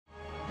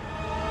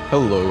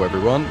Hello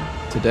everyone!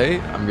 Today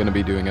I'm going to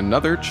be doing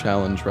another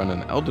challenge run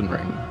in Elden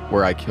Ring,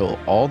 where I kill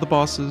all the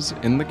bosses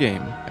in the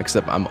game,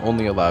 except I'm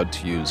only allowed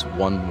to use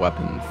one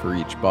weapon for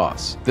each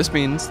boss. This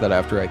means that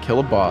after I kill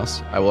a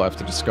boss, I will have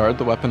to discard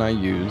the weapon I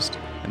used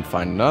and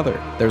find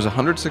another. There's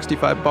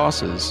 165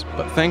 bosses,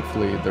 but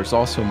thankfully there's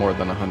also more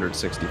than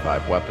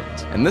 165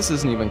 weapons. And this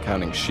isn't even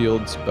counting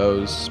shields,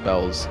 bows,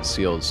 spells,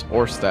 seals,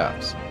 or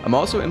staffs. I'm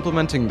also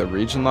implementing the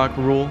region lock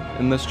rule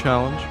in this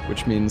challenge,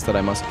 which means that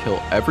I must kill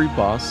every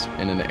boss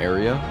in an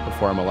area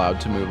before I'm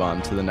allowed to move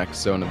on to the next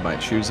zone of my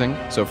choosing.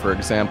 So for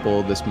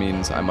example, this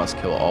means I must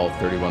kill all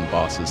 31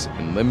 bosses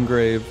in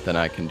Limgrave, then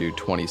I can do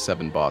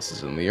 27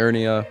 bosses in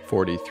Liurnia,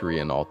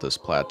 43 in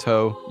Altus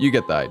Plateau. You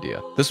get the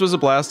idea. This was a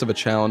blast of a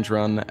challenge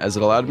run, as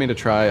it allowed me to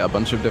try a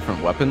bunch of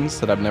different weapons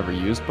that I've never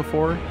used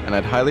before, and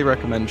I'd highly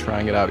recommend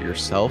trying it out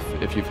yourself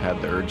if you've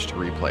had the urge to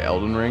replay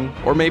Elden Ring,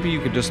 or maybe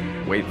you could just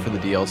wait for the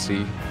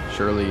DLC.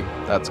 Surely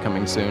that's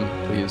coming soon,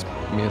 please,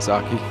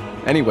 Miyazaki.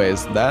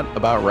 Anyways, that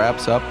about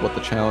wraps up what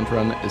the challenge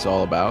run is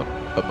all about,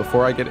 but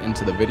before I get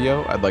into the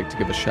video, I'd like to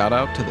give a shout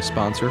out to the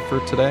sponsor for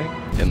today,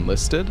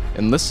 Enlisted.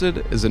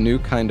 Enlisted is a new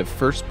kind of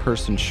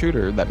first-person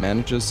shooter that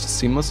manages to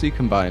seamlessly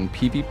combine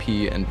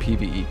PvP and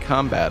PvE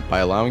combat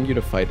by allowing you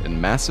to fight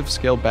in massive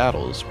scale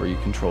battles where you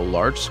control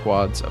large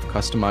squads of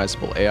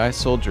customizable AI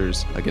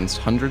soldiers against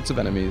hundreds of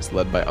enemies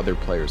led by other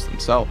players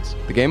themselves.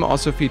 The game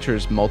also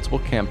features multiple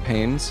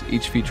campaigns,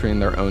 each featuring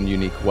their own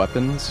unique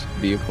weapons,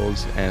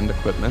 vehicles, and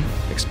equipment.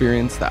 Experience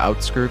the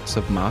outskirts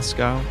of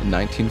Moscow in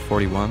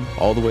 1941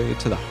 all the way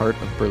to the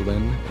heart of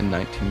Berlin in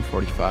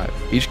 1945.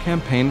 Each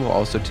campaign will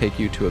also take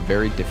you to a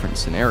very different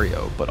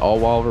scenario, but all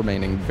while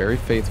remaining very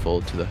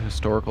faithful to the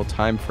historical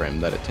time frame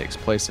that it takes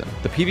place in.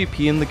 The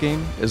PvP in the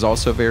game is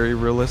also very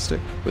realistic,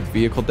 with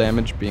vehicle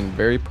damage being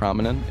very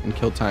prominent and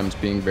kill times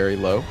being very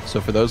low, so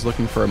for those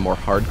looking for a more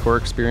hardcore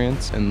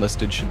experience,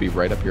 Enlisted should be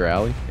right up your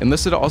alley.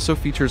 Enlisted also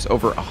features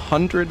over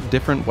 100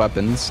 different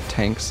weapons,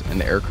 tanks,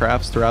 and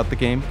aircrafts throughout the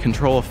game.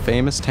 Control a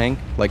famous tank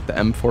like the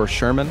M4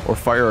 Sherman, or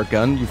fire a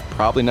gun you've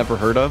probably never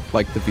heard of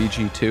like the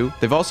VG2.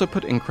 They've also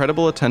put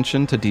incredible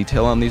attention to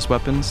detail on these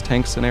weapons,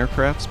 tanks, and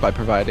aircrafts by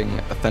providing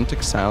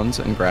authentic sounds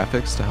and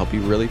graphics to help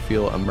you really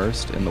feel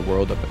immersed in the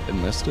world of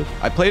Enlisted.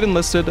 I played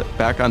Enlisted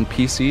back on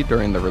PC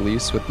during the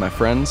release with my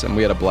friends and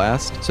we had a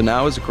blast, so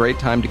now is a great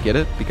time to get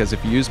it because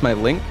if you use my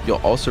link, you'll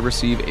also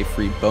receive a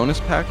free bonus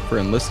pack for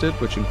Enlisted,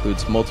 which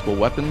includes multiple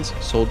weapons,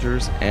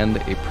 soldiers, and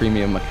a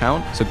premium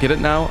account. So get it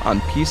now on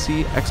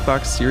PC,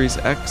 Xbox Series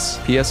X,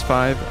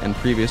 PS5, and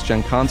previous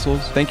gen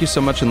consoles. Thank you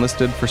so much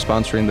Enlisted for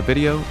sponsoring the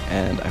video,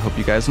 and I hope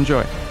you guys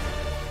enjoy.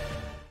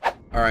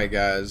 Alright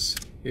guys,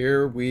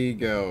 here we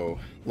go.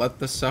 Let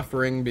the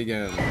suffering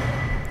begin.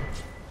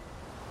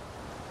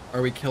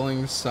 Are we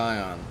killing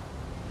Scion?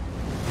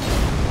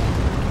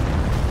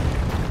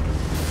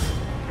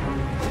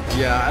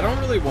 Yeah, I don't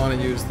really want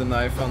to use the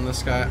knife on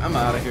this guy. I'm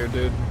out of here,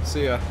 dude.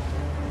 See ya.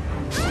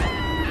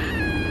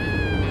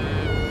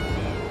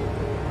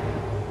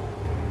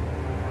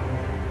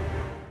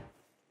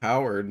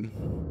 Howard.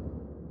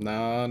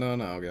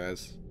 No,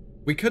 guys.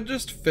 We could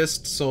just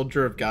fist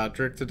Soldier of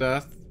Godric to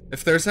death.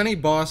 If there's any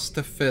boss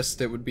to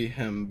fist, it would be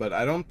him, but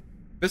I don't...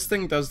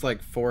 Fisting does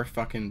like 4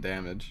 fucking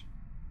damage.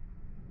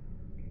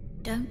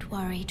 Don't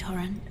worry,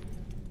 Torrent.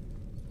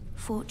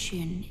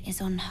 Fortune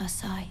is on her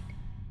side.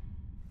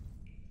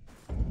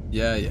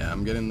 Yeah,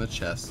 I'm getting the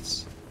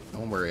chests.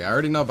 Don't worry, I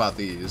already know about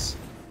these.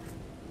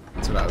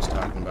 That's what I was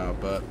talking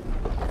about, but...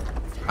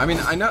 I mean,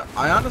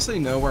 I honestly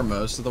know where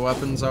most of the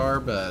weapons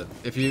are, but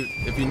if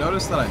you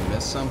notice that I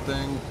missed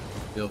something,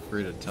 feel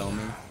free to tell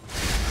me.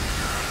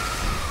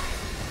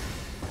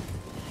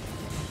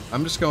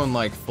 I'm just going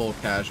like full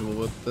casual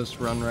with this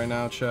run right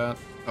now, chat.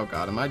 Oh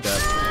god, am I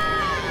dead?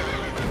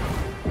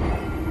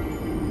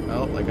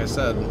 Well, like I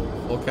said,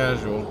 full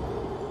casual.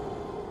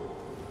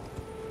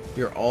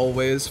 You're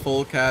always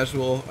full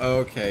casual?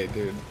 Okay,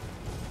 dude.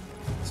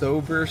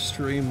 Sober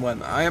stream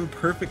when I am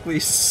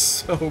perfectly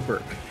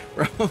sober.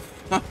 Bro,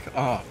 fuck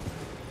off.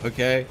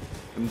 Okay?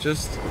 We're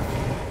just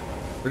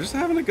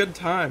having a good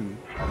time.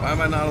 Why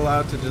am I not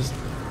allowed to just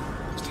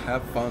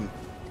have fun?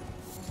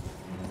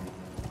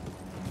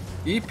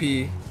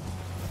 EP?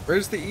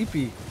 Where's the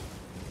EP?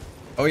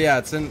 Oh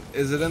yeah, is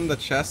it in the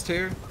chest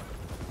here?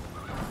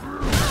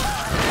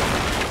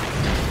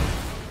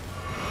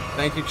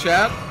 Thank you,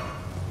 chat.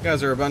 You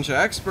guys are a bunch of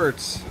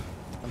experts.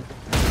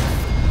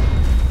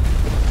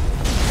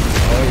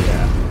 Oh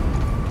yeah.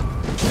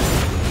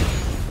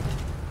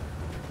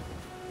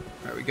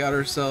 Alright, we got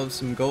ourselves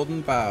some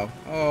golden bow.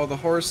 Oh, the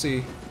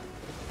horsey.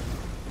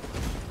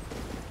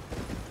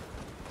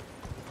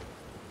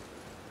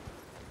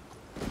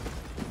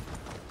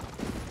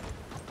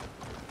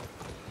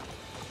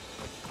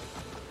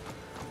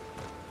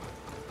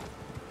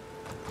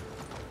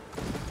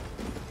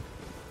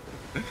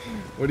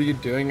 What are you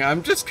doing?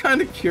 I'm just kind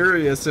of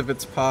curious if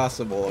it's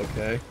possible,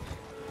 okay?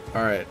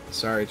 Alright,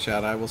 sorry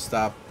chat, I will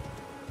stop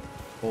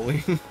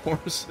bullying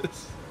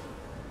horses.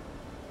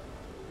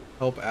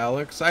 Help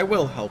Alex? I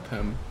will help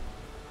him.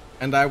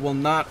 And I will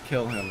not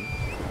kill him.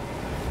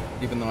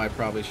 Even though I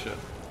probably should.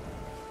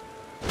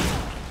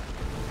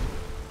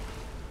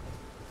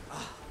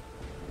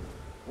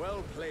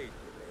 Well played,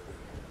 good lady.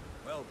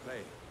 Well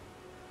played.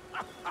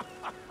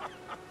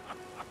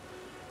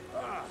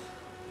 Ah.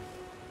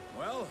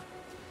 Well,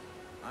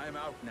 I'm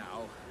out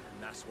now,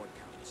 and that's what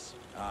counts.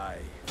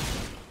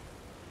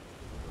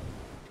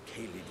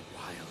 Caelid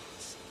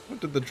Wilds. What,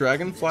 did the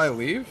dragonfly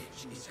leave?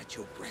 Is at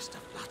your breast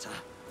aflutter.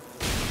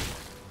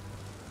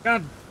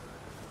 God.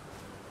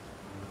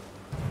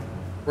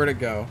 Where'd it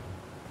go?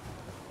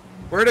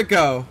 Where'd it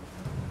go?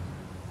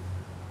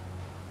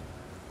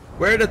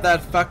 Where did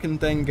that fucking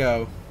thing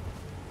go?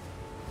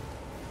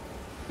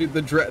 Dude,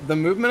 the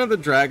movement of the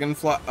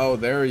dragonfly. Oh,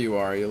 there you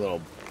are, you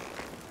little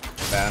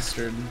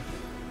bastard.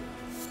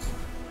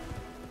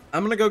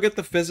 I'm gonna go get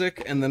the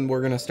physic, and then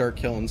we're gonna start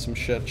killing some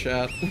shit,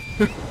 chat.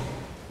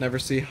 Never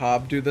see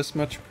Hob do this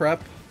much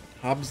prep.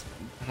 Hob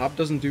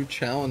doesn't do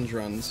challenge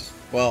runs.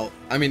 Well,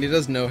 I mean, he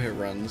does no-hit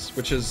runs,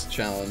 which is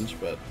challenge,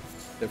 but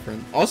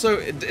different. Also,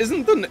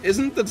 isn't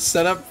the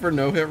setup for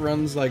no-hit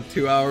runs like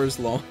 2 hours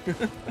long?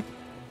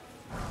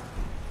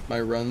 My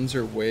runs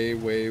are way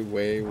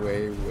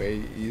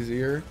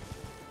easier.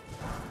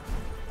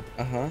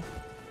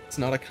 It's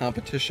not a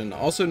competition.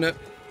 Also,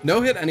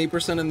 no hit any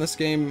percent in this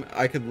game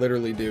I could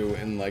literally do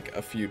in like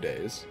a few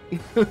days.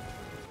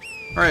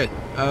 Alright,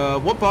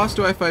 what boss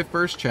do I fight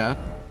first, chat?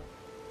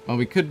 Well,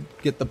 we could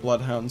get the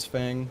Bloodhound's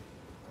Fang.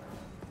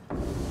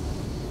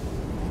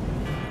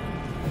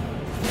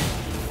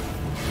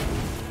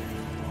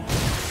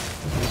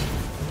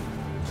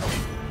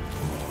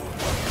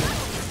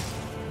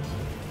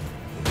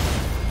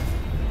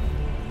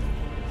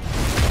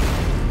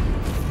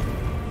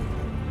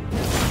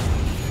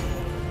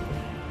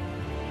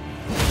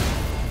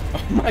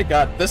 Oh my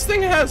god, this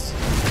thing has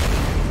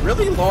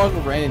really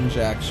long range,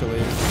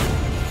 actually.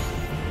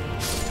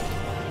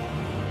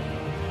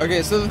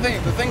 Okay, so the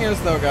thing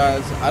is though,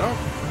 guys, I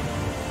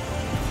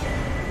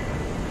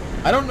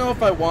don't know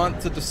if I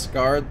want to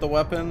discard the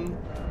weapon.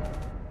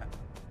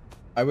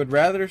 I would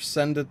rather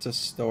send it to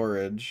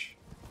storage.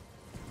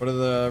 What are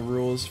the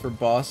rules for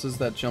bosses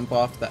that jump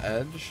off the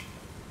edge?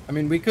 I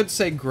mean, we could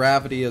say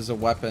gravity is a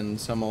weapon,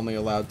 so I'm only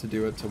allowed to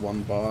do it to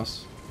one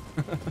boss.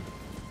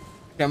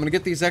 Okay, I'm gonna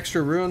get these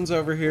extra runes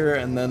over here,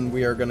 and then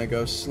we are gonna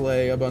go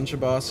slay a bunch of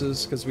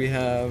bosses, because we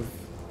have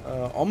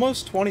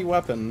almost 20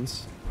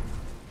 weapons.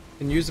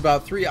 Can use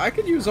about 3. I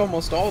could use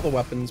almost all the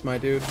weapons, my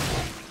dude,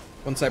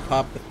 once I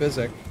pop the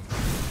physic.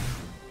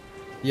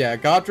 Yeah,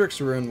 Godric's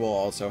rune will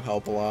also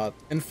help a lot.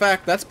 In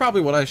fact, that's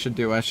probably what I should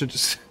do. I should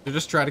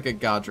just try to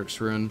get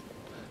Godric's rune.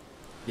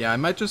 Yeah, I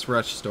might just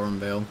rush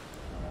Stormveil.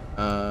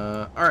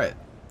 Alright.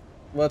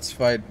 Let's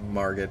fight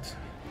Margit.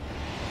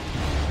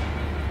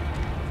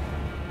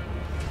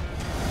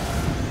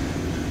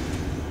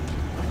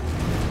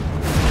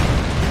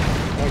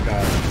 Oh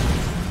god.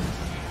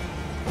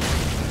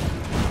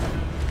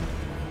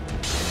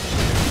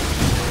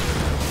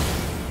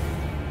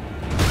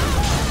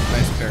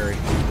 Nice parry.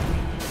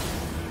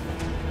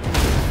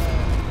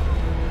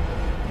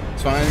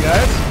 It's fine,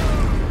 guys.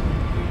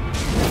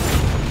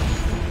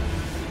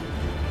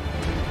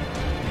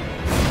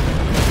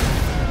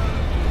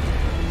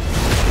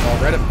 All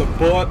right up the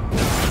butt.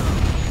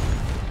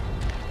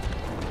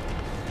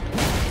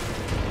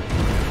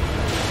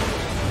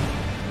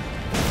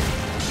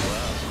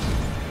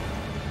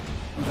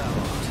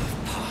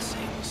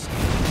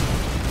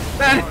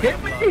 That hit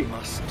me!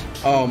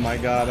 Oh my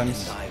god,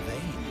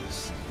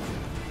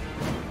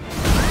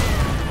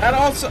 that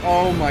also.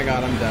 Oh my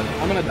god, I'm dead.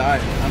 I'm gonna die.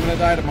 I'm gonna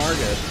die to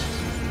Margit.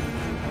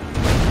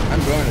 I'm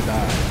going to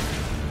die.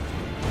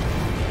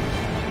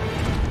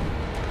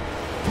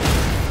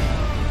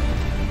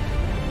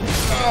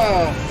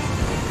 Oh.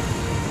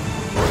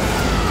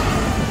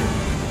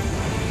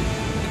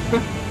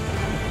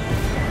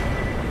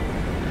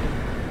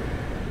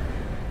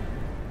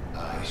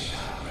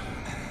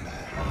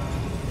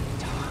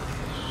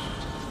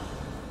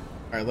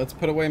 Alright, let's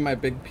put away my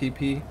big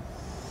PP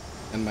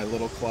and my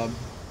little club.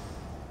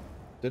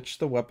 Ditch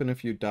the weapon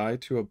if you die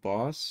to a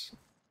boss?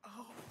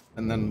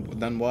 And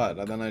then what?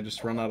 And then I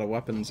just run out of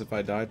weapons if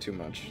I die too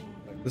much.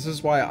 This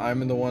is why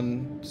I'm the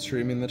one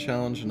streaming the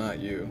challenge, not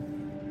you.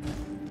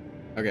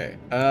 Okay,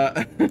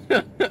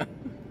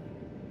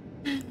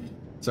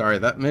 sorry,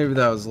 maybe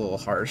that was a little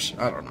harsh.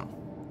 I don't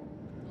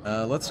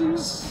know. Let's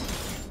use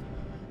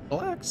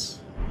Relax.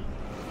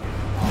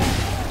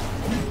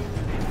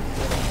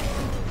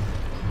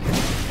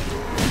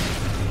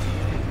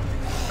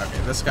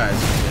 Okay, this guy's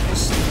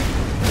just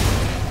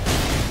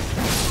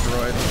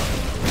destroyed.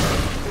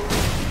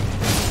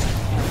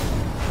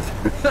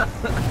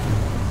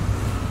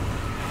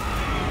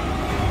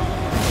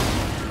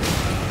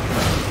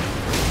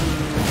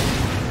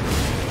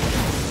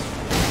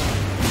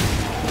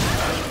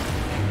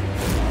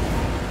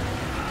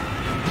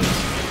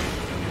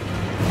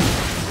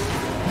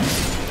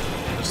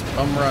 Just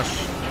bum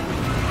rush.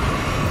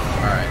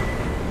 Alright.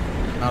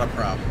 Not a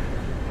problem.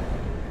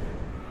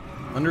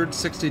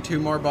 162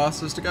 more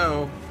bosses to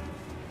go.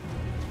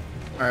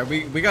 Alright,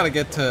 we gotta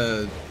get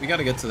to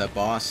that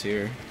boss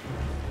here.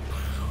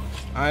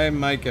 I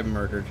might get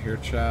murdered here,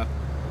 chat.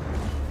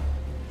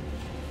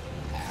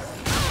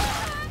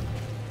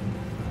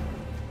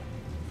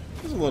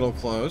 little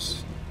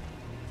close.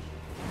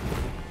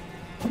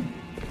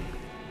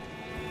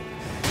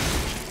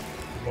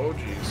 Oh,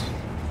 jeez.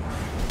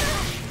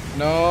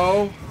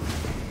 No.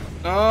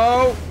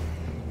 No.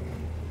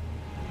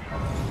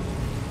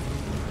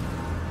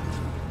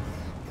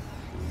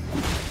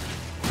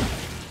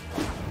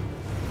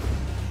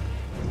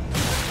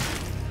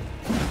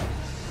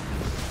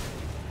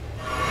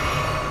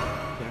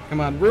 Yeah,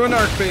 come on. Ruin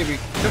Arc, baby.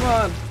 Come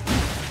on.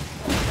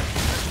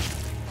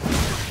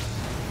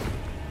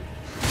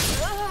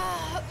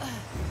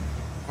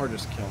 Or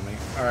just kill me.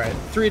 Alright,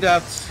 3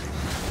 deaths.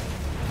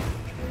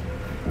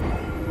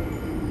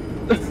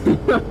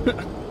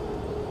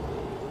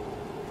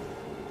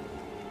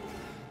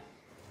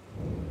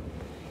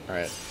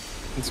 Alright.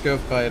 Let's go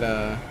fight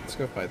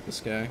this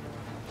guy.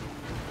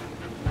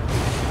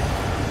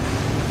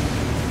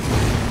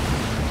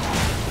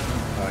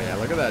 Oh yeah,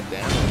 look at that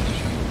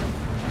damage.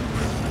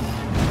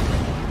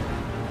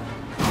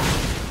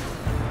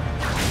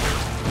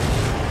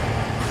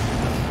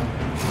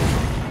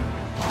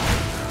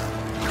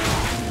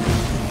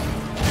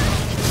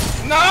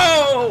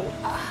 No!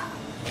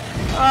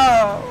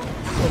 Oh!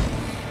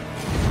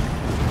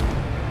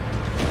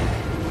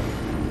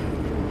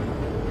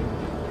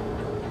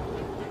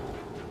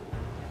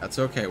 That's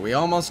okay. We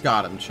almost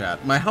got him,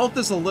 chat. My health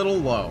is a little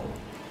low.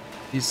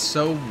 He's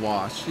so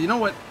washed. You know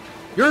what?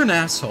 You're an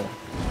asshole. Oh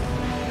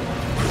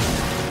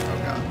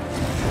god.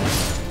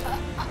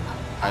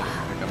 I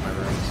didn't pick up my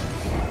runes.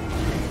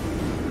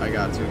 I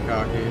got too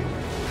cocky.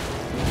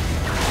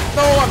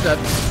 No, I'm dead.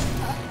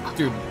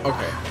 Dude,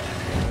 okay.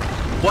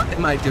 What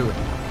am I doing?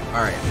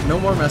 Alright, no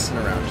more messing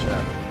around,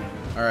 chat.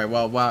 Alright,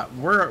 well, wow,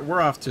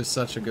 we're off to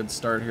such a good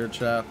start here,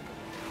 chat.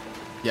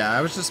 Yeah,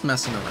 I was just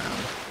messing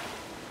around.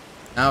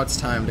 Now it's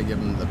time to give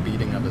him the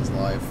beating of his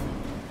life.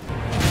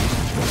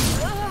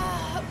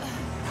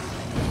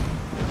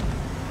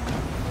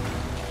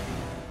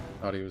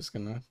 Thought he was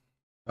gonna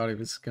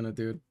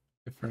do a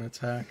different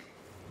attack.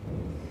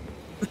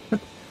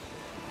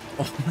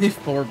 Only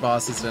 4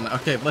 bosses in.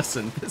 Okay,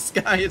 listen, this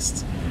guy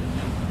is...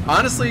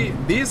 Honestly,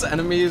 these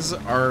enemies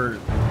are...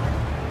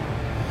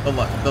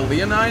 The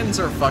Leonines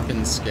are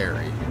fucking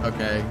scary,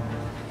 okay?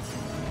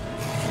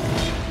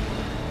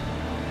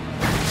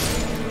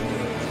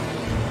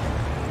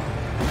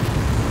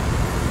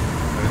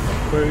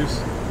 Right.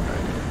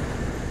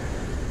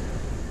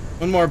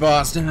 One more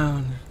boss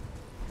down.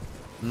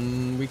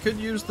 We could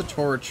use the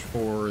torch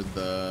for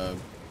the...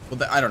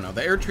 Well, I don't know.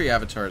 The air tree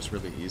avatar is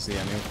really easy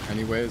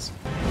anyways.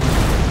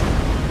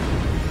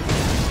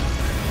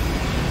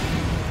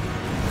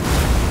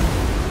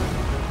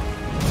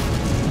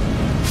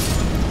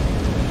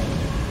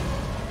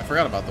 I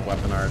forgot about the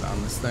weapon art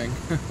on this thing.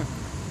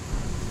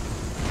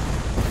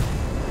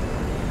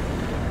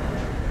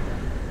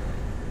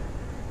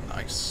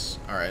 Nice.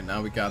 Alright,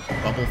 now we got the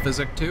bubble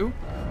physic too.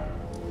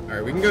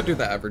 Alright, we can go do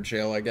the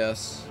Everjail, I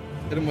guess.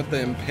 Hit him with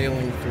the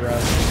impaling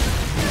thrust.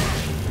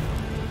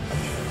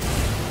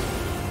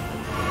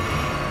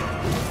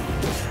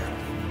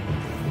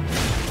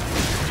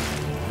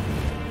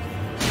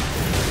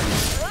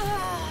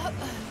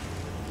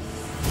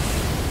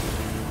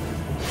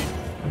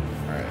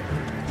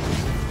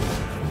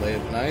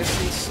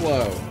 Nice and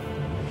slow.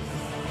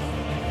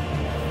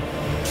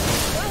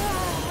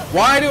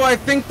 Why do I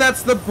think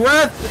that's the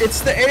breath? It's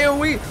the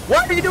AoE.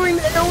 Why are you doing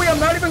the AoE? I'm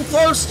not even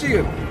close to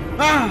you.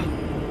 Ah,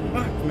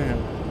 fuck, man.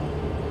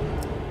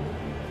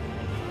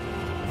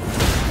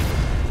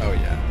 Oh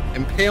yeah,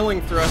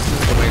 impaling thrust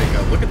is the way to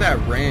go. Look at that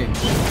range.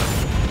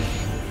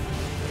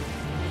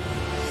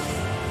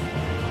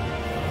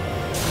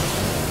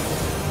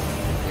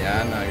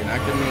 Yeah, no, you're not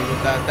getting me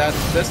with that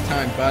this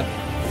time, bud.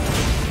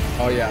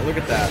 Oh yeah, look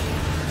at that.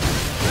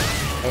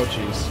 Oh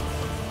jeez.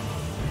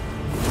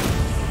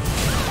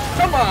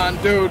 Come on,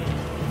 dude.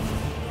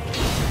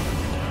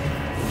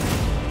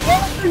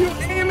 What are you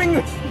aiming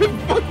the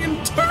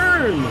fucking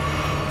turn?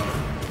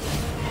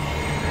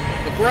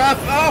 The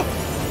breath. Oh.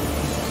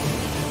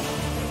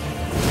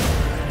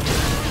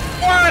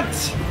 What?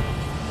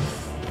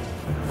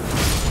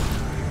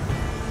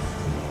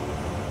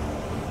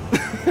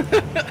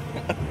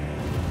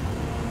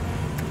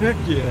 Heck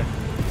yeah.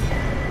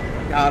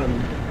 Got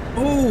him.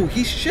 Oh,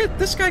 he's shit.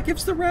 This guy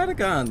gives the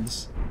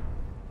Radagons.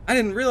 I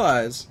didn't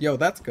realize. Yo,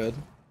 that's good.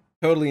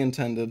 Totally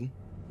intended.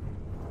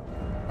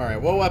 All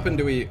right, what weapon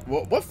do we?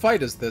 What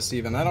fight is this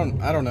even? I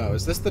don't know.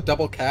 Is this the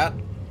double cat?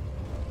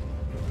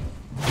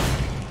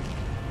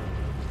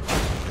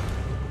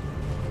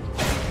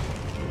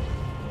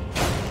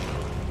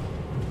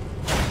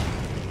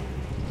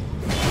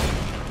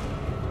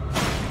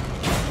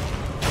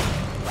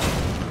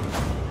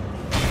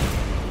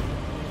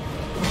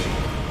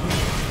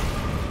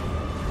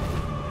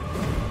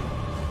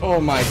 Oh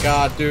my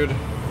god, dude.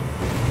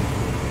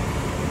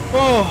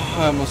 Oh,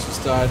 I almost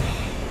just died.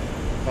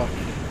 Fuck.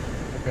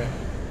 Okay.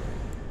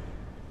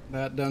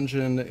 That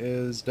dungeon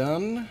is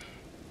done.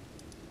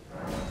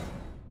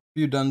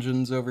 Few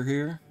dungeons over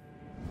here.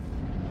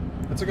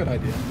 That's a good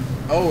idea.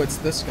 Oh, it's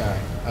this guy.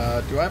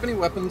 Do I have any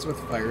weapons with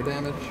fire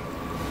damage?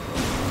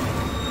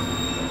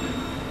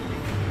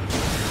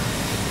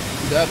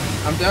 dead.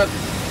 I'm dead.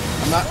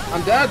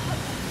 I'm dead.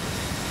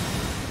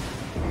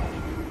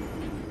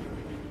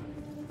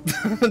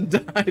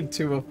 Died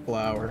to a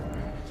flower.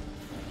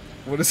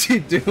 What is he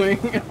doing?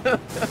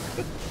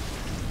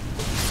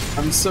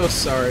 I'm so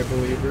sorry,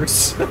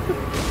 believers.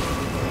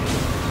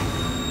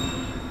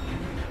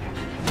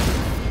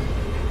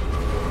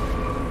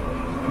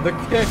 The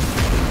kick.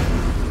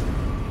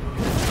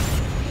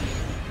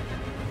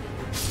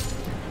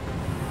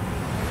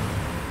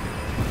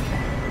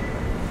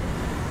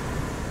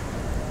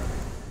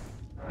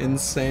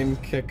 Insane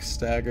kick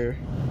stagger.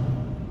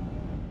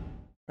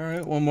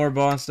 Alright, one more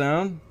boss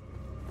down.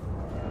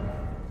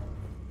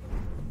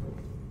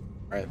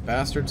 Alright,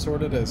 bastard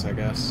sword it is, I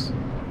guess.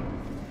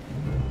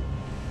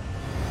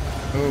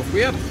 Oh, if we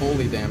had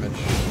holy damage.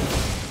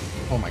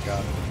 Oh my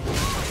god.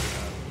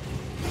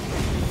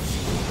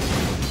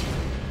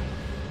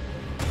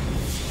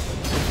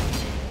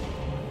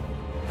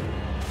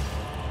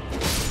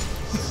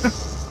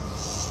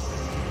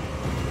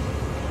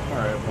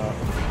 Alright, well.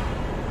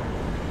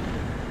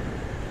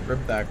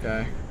 Rip that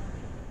guy.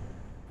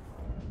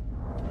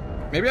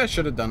 Maybe I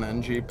should have done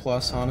NG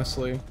plus,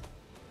 honestly.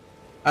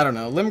 I don't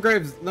know.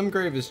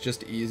 Limgrave is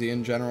just easy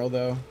in general,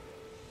 though.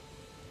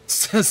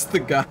 Says the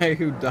guy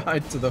who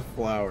died to the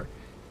flower.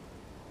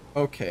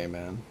 Okay,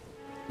 man.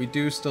 We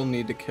do still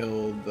need to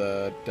kill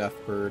the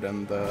Deathbird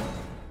and the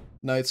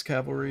Knights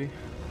Cavalry.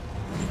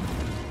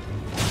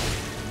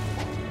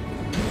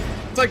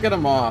 Once I get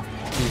him off,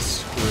 he's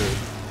screwed.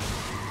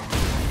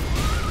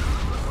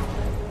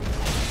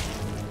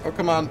 Oh,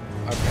 come on.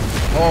 Okay.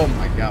 Oh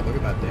my god, look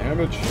at that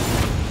damage.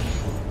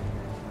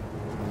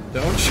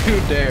 Don't you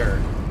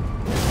dare.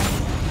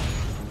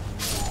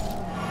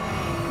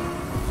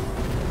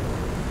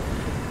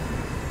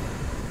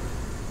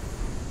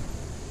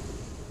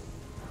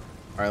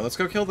 Alright, let's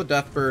go kill the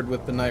Deathbird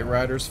with the Knight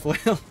Rider's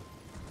flail.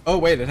 Oh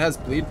wait, it has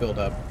bleed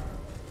buildup.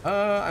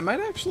 I might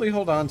actually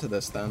hold on to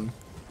this then.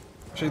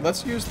 Actually,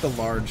 let's use the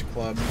large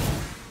club.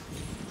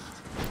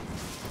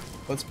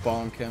 Let's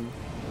bonk him.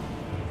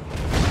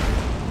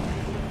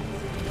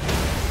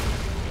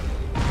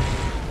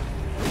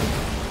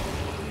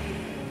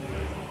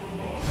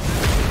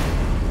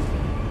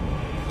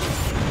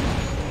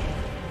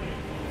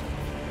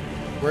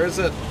 Where is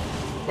it?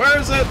 Where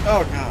is it?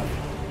 Oh god.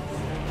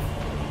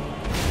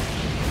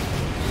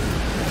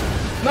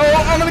 No,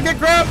 I'm gonna get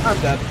grabbed! I'm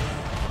dead.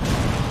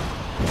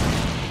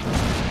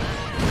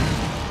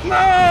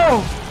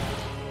 No!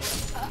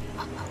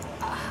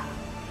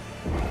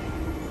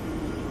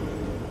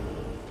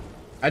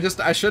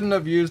 I shouldn't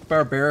have used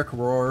Barbaric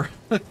Roar.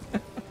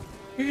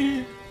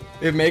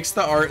 It makes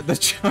the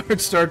charge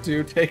start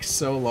to take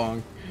so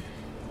long.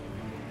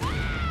 But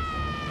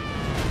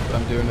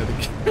I'm doing it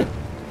again.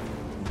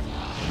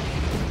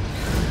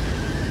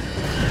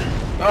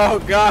 Oh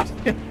god,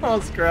 he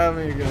almost grabbed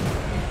me again.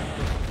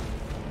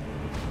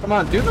 Come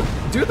on, do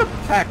the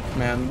peck,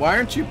 man. Why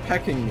aren't you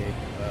pecking me?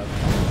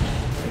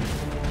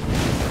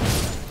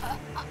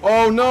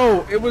 Oh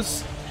no, it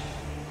was.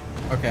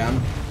 Okay,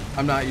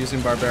 I'm not using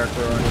Barbaric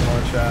Roar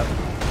anymore, chat.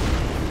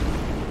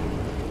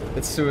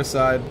 It's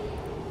suicide.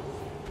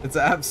 It's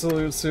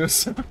absolute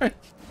suicide.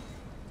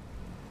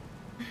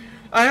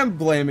 I am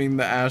blaming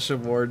the Ash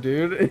of War,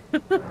 dude.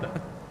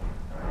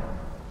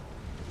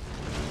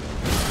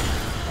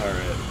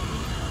 Alright.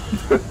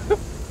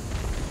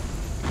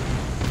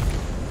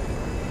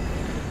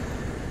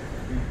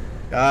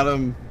 Got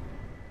him.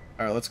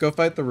 Alright, let's go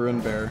fight the Ruin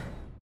Bear.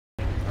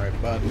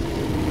 Alright, bud.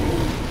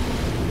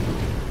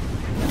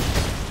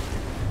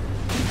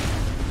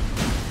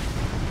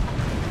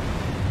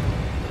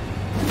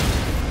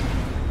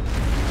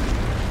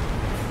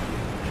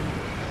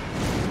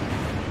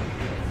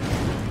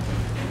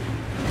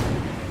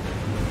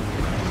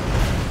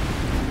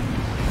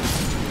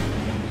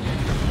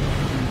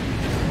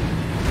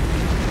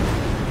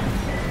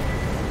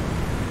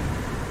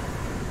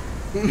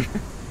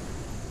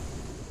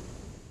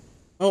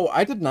 Oh,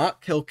 I did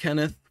not kill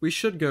Kenneth. We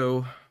should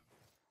go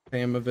pay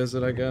him a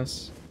visit, I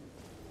guess.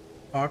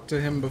 Talk to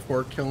him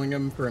before killing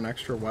him for an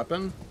extra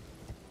weapon?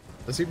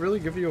 Does he really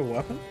give you a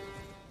weapon?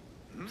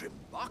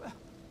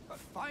 A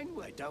fine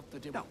word out the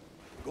door. Now,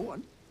 go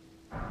on.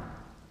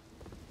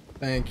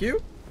 Thank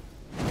you.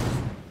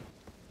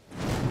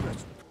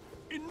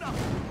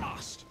 Enough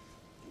last.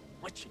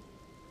 Watching.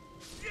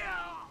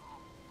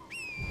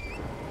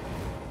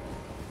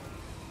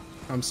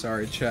 I'm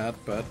sorry, chat,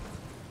 but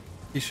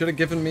he should have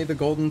given me the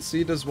golden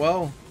seed as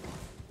well.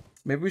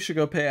 Maybe we should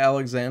go pay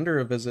Alexander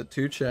a visit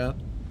too, chat.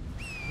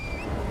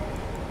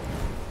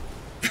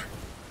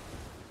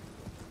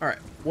 Alright,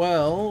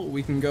 well,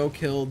 we can go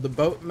kill the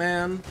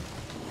boatman.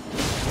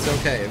 It's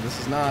okay, this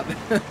is not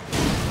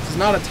this is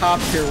not a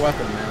top tier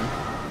weapon, man.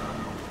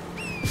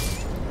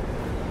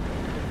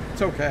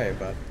 It's okay,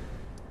 but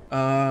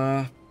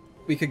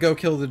we could go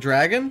kill the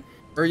dragon.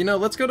 Or you know,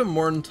 let's go to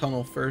Morn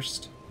Tunnel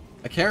first.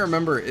 I can't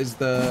remember, is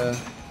the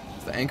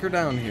anchor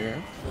down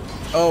here?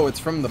 Oh, it's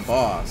from the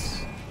boss.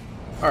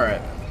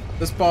 Alright.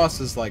 This boss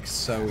is like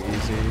so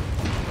easy.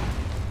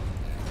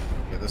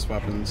 Okay, this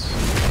weapon's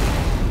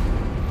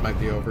might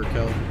be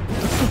overkill.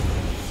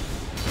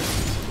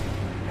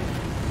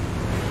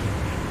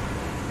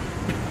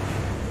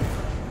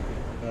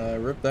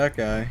 Rip that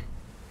guy.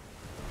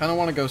 Kinda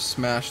wanna go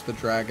smash the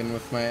dragon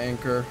with my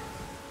anchor.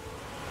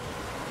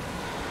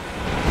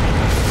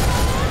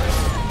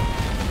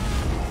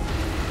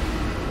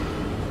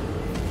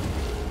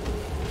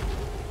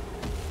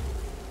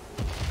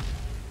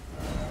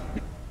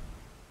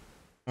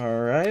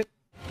 Alright.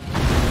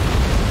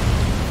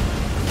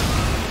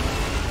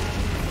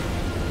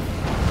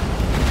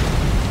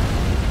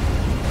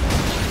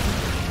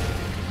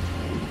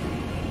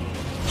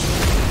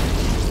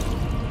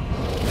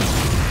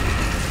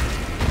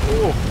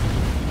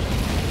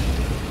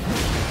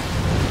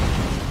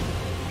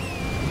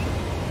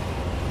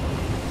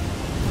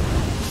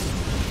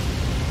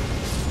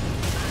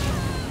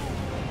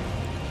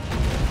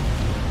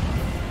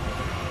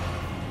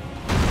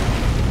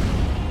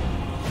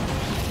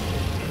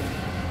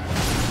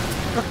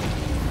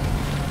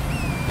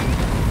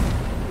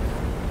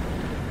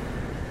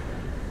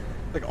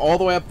 Like all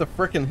the way up the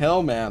frickin'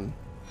 hill, man.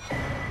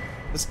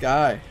 This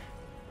guy.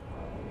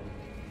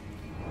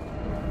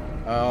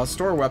 I'll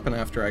store a weapon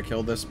after I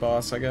kill this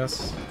boss, I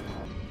guess.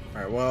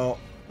 Alright, well,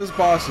 this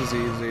boss is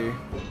easy.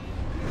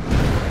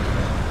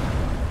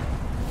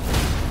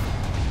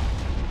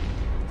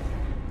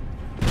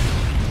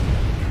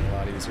 A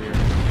lot easier.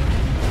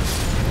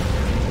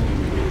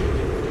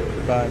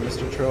 Goodbye,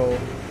 Mr. Troll.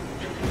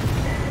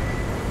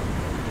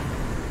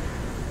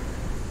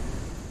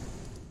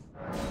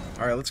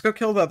 Alright, let's go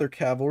kill the other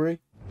cavalry.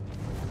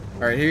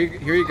 Alright,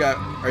 here you go.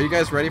 Are you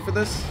guys ready for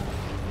this?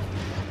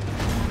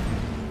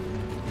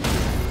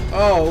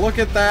 Oh, look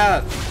at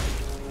that! Look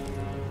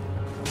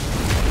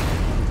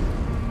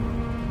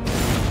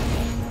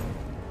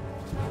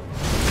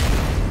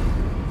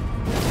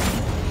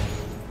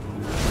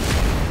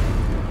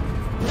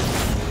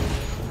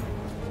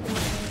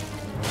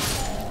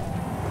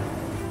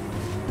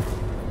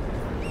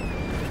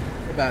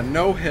at that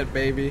no-hit,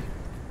 baby.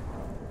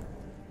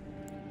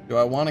 Do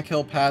I want to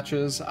kill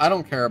Patches? I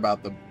don't care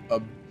about the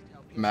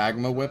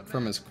magma whip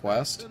from his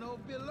quest.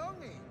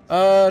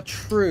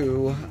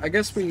 True. I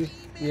guess we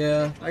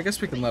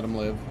can let him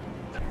live.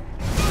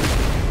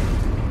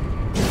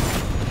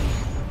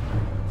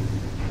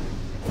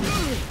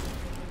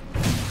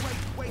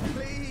 Wait,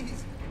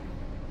 please.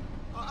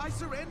 I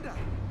surrender.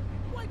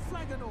 White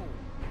flag and all.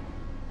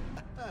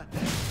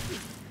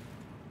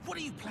 What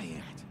are you playing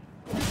at?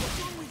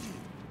 What's wrong with you?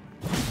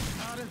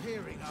 Hard of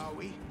hearing, are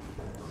we?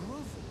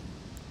 Grovel.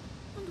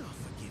 And I'll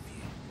forgive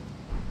you.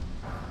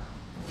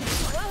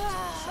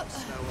 Some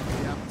snow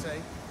on the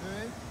uptake,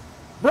 eh?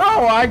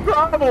 Bro, I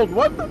groveled!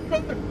 What the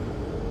fuck?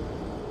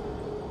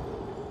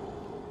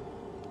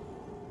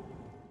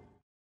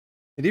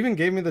 It even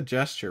gave me the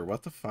gesture.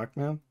 What the fuck,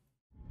 man?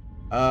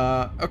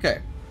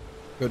 Okay.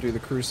 Go do the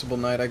Crucible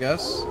Knight, I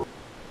guess.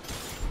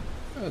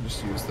 I'll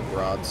just use the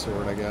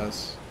broadsword, I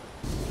guess.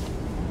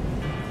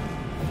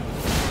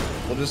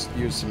 We'll just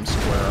use some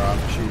square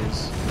off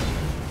cheese.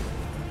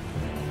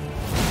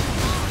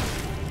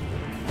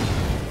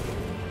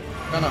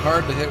 Kinda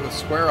hard to hit with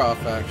square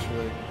off,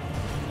 actually.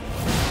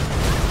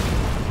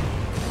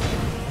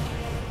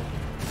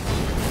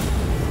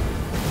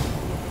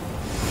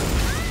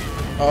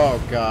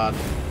 Oh god.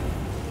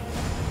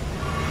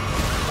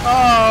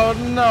 Oh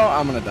no,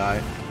 I'm gonna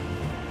die.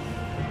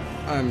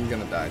 I'm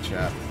gonna die,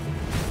 chat.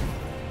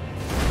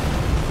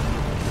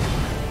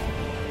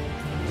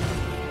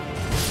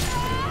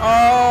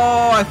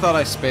 Oh, I thought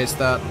I spaced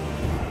that.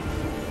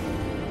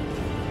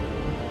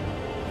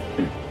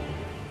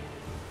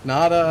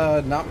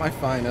 Not my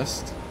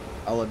finest,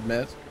 I'll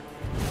admit.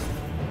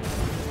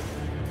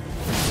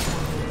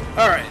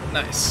 Alright,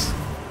 nice.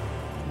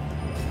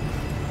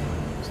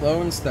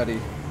 Slow and steady.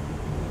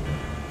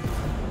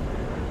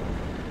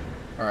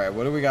 Alright,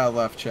 what do we got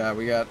left, chat?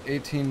 We got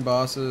 18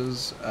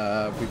 bosses.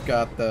 We've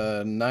got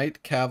the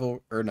Knight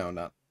Cavalry, or no,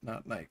 not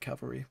Knight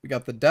Cavalry. We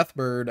got the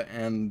Deathbird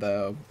and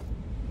the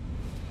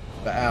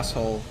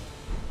asshole.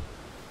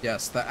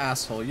 Yes, the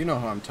asshole. You know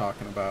who I'm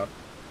talking about.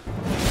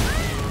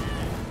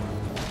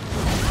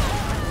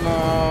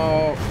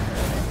 No.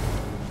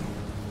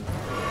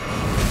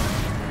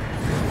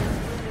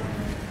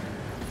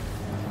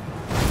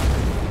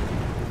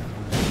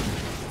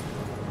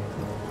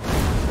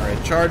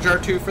 Alright, charge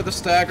R2 for the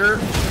stagger.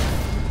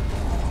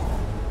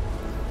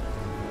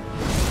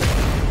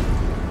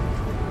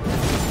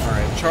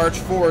 Alright, charge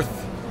fourth.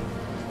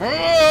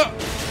 Ah!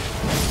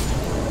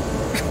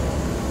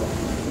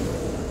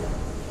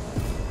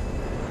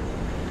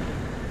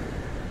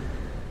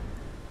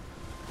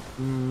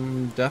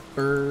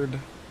 Deathbird.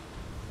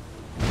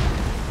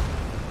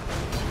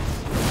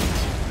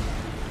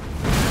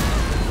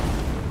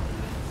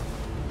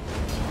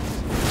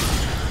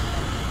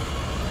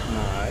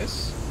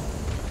 Nice.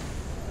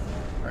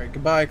 Alright,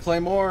 goodbye,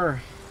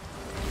 Claymore.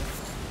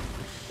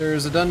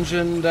 There's a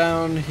dungeon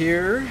down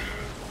here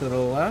to the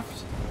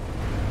left.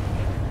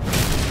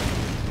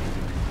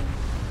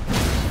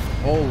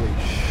 Holy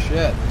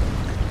shit.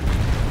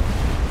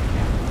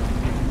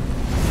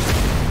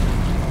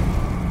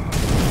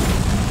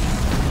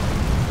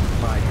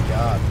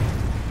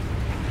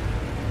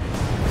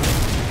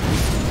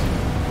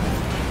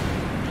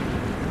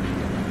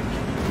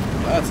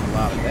 That's a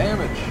lot of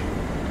damage.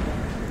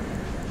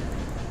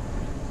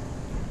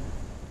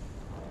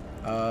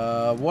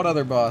 What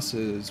other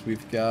bosses?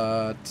 We've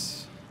got...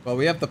 Well,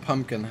 we have the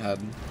pumpkin head.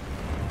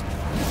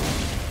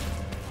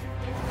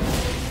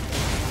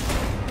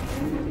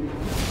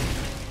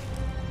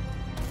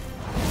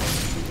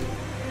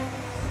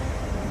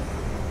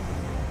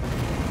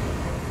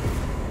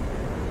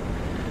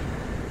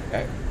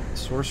 Okay.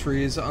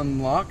 Sorcery is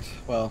unlocked.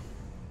 Well,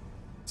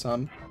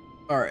 some.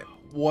 Alright.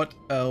 What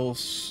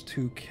else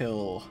to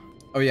kill?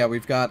 Oh yeah,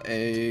 we've got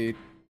a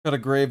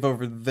grave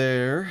over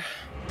there.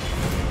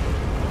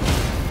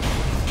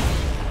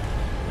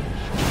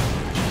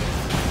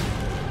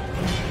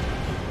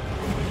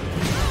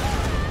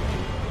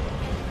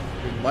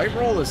 Dude, light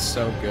roll is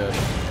so good.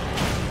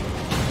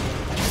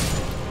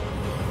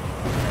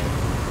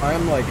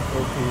 I'm like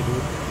OP,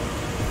 dude.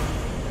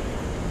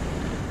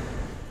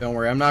 Don't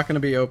worry, I'm not gonna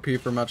be OP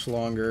for much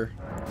longer.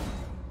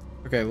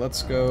 Okay,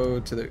 let's go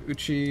to the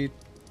Uchi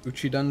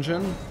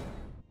dungeon.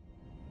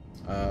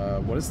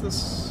 What is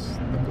this?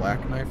 The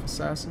Black Knife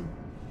Assassin?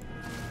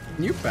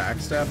 Can you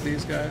backstab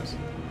these guys?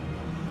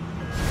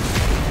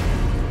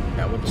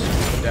 Yeah, we'll just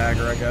use the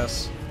dagger, I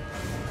guess.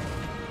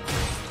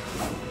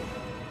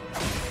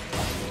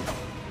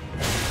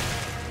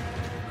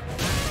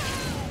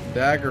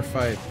 Dagger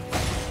fight.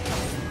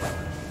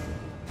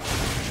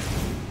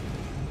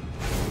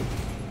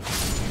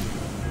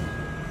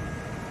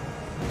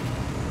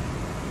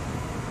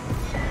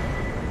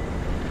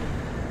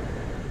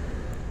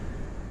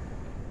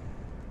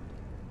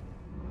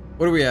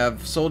 What do we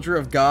have? Soldier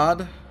of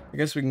God? I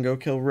guess we can go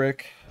kill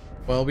Rick.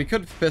 Well, we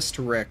could fist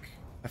Rick.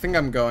 I think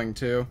I'm going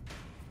to.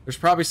 There's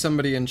probably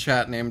somebody in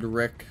chat named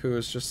Rick who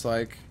is just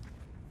like...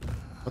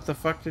 What the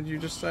fuck did you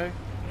just say?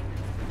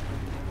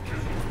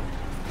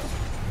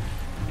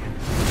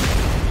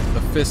 The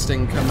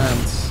fisting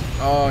commence.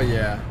 Oh,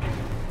 yeah.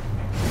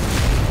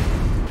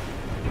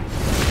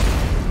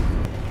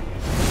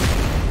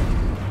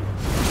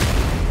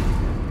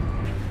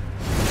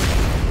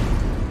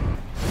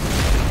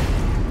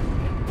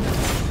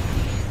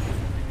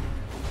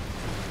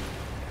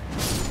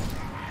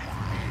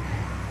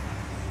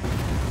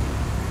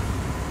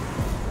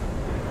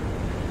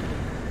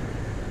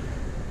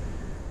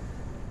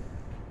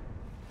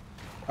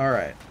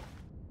 Alright.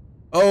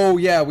 Oh,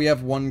 yeah, we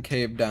have one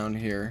cave down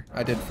here.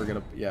 I did forget.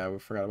 Yeah, we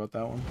forgot about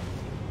that one.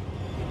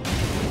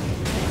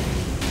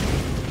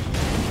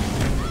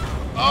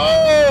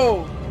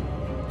 Oh!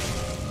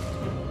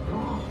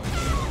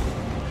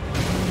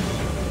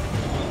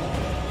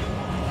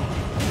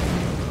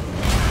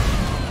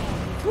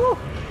 Whew.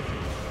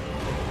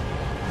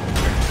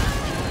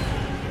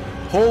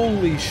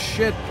 Holy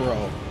shit,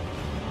 bro.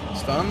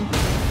 Stun?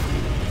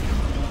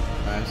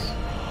 Nice.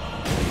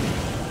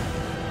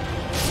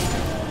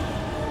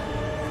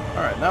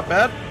 Alright, not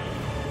bad.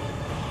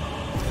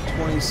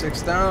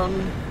 26 down.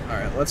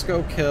 Alright, let's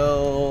go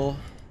kill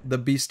the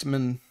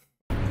Beastman.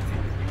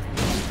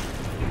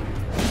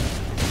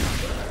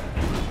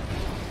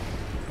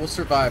 We'll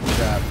survive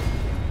that.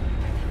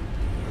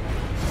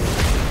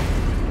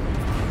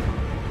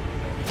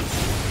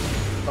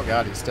 Oh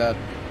god, he's dead.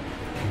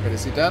 Wait,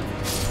 is he dead?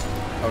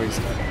 Oh, he's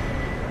dead.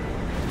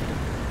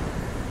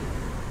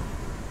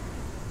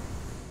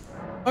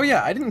 Oh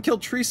yeah, I didn't kill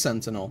Tree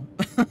Sentinel.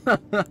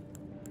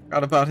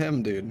 Forgot about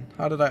him, dude.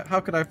 How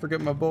could I forget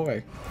my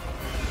boy?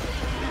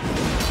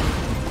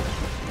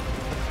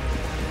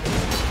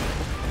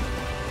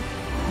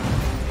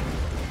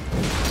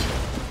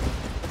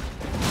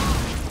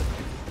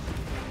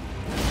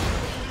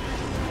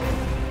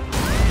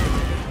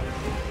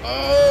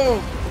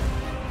 Oh!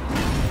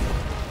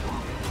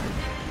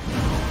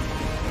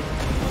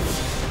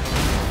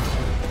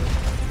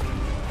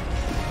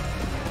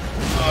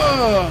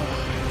 Oh!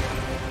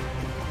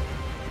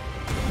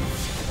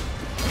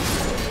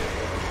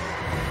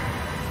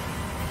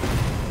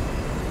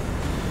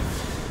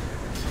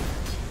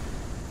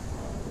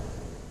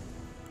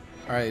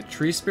 Alright,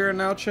 Tree Spirit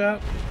now, chat?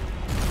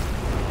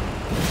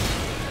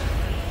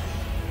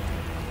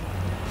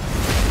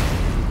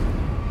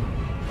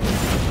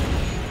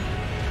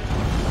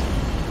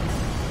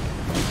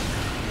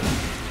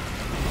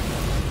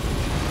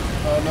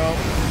 Oh no.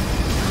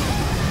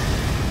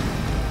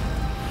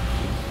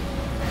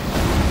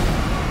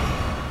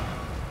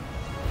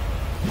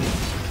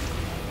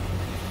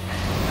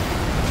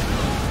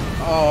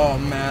 Oh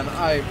man,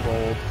 I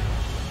rolled.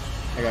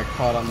 I got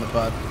caught on the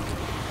butt.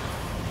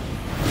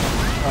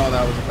 Oh,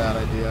 that was a bad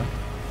idea.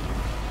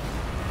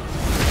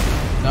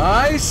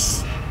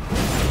 Nice!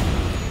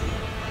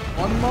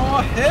 One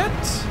more hit!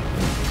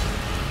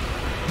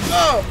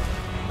 Oh!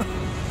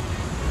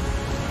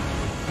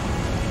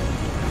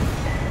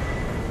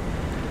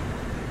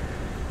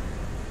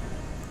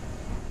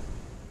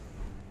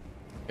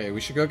 Okay,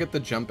 we should go get the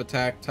jump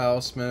attack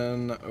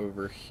talisman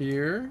over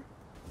here.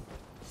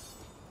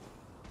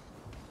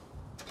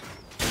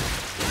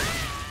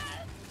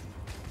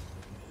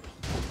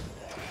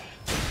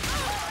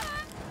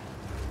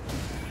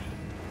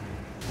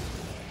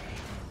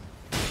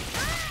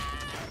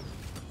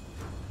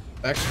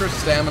 Extra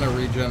stamina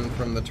regen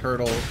from the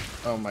turtle.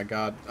 Oh my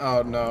god.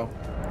 Oh no.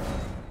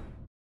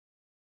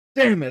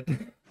 Damn it.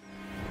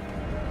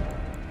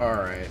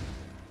 Alright.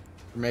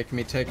 You're making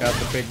me take out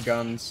the big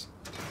guns.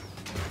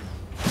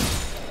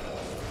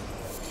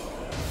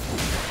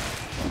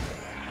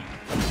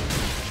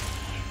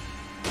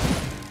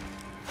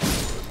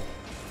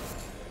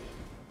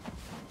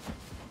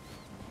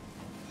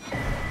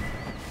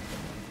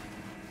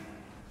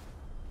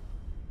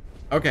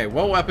 Okay,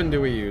 what weapon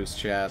do we use,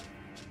 chat?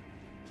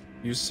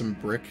 Use some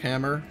brick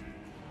hammer?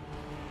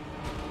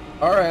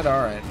 Alright,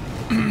 alright.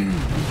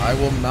 I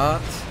will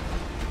not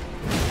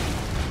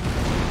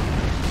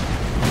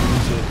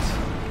use it.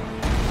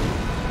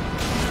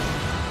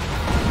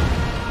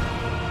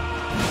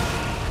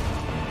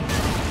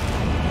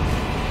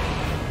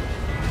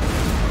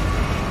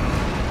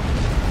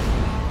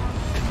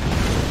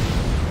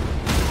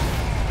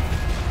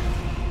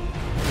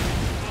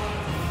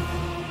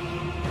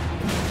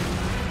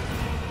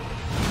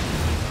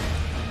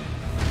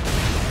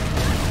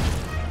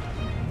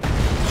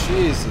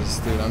 Jesus,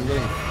 dude, I'm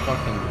getting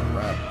fucking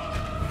wrecked.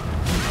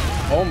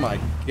 Oh my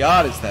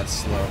god, is that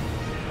slow?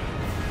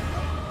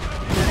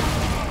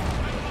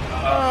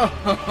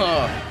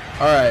 Oh,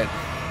 alright.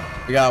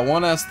 We got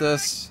one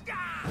Estus.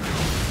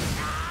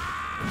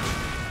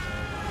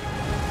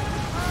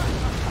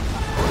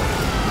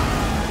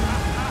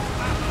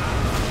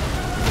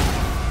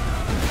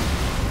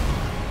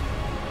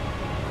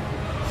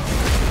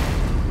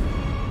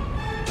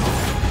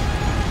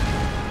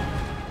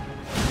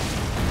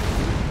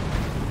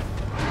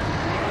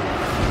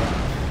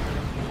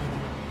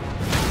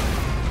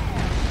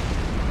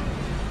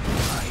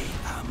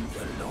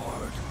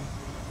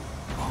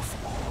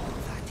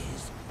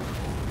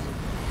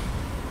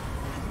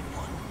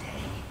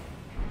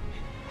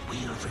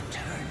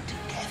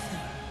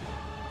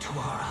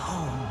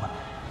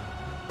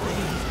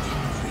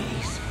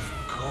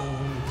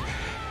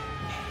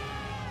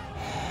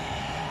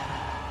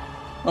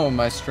 Oh,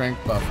 my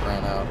strength buff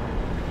ran out.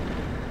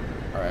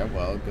 Alright,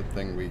 well, good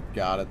thing we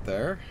got it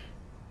there.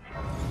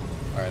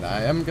 Alright,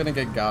 I am gonna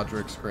get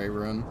Godric's Grey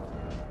Rune.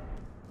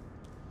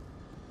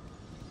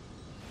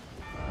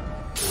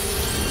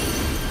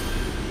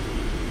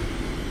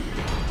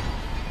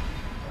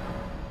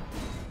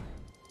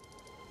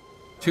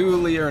 To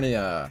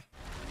Liurnia.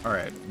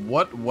 Alright,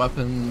 what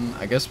weapon?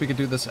 I guess we could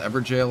do this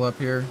Everjail up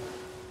here.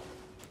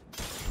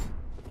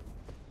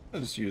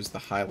 I'll just use the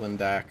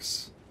Highland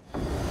Axe.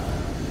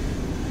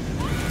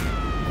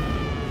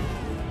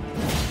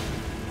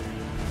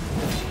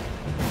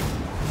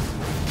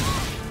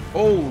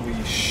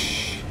 Holy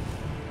sh!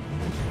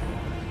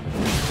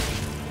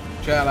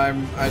 Chad,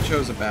 I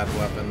chose a bad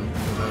weapon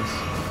for this.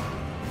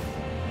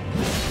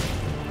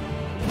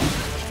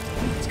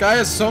 This guy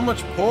has so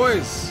much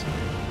poise!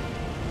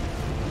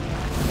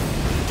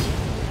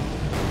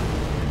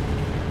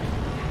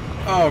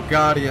 Oh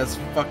god, he has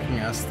fucking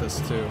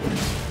Estus too.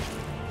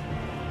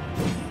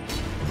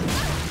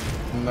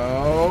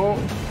 No.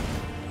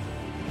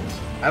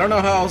 I don't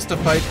know how else to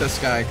fight this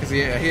guy, because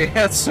he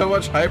has so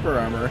much hyper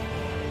armor.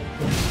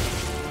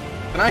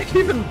 Can I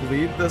even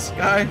bleed this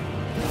guy?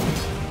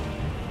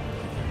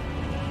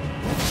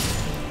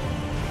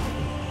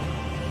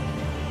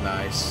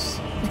 Nice.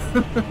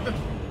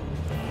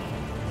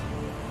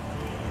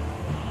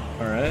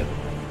 Alright.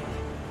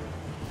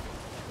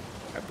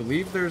 I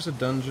believe there's a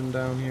dungeon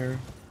down here.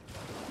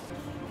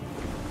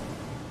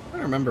 I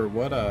don't remember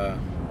what,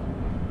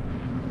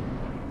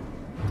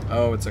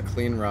 Oh, it's a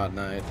clean rot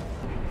night.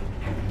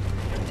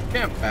 You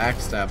can't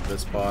backstab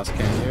this boss,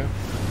 can you?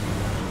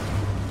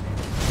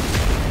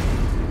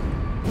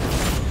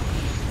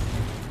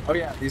 Oh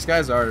yeah, these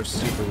guys are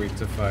super weak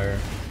to fire.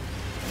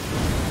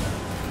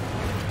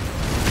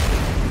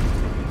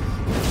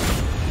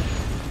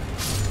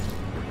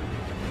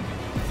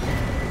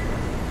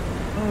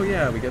 Oh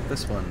yeah, we get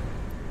this one.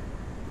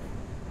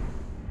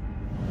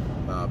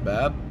 Not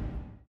bad.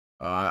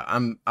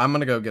 I'm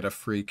gonna go get a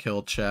free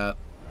kill, chat.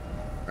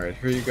 Alright,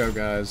 here you go,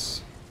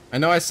 guys. I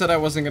know I said I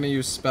wasn't gonna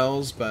use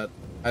spells, but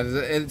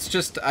it's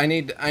just I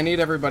need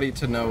everybody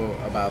to know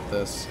about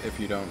this if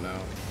you don't know.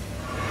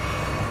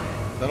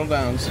 Settle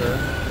down, sir.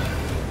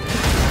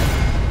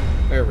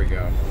 There we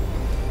go.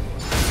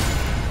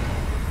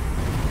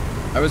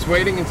 I was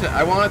waiting until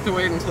I wanted to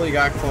wait until he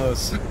got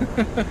close.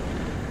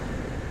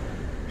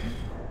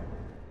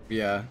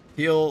 Yeah,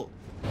 heal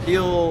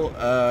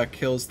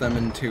kills them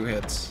in 2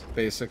 hits,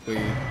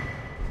 basically.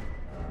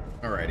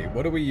 Alrighty,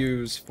 what do we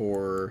use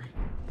for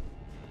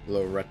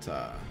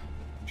Loretta?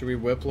 Should we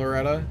whip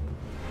Loretta?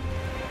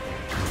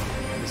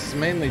 This is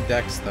mainly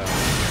Dex, though. Oh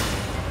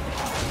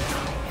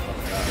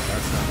god,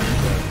 that's not very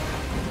good.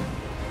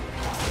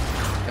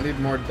 I need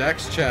more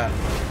Dex, chat.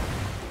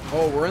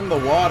 Oh, we're in the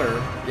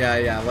water.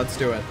 Yeah, let's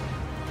do it.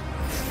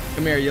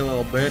 Come here, you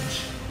little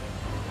bitch.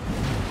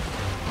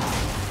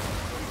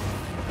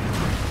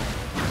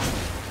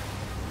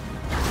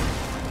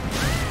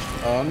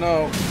 Oh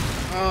no.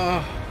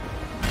 Oh.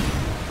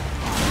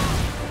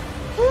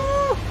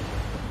 Woo!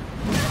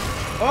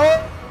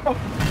 Oh!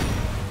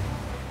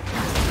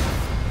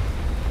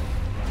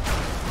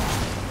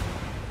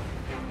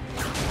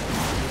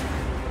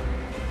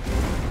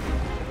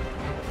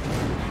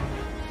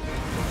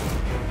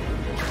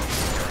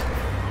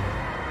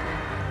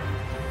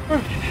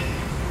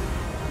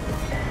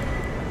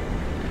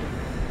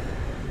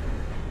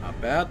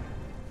 bad.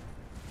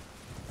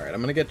 Alright,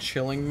 I'm gonna get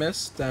Chilling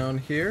Mist down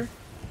here.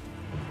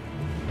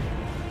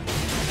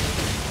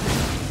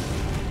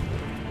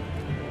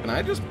 Can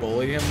I just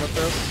bully him with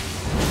this?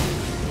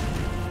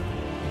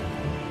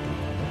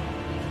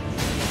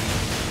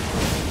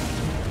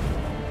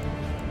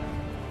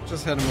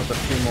 Just hit him with a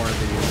few more of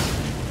these.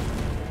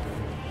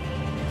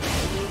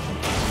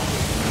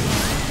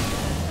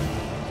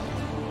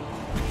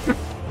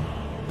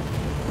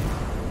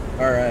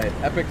 Alright,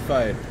 epic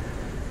fight.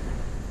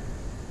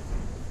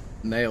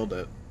 Nailed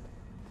it.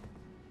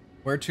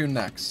 Where to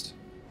next?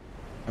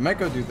 I might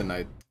go do the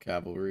Night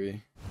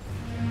Cavalry.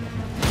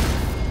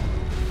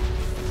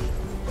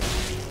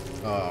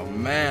 Oh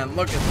man,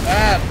 look at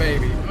that,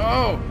 baby!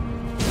 Oh!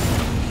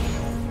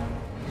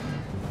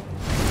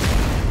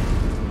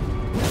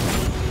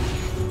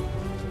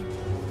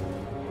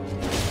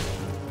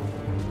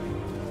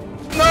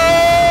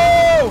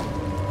 No!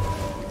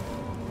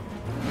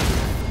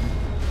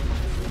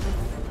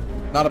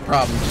 Not a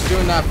problem. Just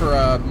doing that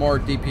for more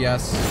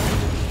DPS,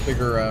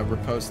 bigger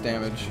riposte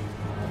damage.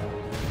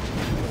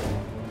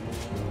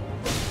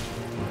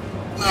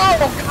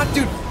 Oh god,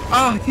 dude!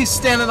 Ah, he's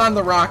standing on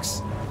the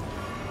rocks.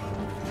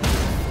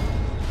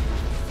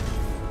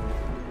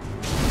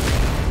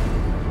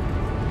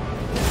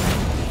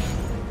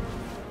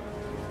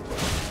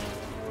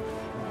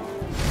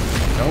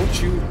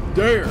 Don't you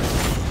dare!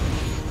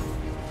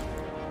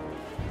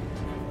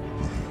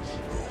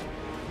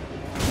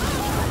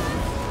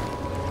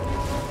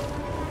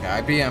 Yeah,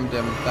 I BM'd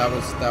him. That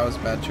was a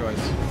bad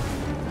choice.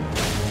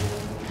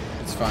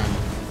 It's fine.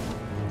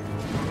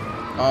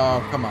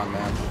 Oh, come on,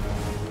 man.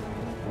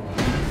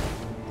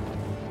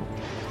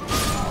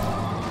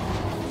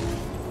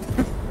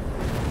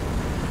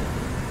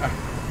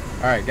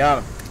 Alright,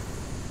 got him.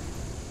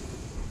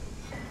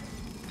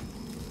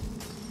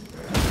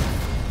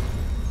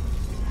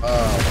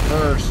 Oh,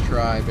 first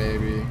try,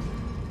 baby.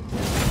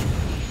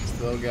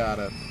 Still got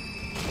it.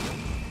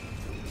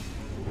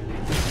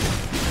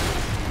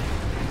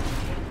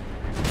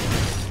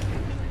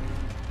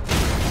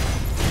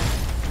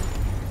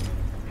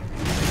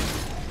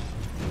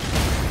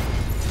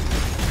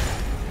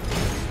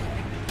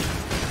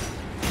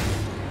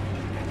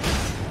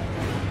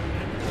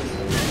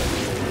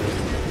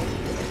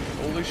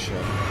 Holy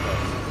shit.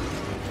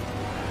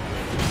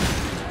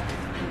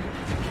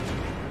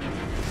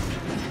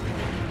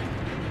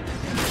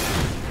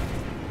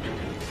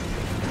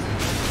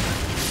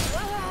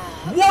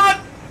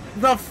 What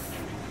the f—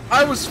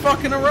 I was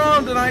fucking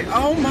around and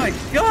oh my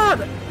god!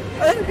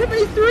 That hit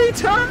me 3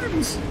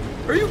 times!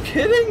 Are you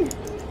kidding?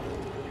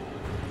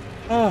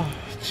 Oh,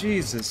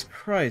 Jesus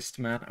Christ,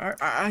 man.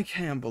 I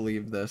can't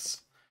believe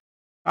this.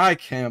 I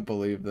can't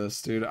believe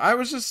this, dude. I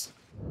was just—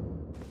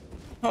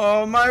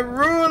 oh, my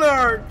rune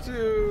arc,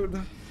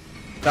 dude!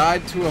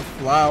 Died to a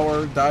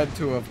flower, died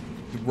to a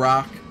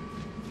rock.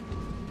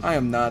 I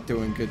am not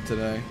doing good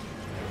today.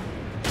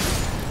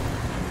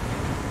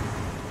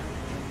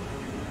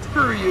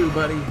 Screw you,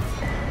 buddy.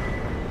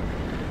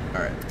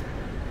 Alright.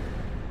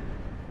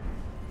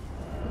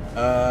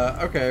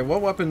 Okay,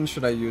 what weapon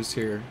should I use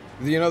here?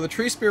 You know, the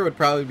tree spear would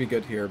probably be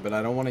good here, but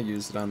I don't want to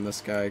use it on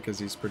this guy because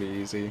he's pretty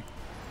easy.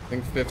 I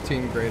think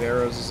 15 great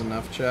arrows is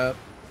enough, chat.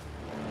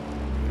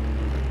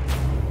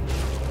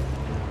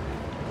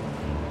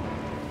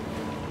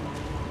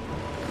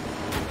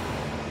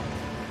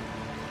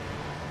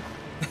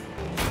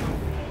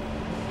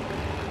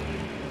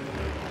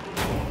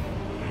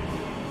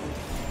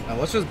 Now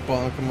let's just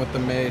bonk him with the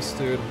mace,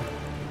 dude.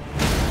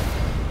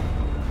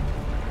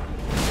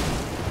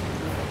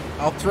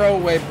 I'll throw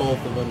away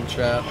both of them,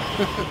 chat.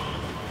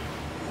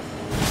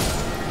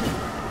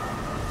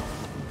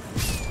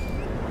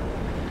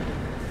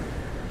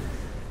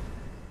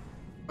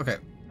 Okay,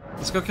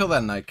 let's go kill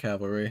that Night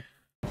Cavalry.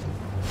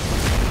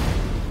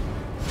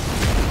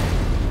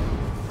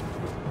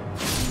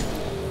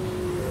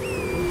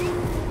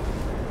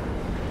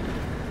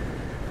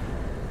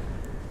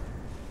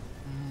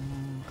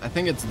 I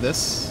think it's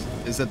this.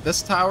 Is it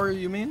this tower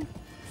you mean?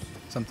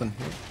 Something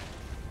here.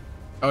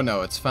 Oh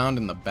no, it's found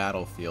in the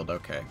battlefield.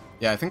 Okay.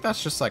 Yeah, I think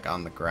that's just like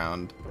on the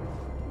ground.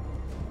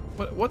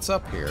 What's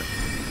up here?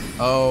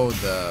 Oh,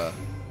 the—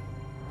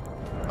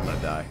 I'm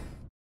gonna die.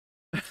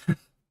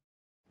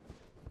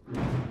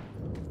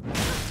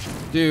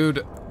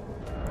 Dude.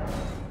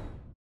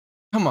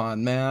 Come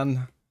on,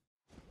 man.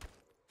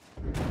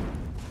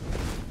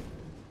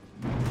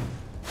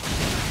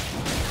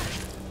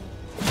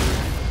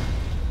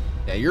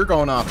 Yeah, you're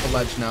going off the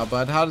ledge now,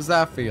 bud. How does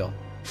that feel?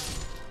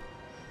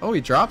 Oh,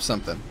 he dropped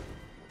something.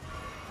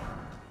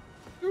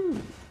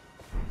 Ooh,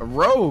 a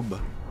robe.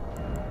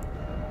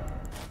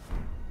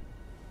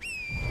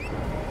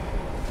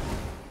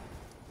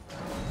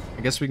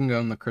 I guess we can go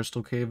in the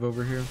crystal cave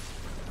over here.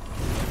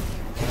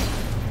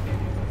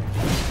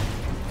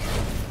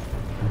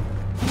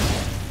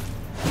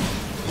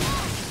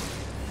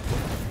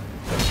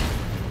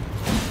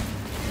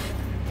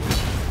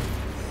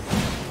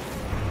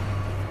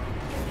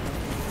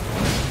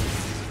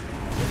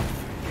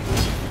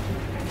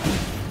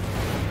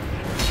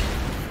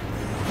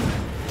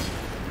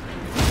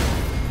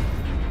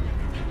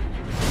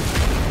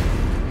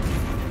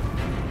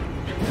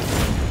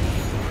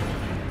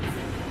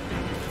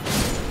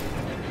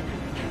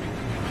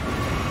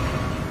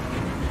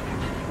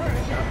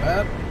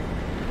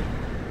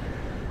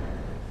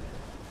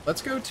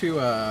 Let's go to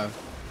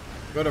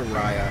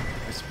Raya,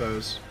 I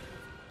suppose.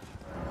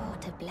 Oh,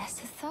 to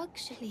bless a thug,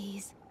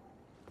 Shalice.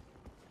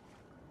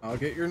 I'll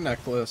get your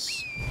necklace.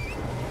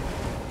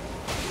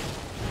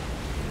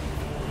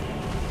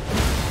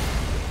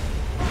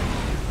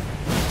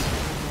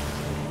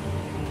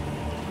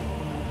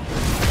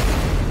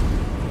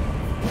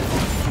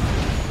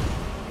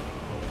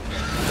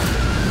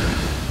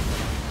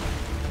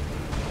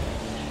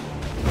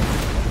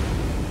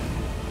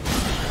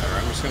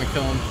 Gonna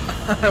kill him.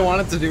 I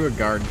wanted to do a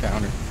guard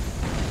counter.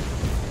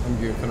 I'm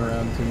goofing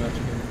around too much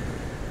again.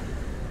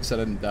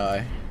 Said I didn't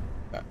die.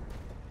 Okay.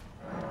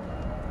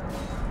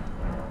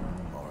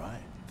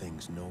 Alright,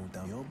 things no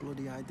down your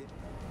bloody idea.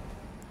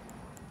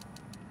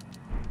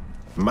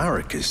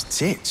 Marika's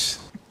tits.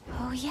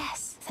 Oh,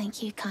 yes.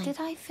 Thank you, kind. Did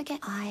I forget?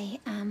 I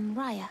am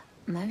Raya,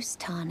 most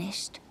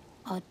tarnished,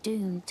 are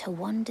doomed to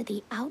wander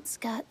the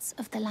outskirts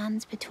of the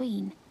lands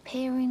between,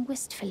 peering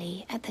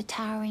wistfully at the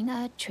towering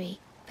Erd tree.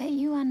 But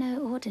you are no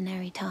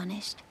ordinary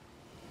tarnished.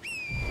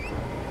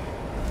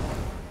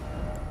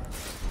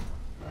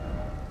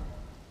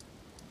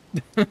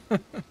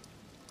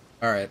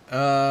 Alright,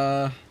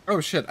 oh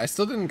shit, I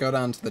still didn't go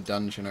down to the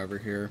dungeon over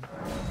here.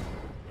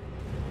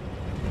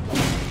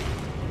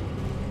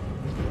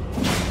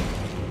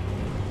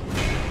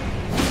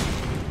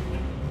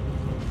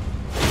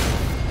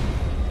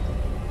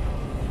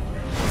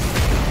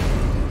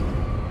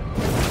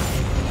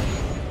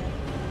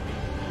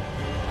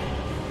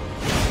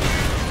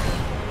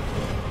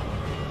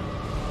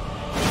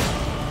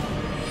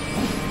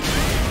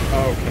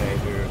 Okay,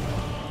 dude.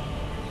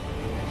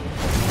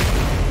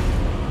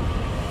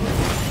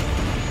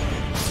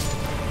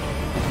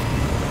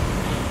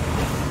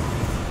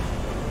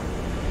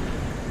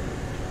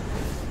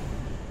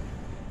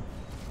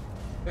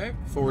 Okay,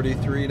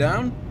 43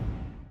 down.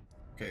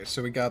 Okay,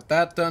 so we got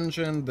that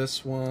dungeon,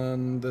 this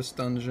one, this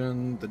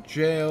dungeon, the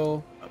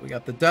jail. We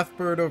got the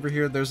Deathbird over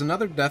here. There's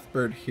another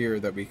Deathbird here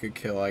that we could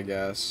kill, I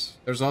guess.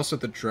 There's also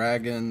the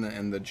dragon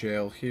and the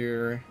jail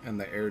here, and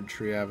the Erd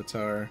tree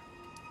avatar.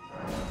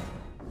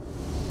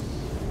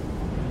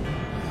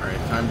 Alright,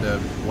 time to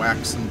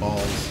whack some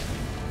balls.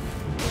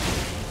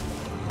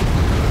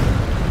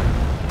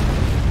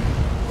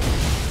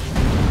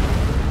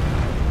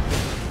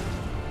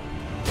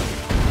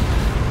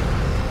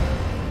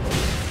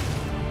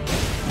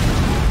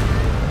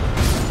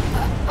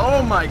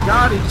 Oh my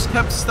god, he just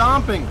kept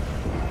stomping!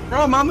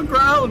 Bro, I'm on the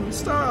ground!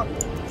 Stop!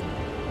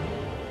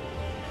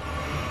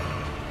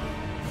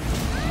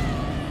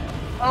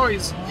 Oh,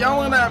 he's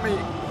yelling at me!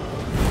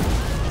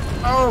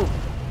 Oh!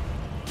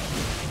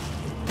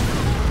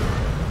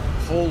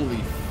 Holy...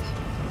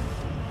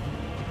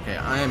 Okay,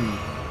 I'm...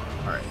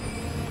 Alright.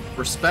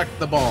 Respect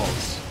the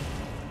balls.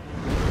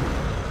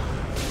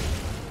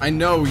 I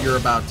know you're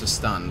about to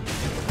stun.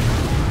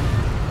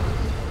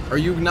 Are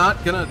you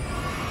not gonna...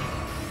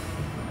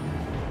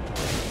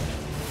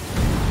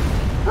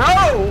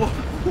 Bro!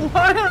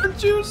 Why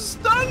aren't you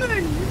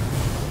stunning?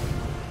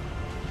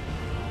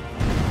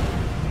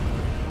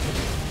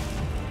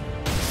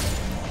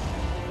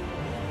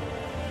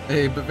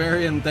 Hey,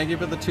 Bavarian, thank you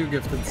for the 2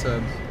 gifted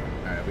subs.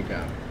 Alright, we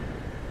got it.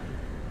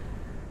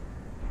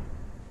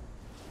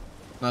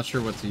 Not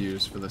sure what to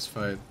use for this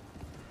fight.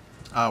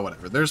 Ah,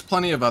 whatever. There's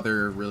plenty of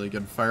other really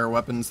good fire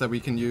weapons that we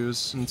can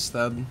use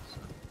instead. So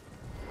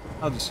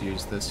I'll just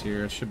use this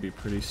here. It should be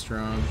pretty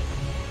strong.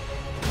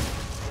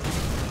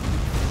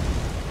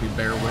 We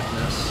bear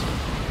witness.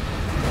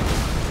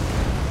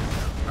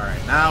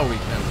 Alright, now we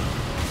can...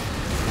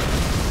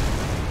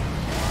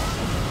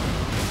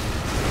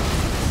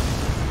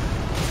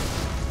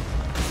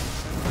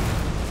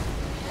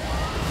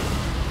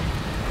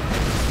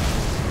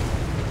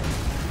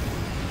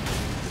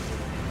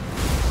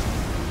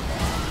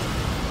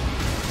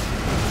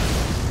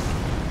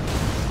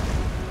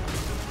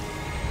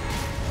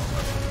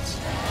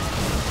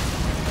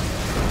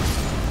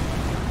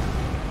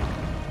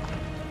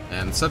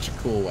 And such a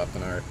cool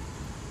weapon art.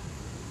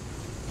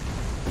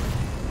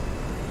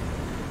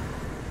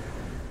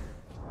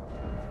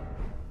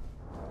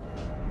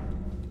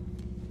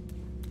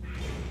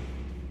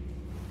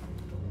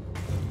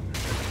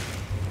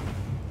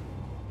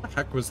 What the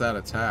heck was that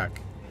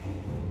attack?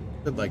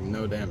 Did like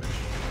no damage.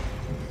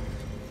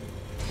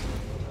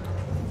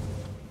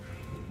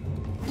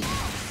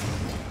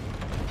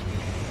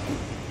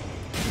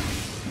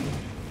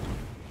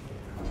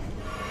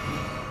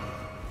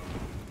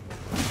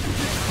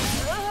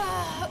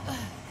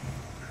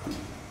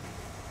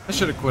 I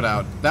should have quit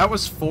out. That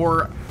was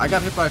 4. I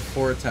got hit by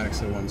 4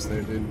 attacks at once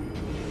there, dude.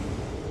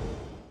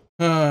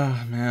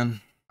 Ah, man.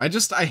 I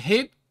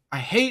hate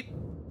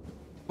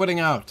quitting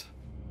out.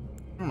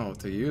 I don't know what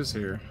to use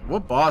here.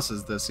 What boss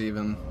is this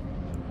even?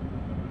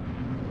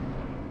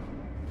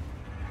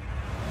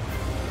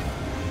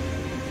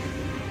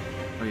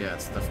 Oh yeah,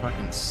 it's the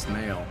fucking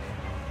snail.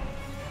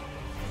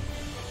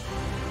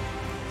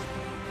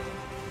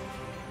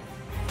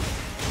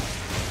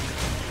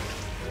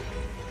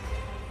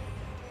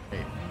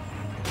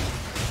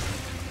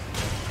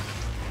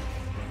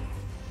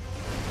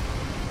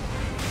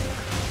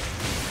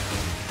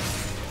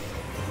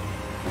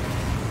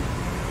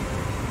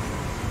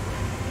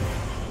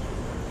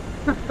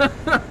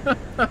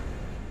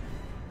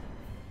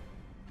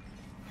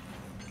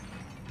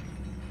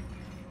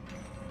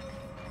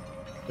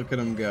 Look at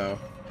him go.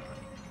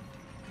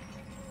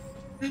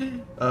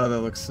 Oh, that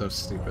looks so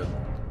stupid.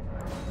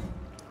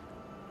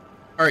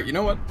 Alright, you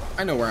know what?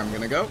 I know where I'm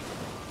gonna go.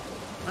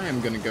 I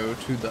am gonna go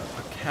to the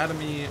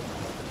Academy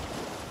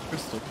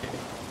Crystal Cave.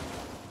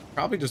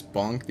 Probably just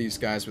bonk these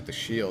guys with the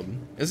shield.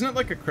 Isn't it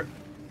like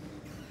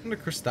isn't a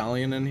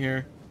Crystallion in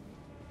here?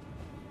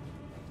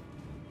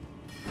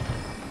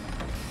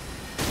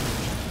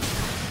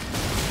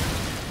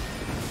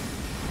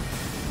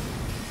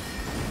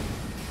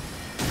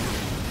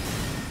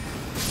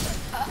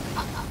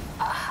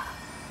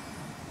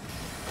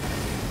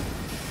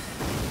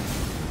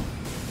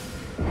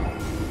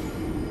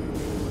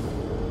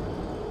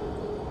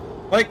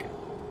 Like,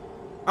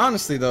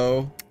 honestly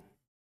though,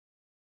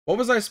 what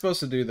was I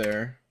supposed to do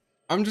there?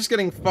 I'm just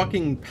getting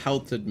fucking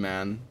pelted,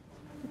 man.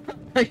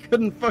 I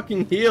couldn't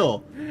fucking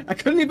heal. I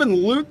couldn't even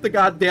loot the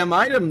goddamn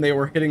item. They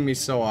were hitting me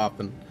so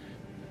often.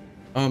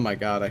 Oh my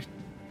god,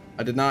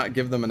 I did not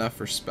give them enough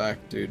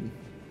respect, dude.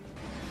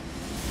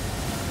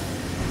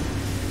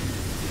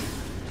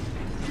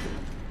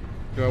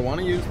 Do I want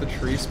to use the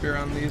tree spear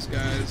on these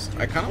guys?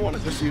 I kind of want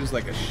to just use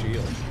like a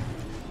shield.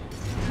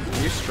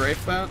 Can you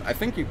strafe that? I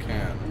think you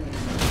can.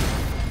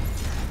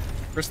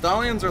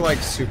 Crystallions are like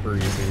super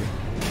easy.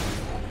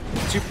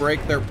 Once you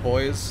break their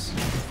poise,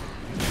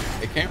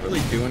 they can't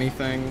really do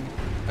anything.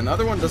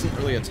 Another one doesn't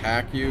really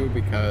attack you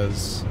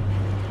because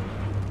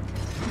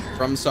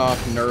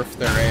FromSoft nerfed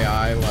their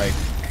AI like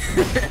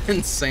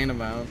insane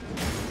amount.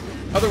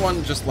 Other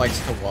one just likes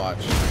to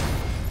watch.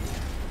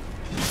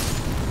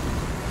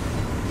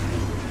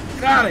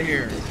 Get out of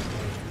here!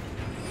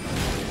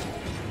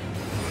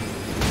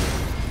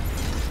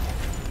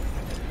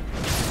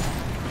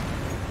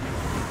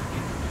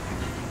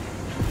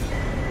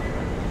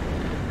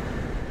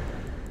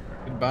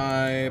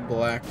 Goodbye,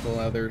 black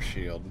leather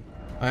shield.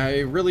 I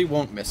really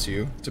won't miss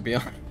you, to be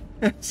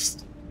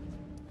honest.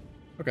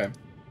 Okay,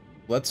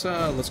 let's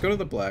go to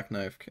the black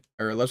knife,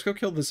 or let's go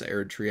kill this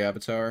air tree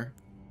avatar.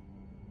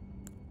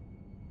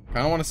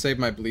 I don't want to save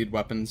my bleed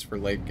weapons for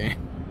late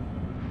game.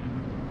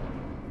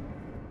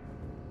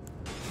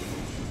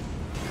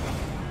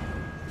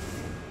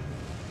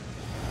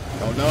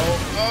 Oh no!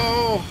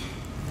 Oh!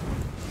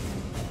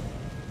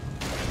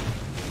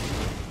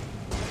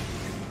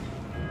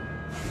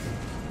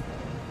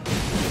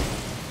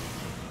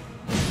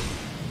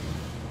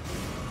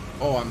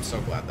 Oh, I'm so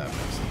glad that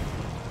missed.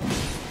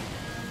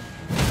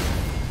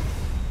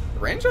 The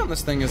range on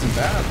this thing isn't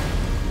bad.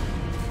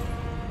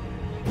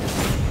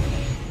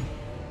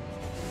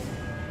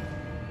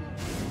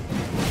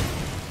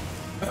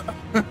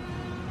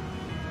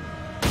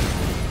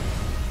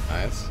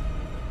 Nice.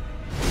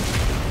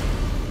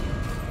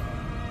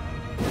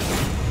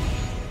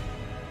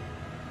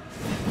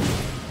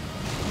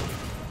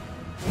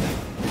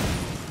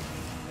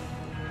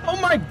 Oh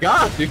my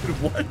god, dude,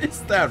 what is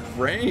that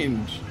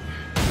range?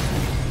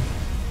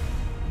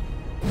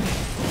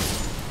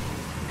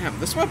 Damn,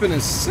 this weapon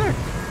is sick.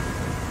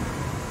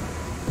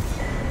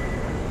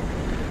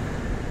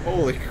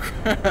 Holy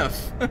crap.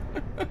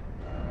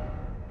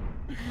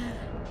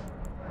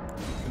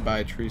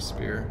 Goodbye, tree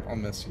spear. I'll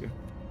miss you.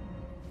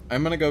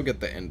 I'm gonna go get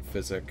the int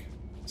physic.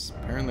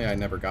 Apparently I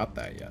never got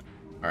that yet.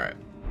 Alright.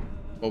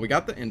 Well, we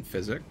got the int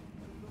physic.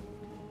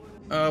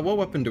 What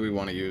weapon do we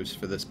want to use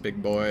for this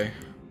big boy?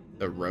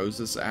 The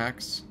Rose's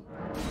axe?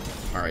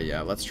 Alright,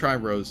 yeah, let's try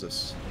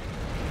Rose's.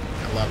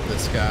 I love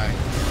this guy.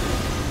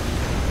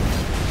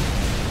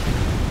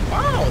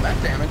 Wow, that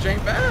damage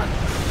ain't bad.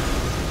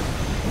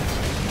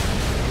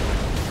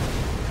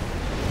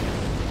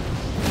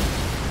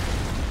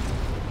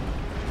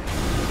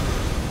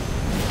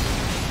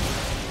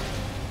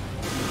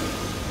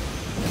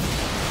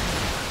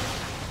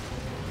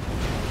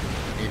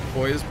 Need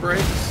poise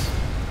breaks.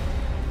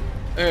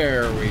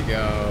 There we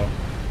go.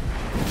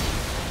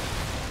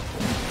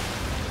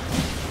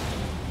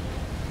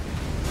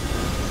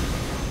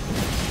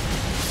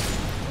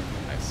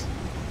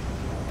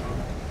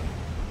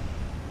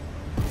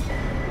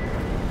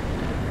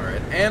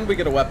 And we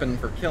get a weapon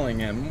for killing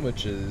him,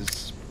 which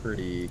is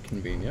pretty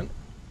convenient.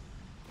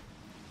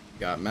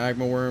 Got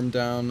magma worm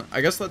down.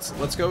 I guess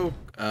let's go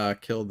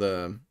kill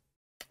the...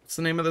 What's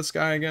the name of this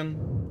guy again?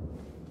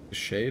 The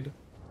Shade?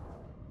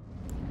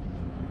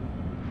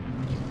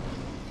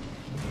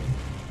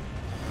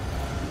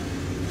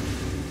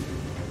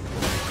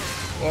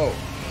 Whoa.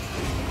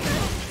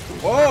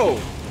 Whoa!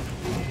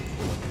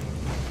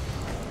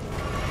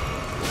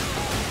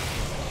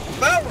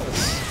 That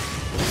was...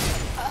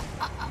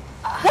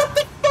 What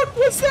the fuck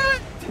was that?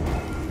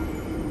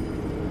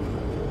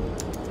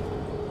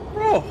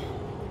 Bro.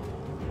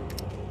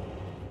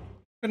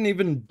 Couldn't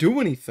even do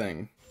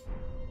anything.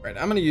 Right,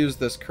 I'm gonna use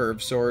this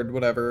curved sword,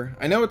 whatever.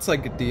 I know it's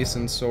like a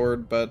decent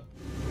sword, but...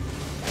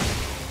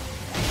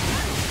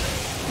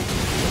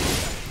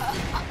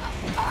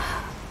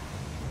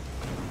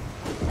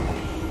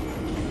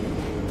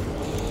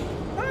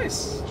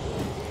 Nice.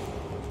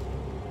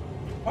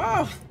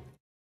 Wow.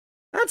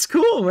 That's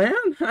cool, man.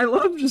 I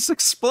love just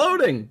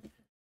exploding.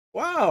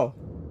 Wow.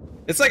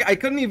 It's like I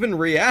couldn't even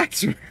react.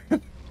 Should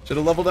have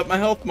leveled up my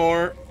health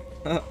more.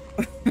 Come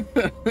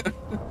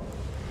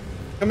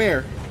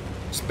here.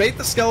 Just bait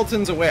the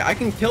skeletons away. I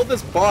can kill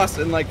this boss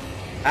in like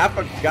half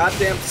a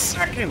goddamn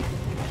second.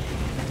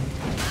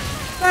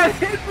 That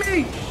hit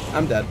me!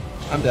 I'm dead.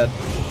 I'm dead.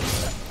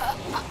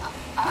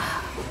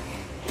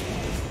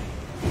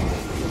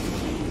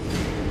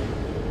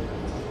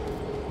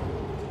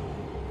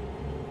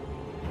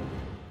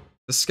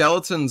 The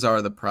skeletons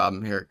are the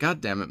problem here.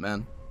 God damn it,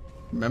 man.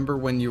 Remember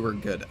when you were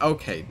good.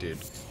 Okay, dude.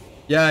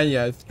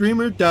 Yeah,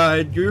 streamer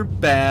died. You're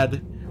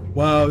bad.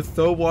 Wow,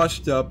 so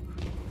washed up.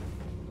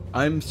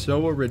 I'm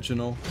so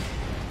original.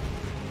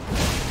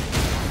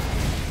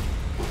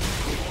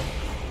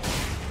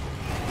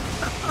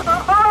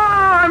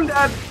 I'm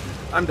dead.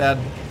 I'm dead.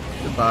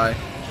 Goodbye,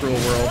 cruel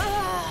world.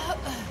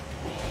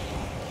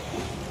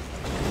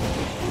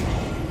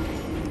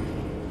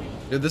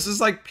 Dude, this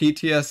is like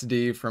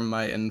PTSD from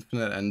my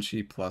Infinite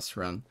NG Plus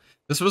run.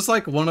 This was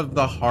like one of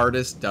the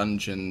hardest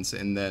dungeons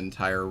in the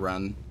entire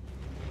run.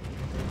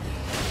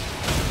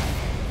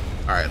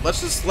 Alright,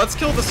 let's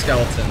kill the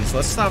skeletons.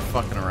 Let's stop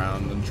fucking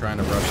around and trying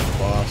to rush the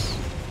boss.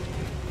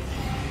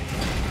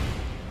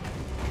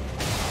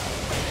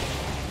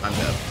 I'm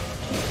dead.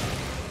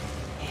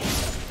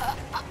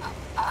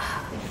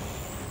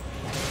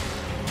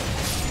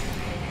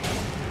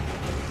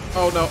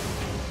 Oh no.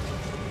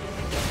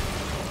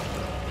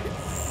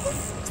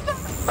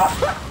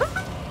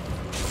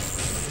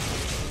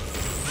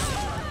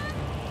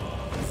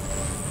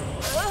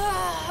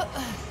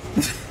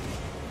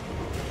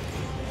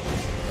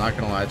 Not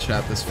gonna lie,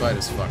 chat, this fight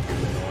is fucking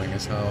annoying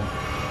as hell.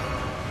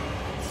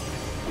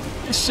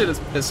 This shit is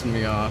pissing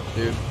me off,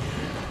 dude.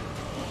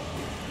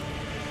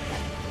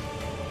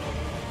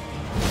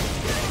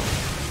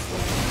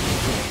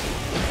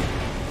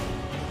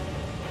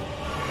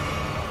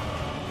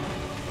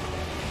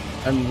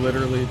 I'm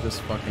literally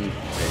just fucking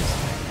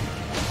facing.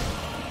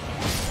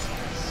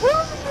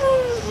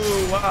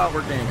 Woo! Wow,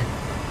 we're gaming.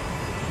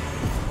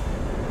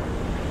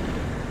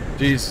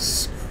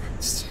 Jesus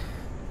Christ.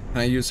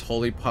 Can I use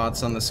holy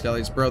pots on the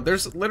skellies? Bro,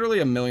 there's literally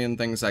a million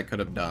things I could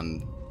have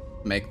done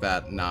to make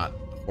that not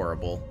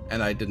horrible,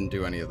 and I didn't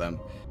do any of them.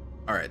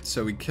 Alright,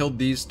 so we killed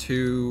these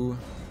two.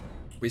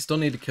 We still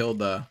need to kill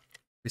the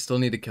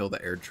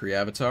air tree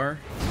avatar.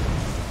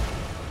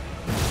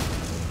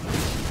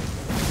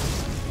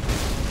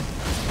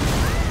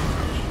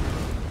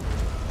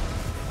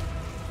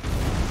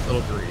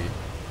 Little greedy.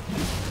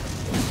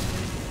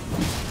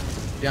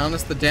 To be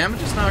honest, the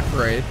damage is not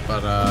great,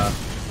 but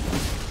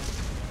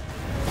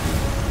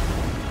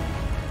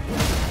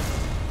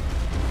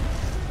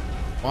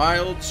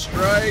wild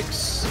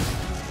strikes.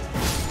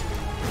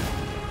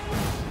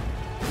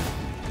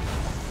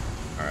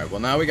 Alright, well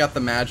now we got the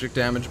magic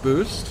damage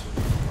boost.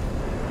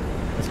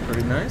 That's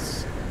pretty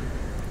nice.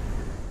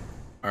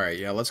 Alright,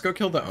 yeah, let's go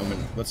kill the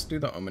Omen. Let's do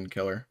the Omen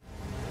killer.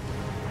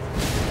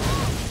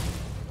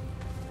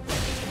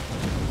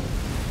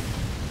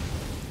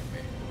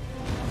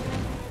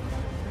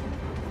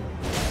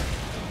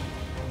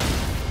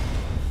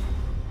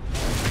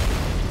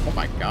 Oh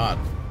my god.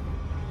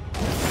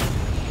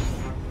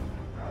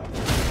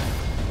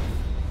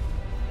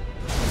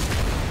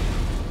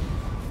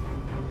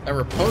 That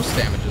riposte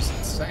damage is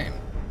insane.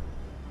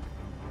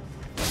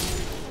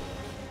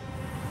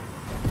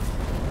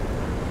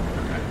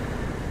 Okay.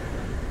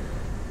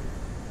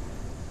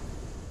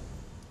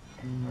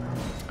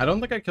 I don't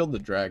think I killed the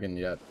dragon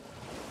yet.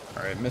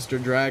 Alright,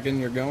 Mr. Dragon,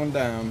 you're going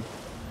down.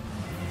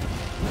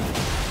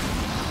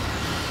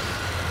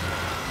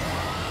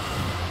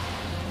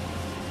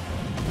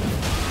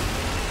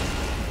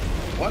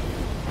 What?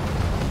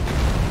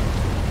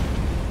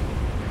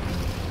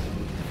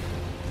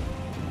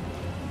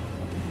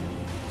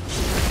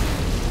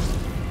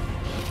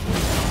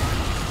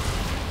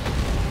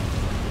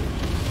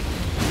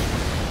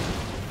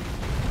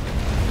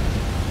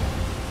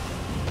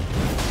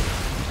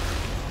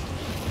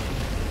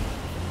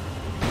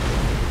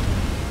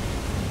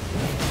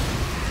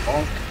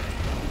 Bonk.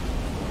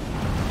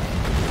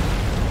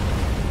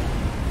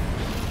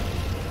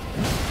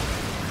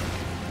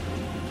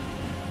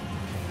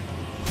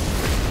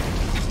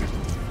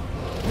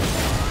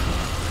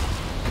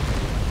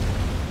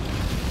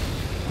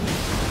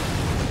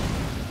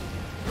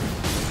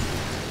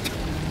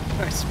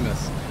 Nice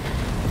miss.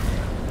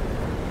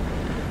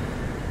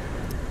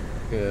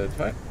 Good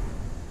fight.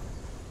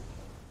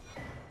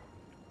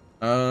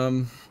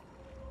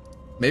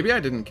 Maybe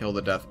I didn't kill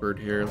the Deathbird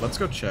here. Let's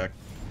go check.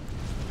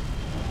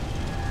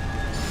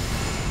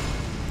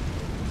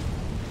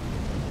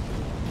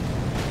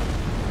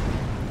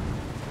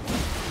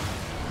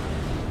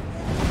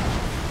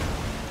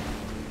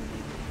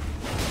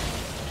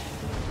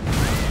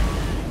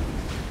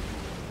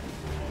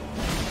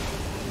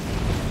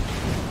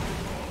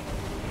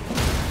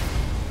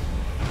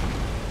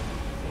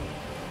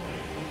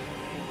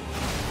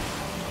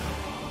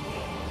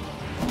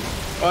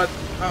 What?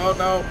 Oh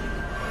no.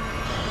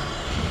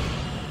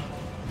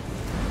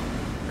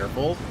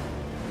 Careful.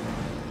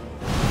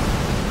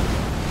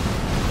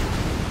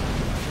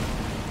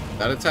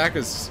 That attack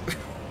is...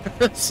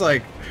 it's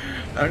like...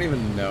 I don't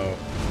even know.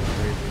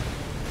 Crazy.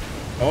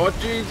 Oh,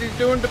 jeez, he's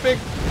doing the big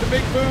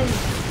boom.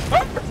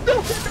 Oh,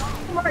 still,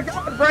 oh my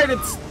god, right,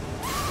 it's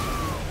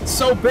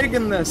so big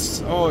in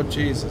this. Oh,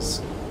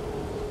 Jesus.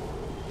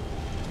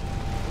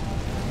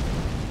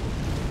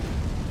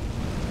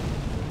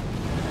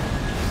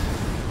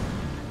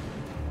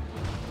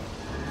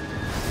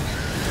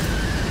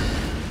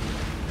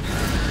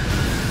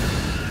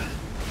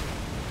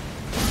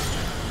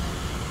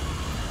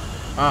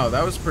 Oh,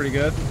 that was pretty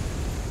good.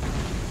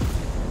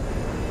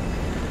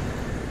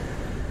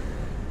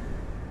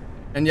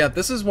 And yeah,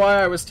 this is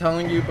why I was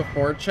telling you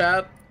before,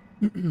 chat.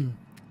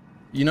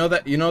 You know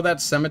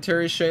that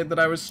cemetery shade that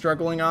I was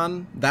struggling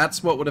on?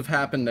 That's what would have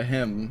happened to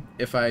him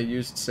if I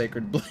used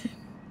Sacred Blade.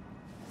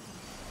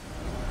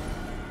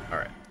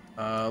 Alright.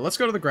 Let's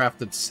go to the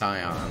Grafted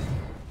Scion.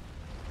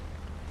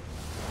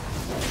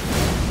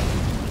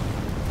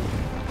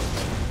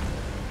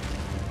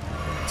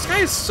 This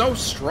guy is so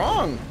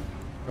strong.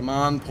 Come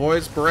on,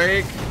 poise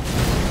break.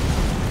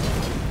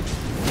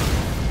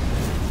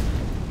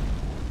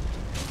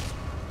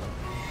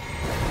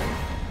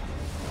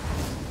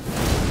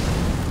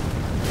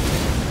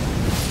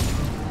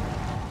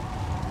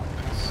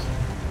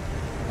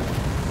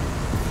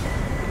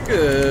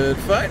 Good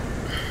fight.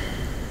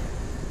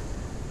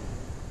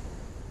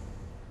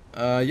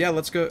 Yeah,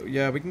 let's go.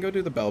 Yeah, we can go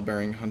do the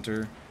Bell-bearing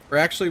Hunter. Or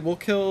actually, we'll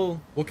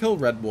kill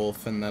Red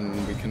Wolf and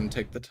then we can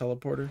take the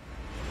teleporter.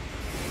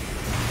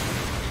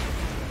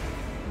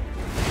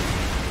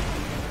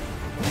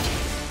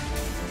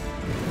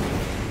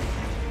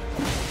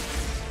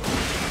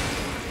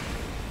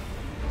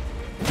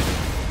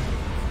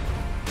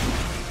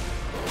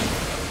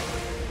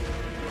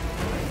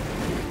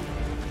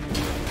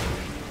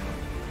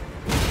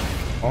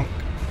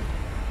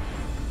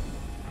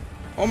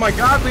 Oh my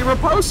god, we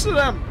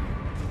reposted him!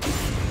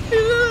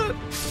 Yeah.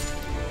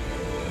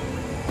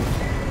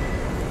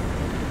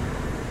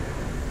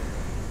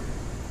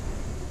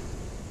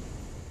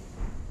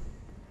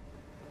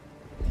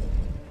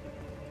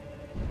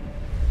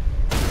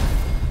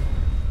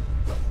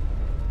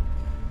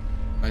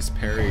 Nice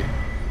parry.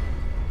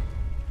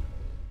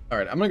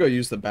 Alright, I'm gonna go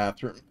use the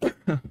bathroom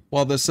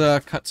while this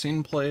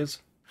cutscene plays.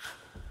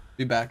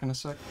 Be back in a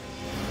sec.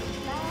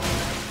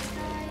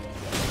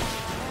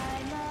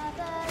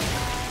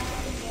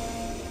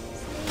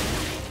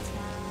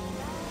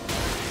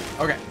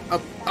 Okay,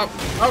 up,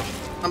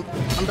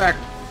 I'm back.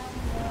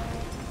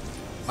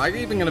 Am I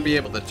even gonna be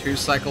able to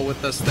 2-cycle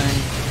with this thing?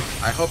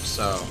 I hope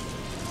so.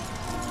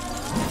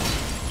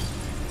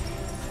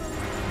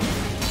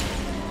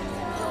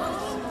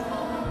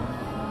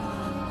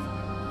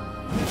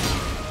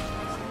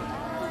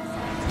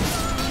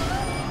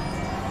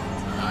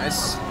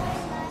 Nice.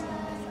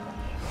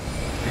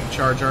 Big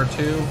charge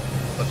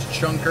R2. Let's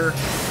chunk her.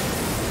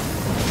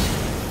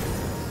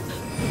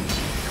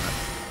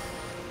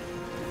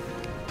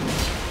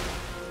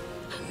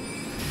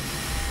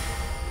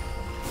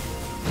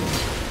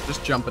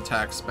 Just jump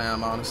attack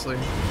spam, honestly.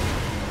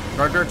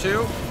 Charge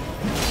R2.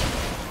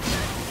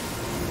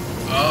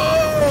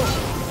 Oh!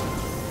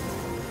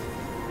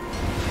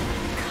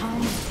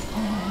 Come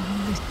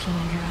on, little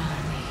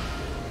Rani,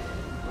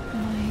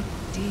 my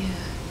dear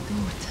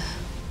daughter.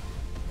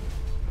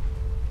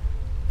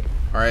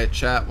 Alright,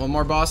 chat. One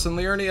more boss in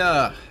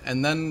Liurnia,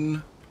 and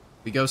then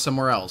we go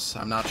somewhere else.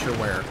 I'm not sure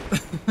where.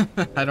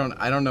 I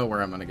don't know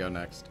where I'm gonna go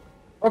next.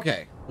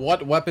 Okay,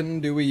 what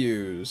weapon do we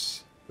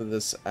use for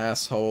this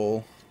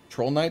asshole?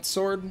 Troll Knight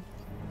sword?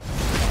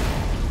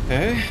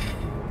 Okay.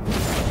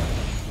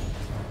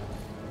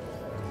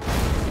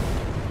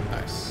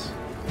 Nice.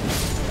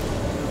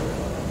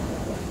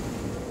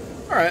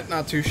 Alright,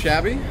 not too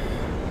shabby.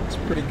 It's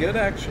pretty good,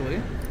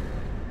 actually.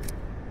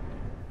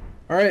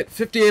 Alright,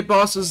 58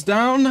 bosses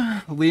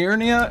down.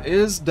 Liurnia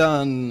is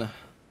done.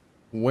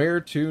 Where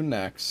to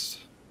next?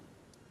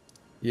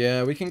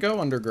 Yeah, we can go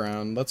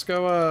underground. Let's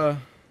go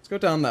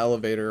down the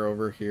elevator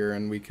over here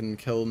and we can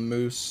kill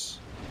Moose.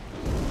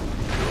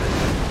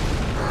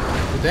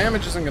 The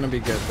damage isn't going to be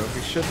good, but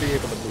we should be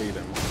able to bleed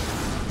him.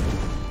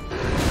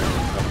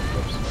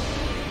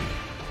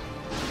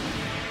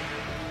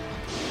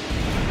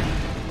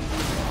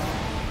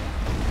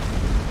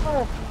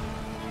 Oh,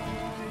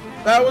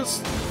 that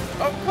was...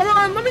 Oh, come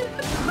on, let me...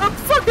 Not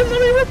fucking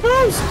let me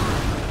repose!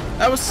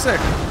 That was sick.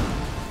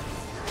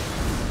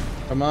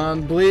 Come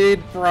on,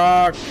 bleed,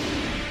 Brock.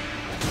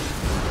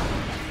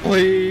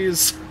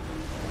 Please.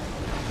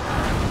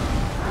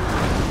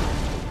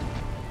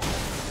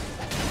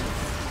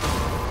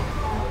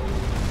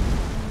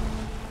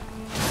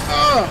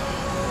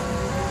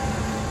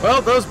 Well,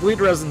 those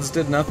bleed resins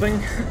did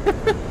nothing.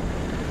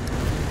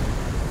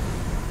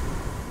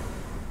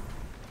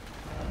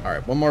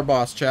 Alright, one more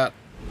boss, chat.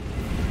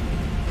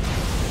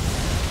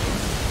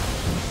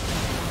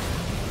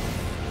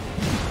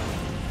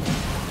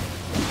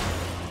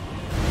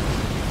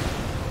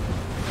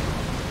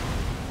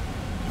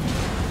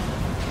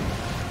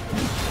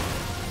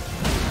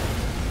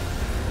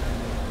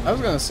 I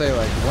was gonna say,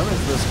 like, when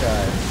is this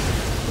guy?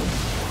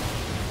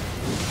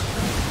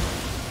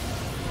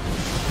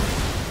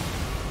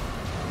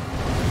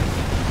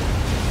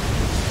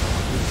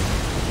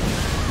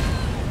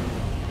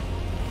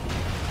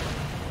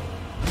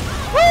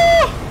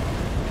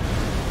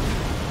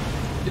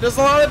 does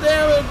a lot of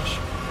damage.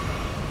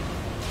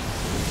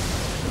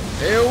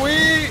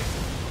 AoE.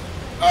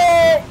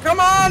 Oh, come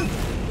on.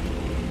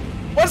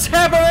 What's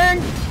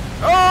happening?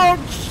 Oh,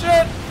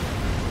 shit.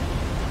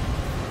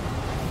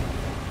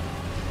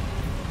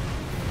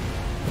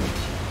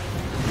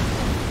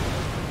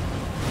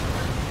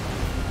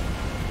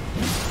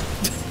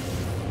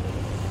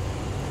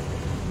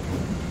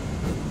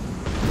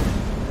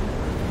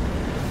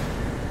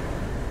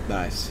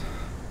 Nice.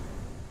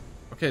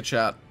 Okay,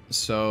 chat.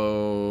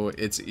 So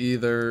it's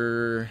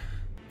either,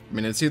 I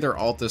mean, it's either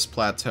Altus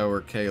Plateau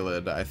or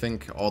Caelid. I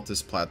think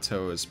Altus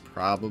Plateau is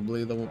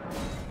probably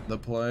the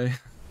play.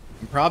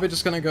 I'm probably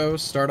just gonna go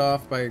start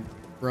off by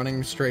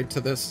running straight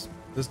to this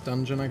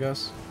dungeon, I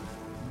guess.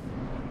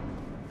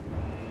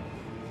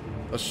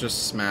 Let's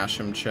just smash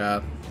him,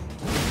 chat.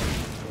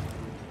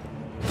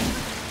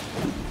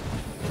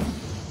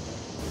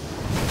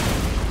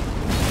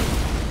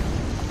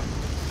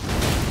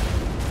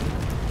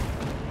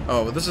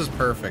 Oh, this is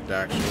perfect,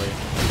 actually.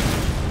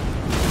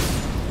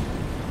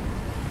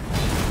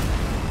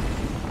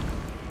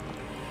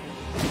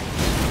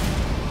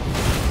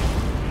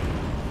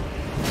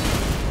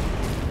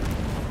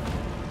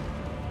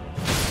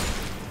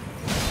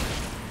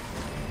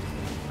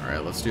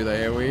 Alright, let's do the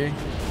AoE.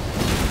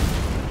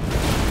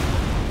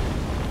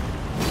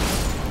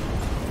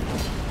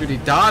 Dude, he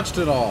dodged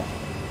it all.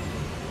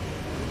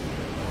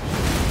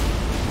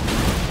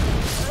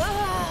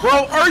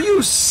 Bro, are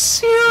you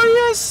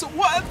serious?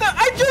 What?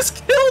 I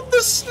just killed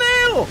the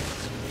snail!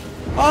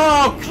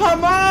 Oh,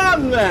 come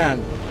on,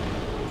 man!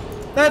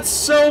 That's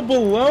so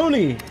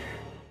baloney.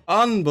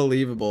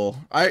 Unbelievable.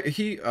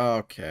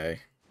 Okay.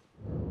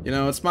 You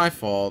know, it's my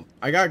fault.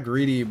 I got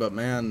greedy, but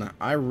man,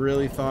 I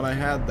really thought I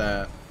had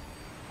that.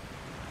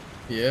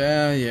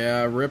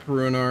 Yeah, rip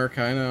Runark,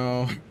 I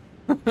know.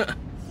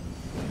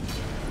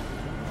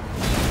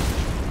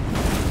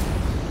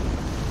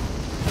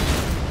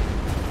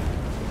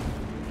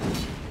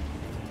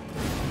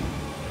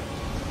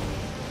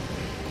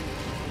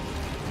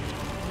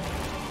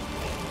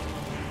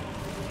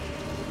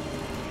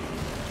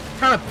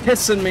 Kind of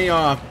pissing me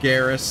off,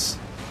 Garrus.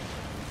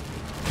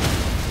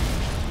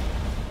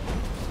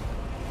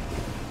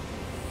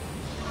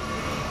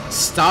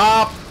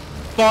 Stop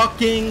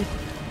fucking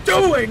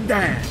doing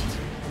that!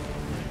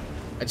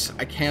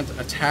 I can't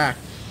attack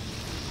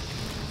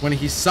when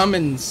he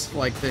summons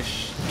like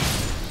this.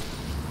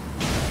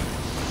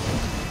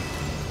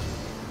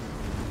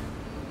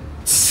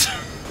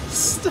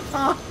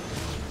 Stop!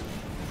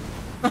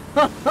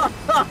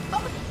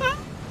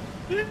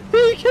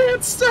 He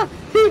can't stop!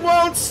 He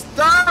won't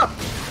stop!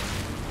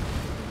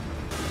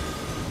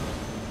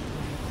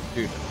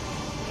 Dude.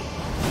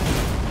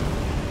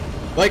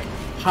 Like,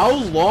 how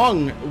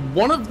long?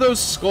 One of those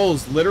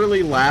skulls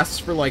literally lasts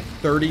for like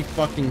 30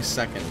 fucking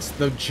seconds.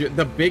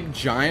 The big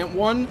giant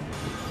one?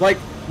 Like,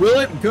 will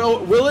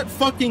it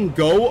fucking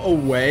go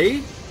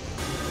away?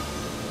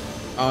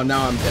 Oh,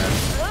 now I'm dead.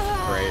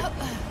 Great.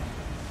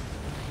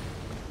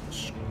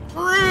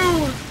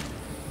 Screw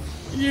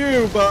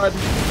you, bud.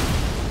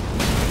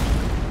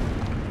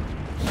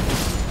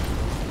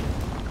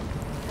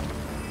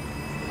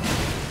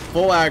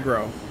 Full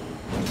aggro.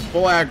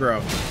 Full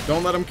aggro.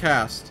 Don't let him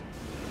cast.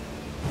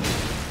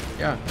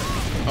 Yeah.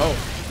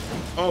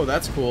 Oh,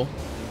 that's cool.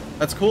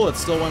 That's cool. It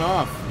still went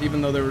off,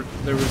 even though there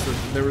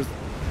was.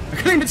 I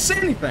couldn't even say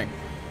anything.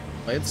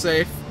 Play it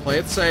safe. Play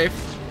it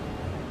safe.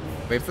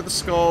 Wait for the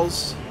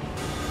skulls.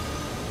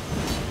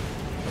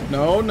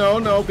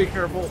 No. Be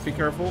careful. Be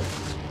careful.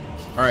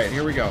 All right,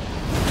 here we go.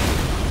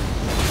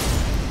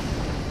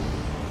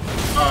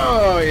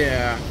 Oh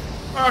yeah.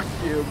 Fuck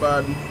you,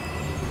 bud.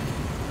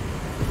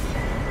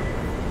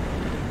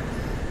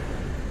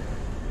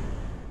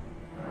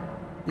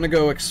 I'm gonna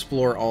go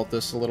explore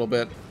Altus a little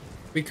bit.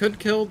 We could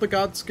kill the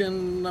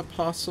Godskin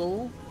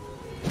Apostle.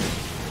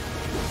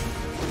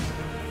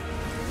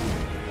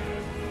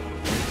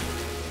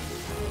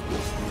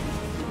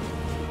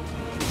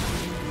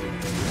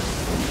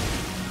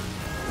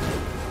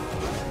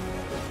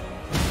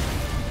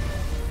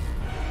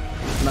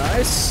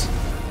 Nice.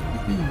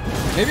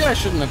 Maybe I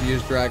shouldn't have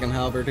used Dragon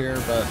Halberd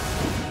here, but...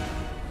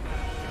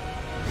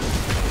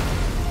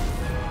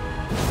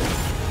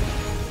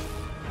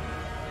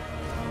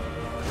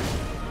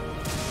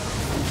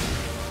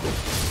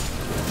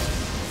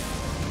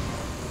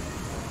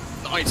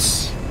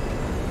 Nice!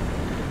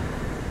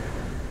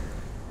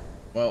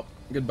 Well,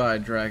 goodbye,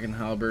 Dragon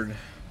Halberd.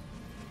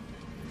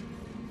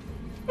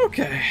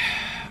 Okay.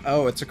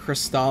 Oh, it's a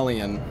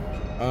Crystallian.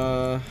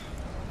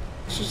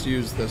 Let's just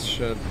use this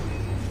shit.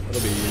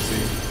 It'll be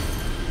easy.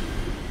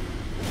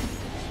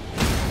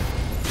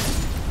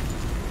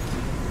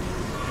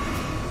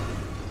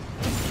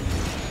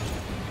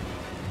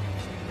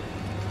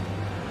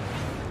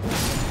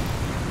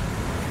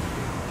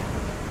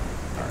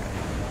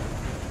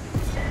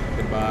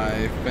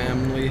 Goodbye,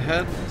 family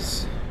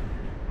heads.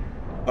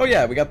 Oh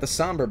yeah, we got the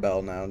Somber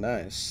Bell now.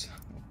 Nice.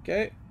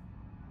 Okay.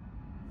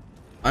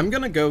 I'm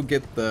gonna go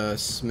get the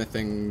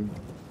smithing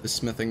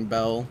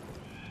bell.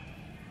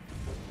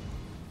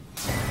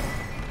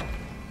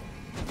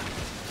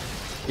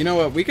 You know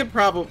what? We could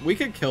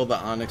kill the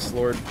Onyx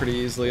Lord pretty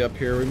easily up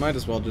here. We might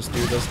as well just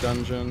do this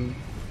dungeon.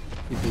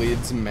 He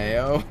bleeds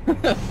mayo.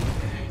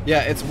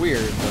 Yeah, it's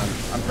weird,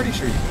 but I'm pretty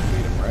sure you can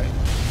bleed him, right?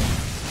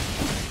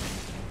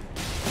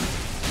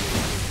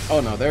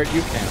 Oh no, there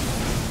you can.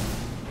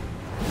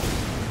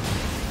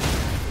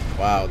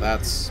 Wow,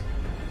 this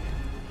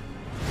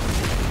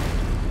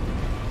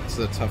is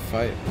a tough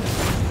fight.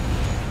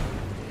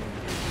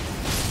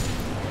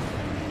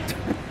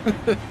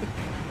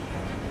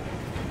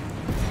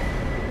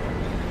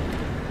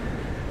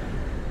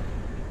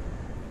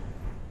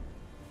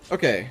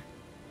 Okay,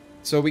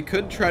 so we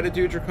could try to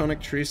do Draconic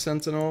Tree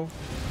Sentinel.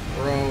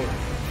 Bro.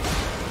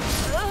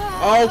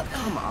 Oh,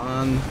 come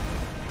on.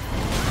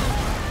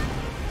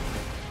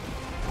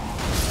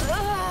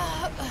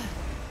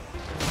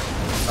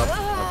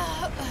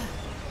 Up.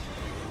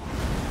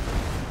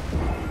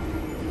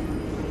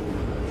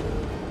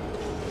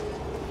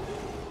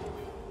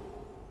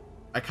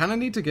 I kind of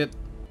need to get...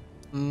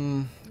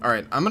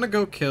 Alright, I'm gonna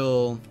go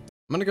kill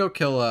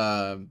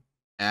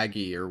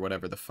Aggie or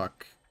whatever the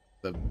fuck.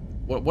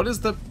 What is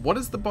the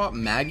bot?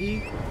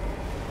 Maggie?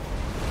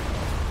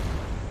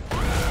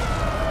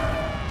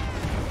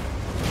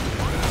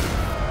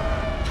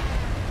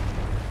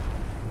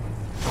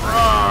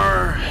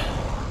 Roar!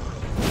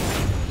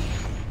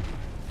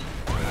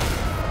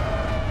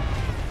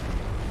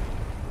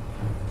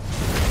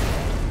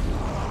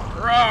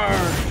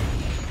 Roar!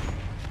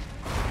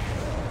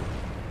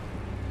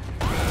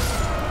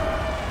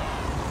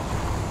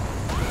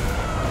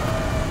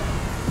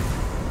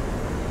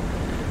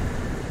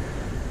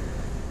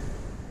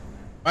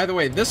 By the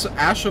way, this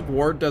Ash of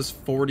War does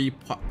 40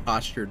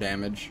 posture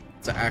damage.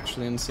 It's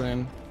actually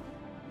insane.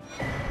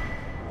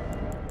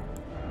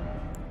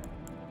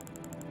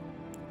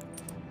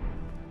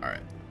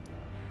 Alright.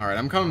 Alright,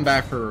 I'm coming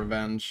back for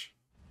revenge.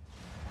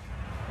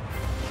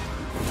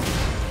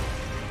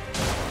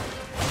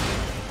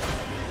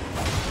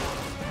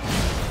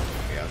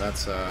 Yeah,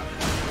 that's, I'd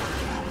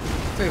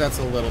say that's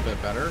a little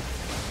bit better.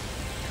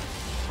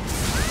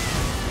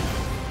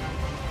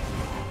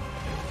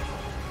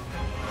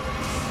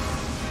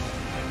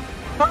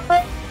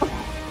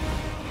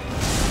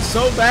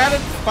 So bad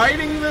at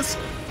fighting this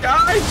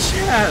guy,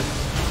 Chad.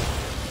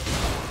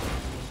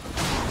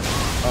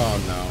 Oh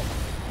no.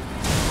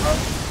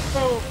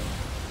 Oh.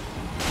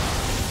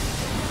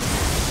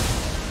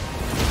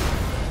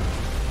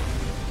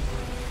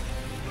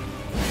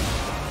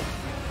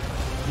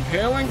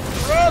 Inhaling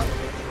thrust.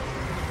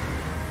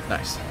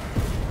 Nice.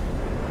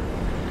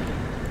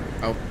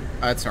 Oh,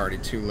 that's already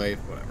too late.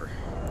 Whatever.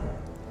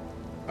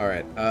 All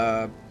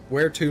right.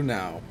 Where to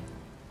now?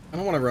 I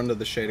don't want to run to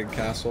the Shaded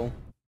Castle.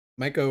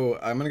 I'm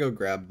gonna go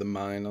grab the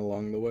mine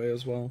along the way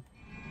as well.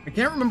 I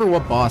can't remember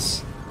what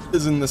boss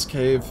is in this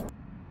cave.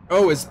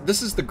 Oh,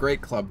 this is the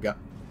Great Club guy.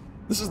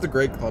 This is the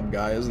Great Club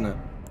guy, isn't it?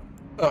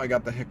 Oh, I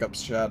got the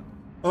hiccups, chat.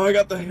 Oh, I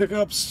got the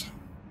hiccups.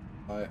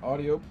 My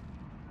audio,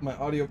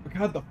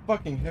 God, the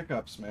fucking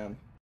hiccups, man.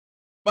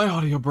 My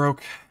audio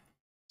broke.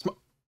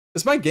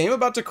 Is my game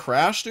about to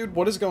crash, dude?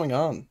 What is going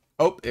on?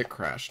 Oh, it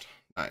crashed.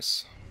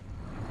 Nice.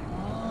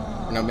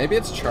 No, maybe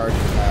it's charge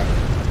attack.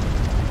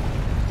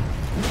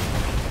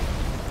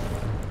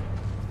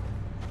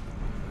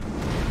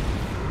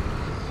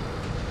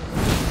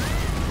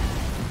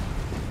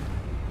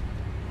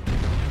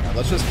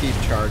 Let's just keep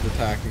charge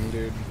attacking,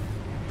 dude.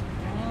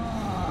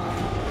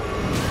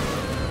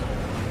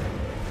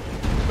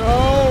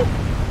 No!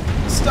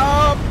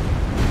 Stop!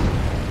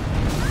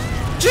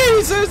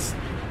 Jesus!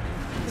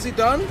 Is he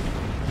done?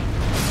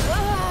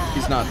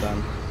 He's not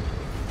done.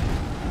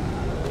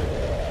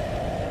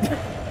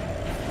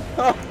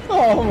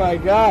 Oh my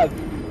god.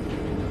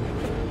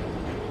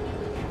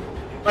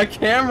 My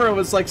camera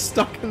was like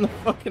stuck in the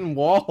fucking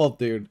wall,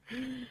 dude.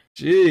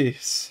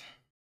 Jeez.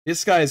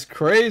 This guy's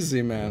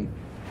crazy, man.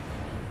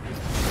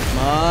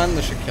 Come on,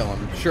 this should kill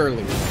him.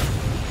 Surely.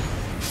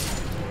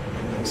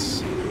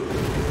 Yes.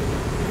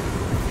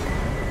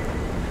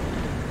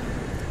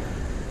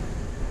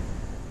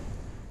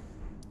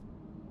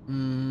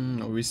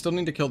 We still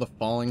need to kill the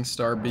Falling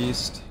Star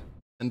Beast.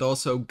 And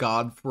also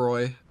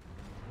Godfroy.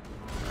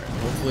 Alright,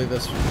 hopefully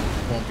this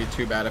won't be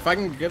too bad. If I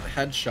can get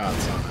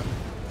headshots on him.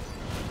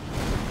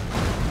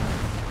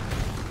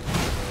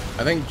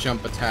 I think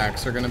jump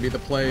attacks are gonna be the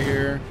play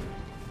here.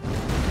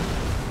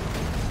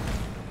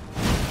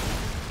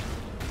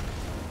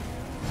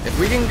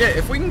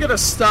 If we can get a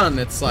stun,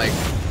 it's like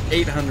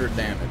 800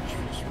 damage,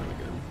 which is really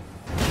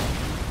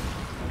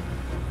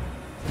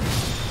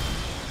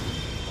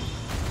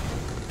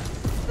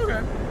good.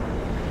 Okay.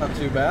 Not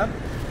too bad.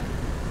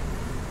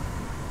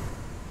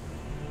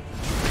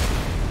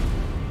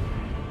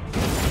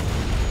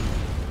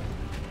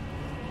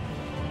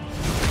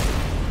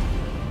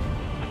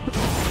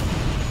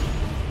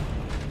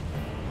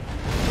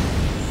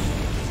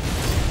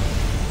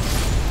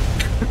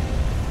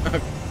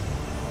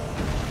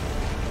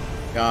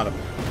 Got him.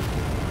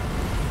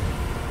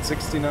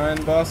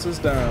 69 bosses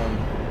down.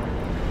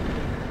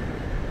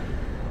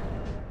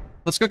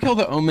 Let's go kill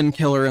the Omen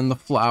Killer and the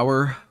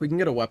Flower. We can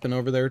get a weapon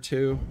over there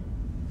too.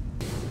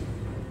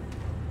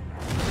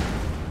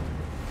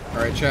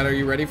 Alright, chat, are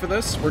you ready for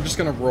this? We're just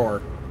gonna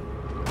roar.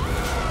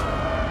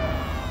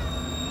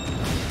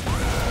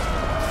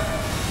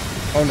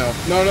 Oh no.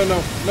 No, no,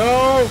 no.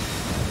 No!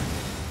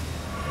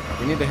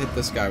 We need to hit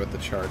this guy with the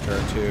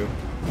charger too.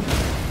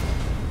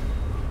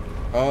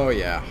 Oh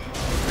yeah.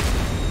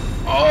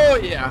 Oh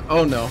yeah.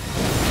 Oh no.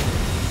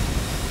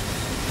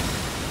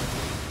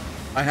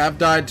 I have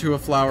died to a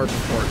flower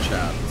before,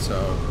 chat,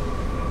 so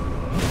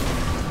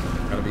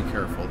gotta be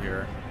careful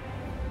here.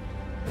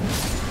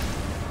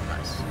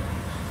 Nice.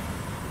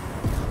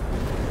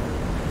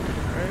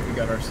 Alright, we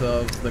got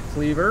ourselves the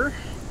cleaver.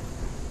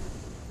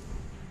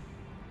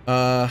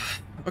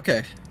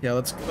 Okay. Yeah,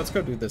 let's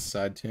go do this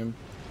side team.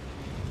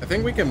 I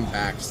think we can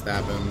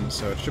backstab him,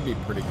 so it should be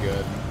pretty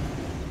good.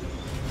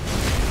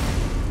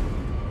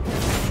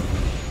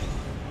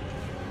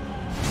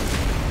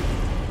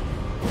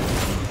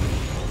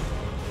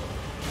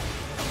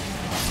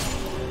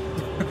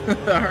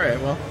 Alright,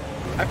 well,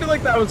 I feel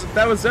like that was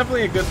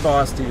definitely a good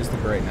boss to use the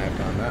Great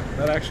Knife on.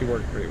 That actually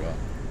worked pretty well.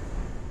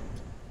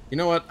 You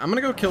know what? I'm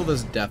gonna go kill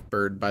this death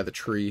bird by the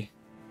tree.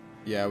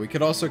 Yeah, we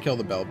could also kill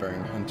the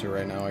bell-bearing hunter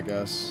right now, I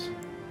guess.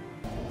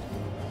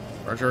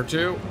 Charger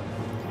 2.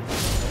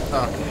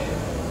 Okay.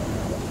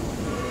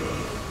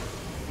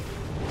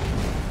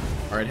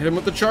 Alright, hit him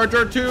with the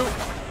charger 2.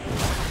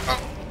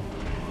 Oh.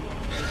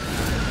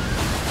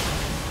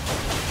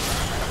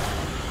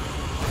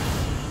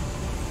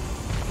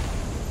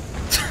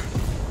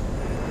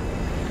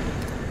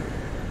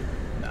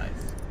 Nice.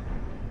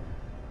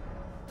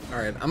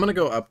 Alright, I'm gonna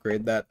go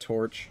upgrade that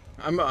torch.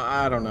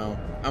 I don't know.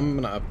 I'm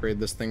gonna upgrade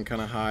this thing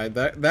kind of high.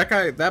 That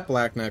guy, that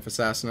Black Knife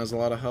assassin has a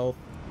lot of health.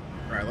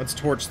 Alright, let's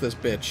torch this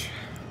bitch.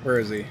 Where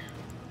is he?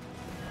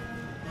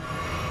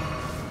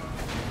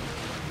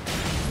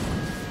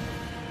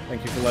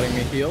 Thank you for letting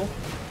me heal.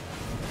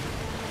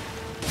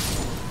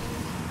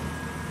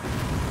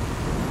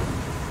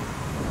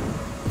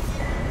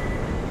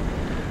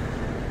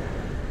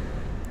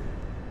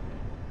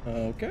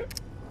 Okay.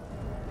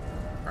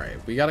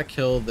 Alright, we gotta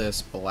kill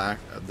this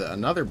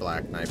another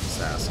Black Knife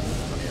assassin,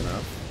 funny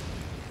enough.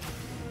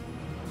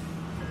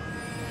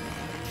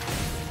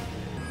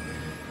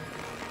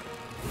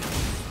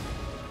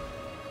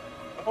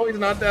 Oh, he's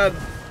not dead.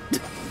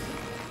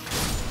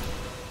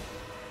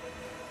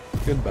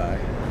 Goodbye.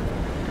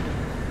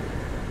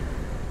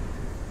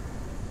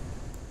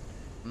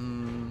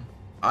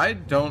 I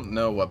don't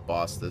know what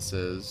boss this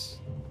is.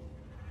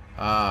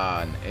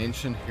 Ah, an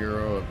ancient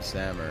hero of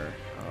Zamir.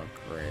 Oh,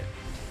 great.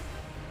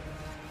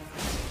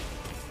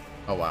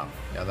 Oh, wow.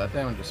 Yeah, that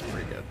damage is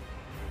pretty good.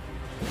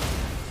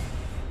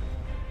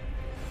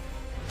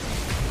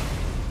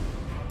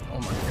 Oh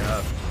my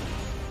god.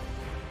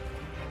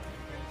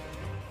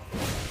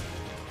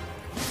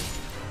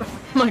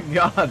 Oh my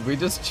god, we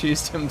just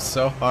cheesed him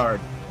so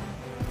hard.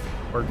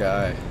 Poor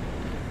guy.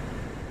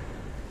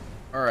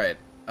 Alright,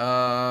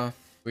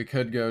 we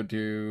could go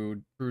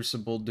do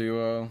Crucible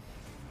Duo.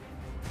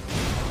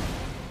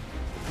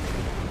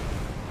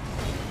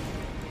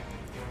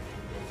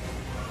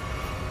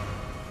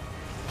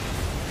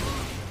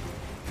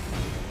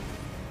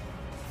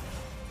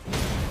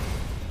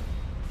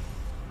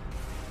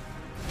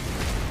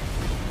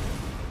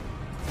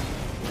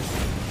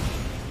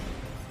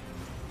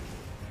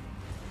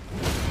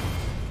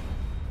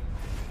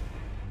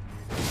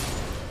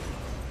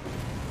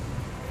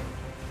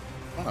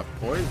 I want to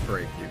poise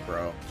break you,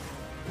 bro.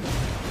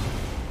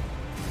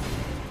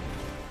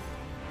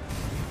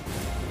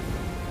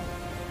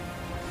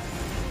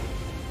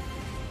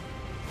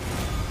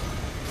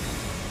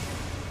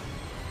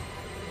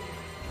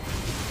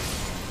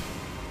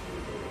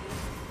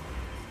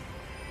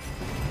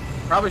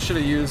 Probably should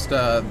have used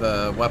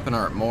the weapon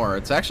art more.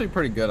 It's actually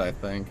pretty good, I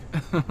think.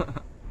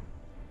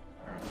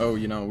 Oh,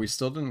 you know, we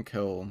still didn't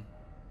kill...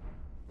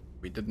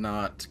 We did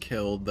not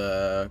kill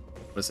the...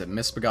 What is it?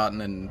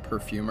 Misbegotten and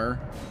Perfumer?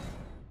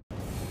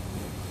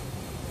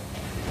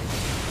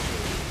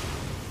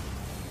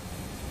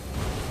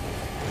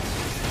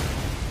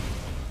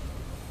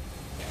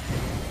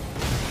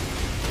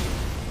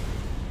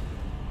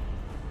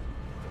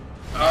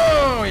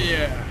 Oh,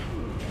 yeah!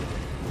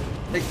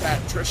 Take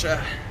that,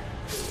 Trisha.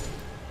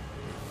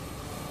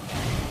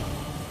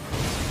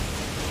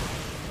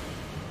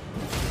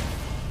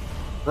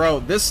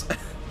 Bro, this...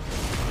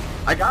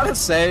 I gotta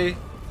say,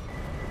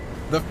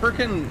 the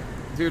frickin'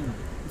 dude,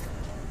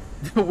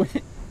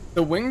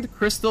 the winged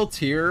crystal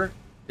tier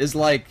is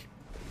like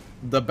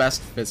the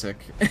best physic.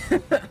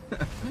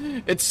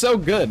 It's so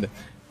good.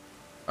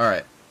 All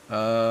right,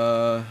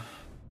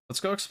 let's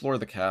go explore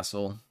the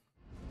castle.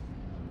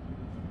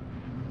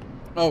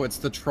 Oh, it's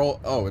the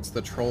troll. Oh, it's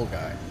the troll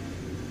guy.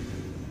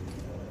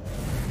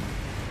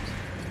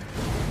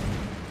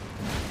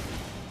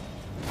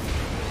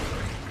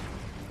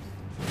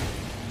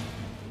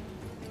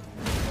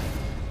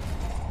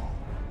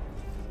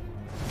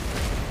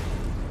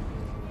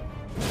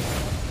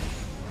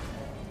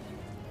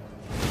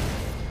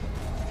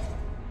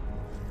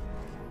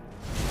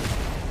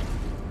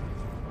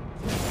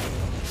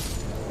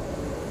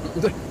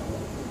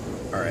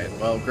 Alright,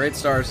 well, Great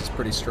Stars is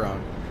pretty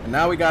strong. And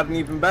now we got an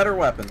even better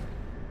weapon.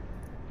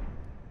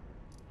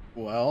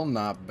 Well,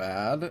 not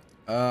bad.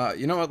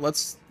 You know what?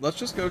 Let's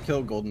just go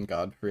kill Golden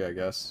Godfrey, I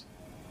guess.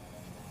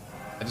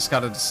 I just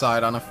gotta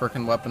decide on a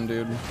frickin' weapon,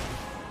 dude.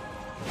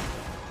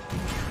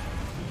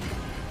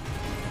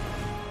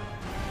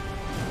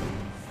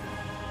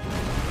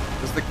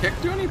 Does the kick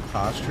do any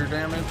posture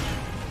damage?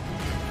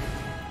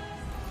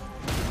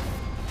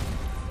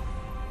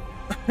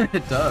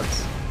 It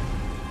does.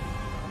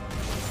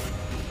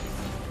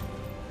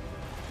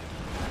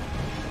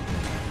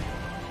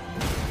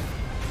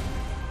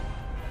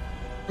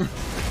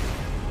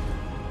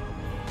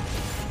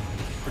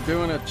 We're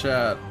doing it,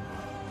 chat.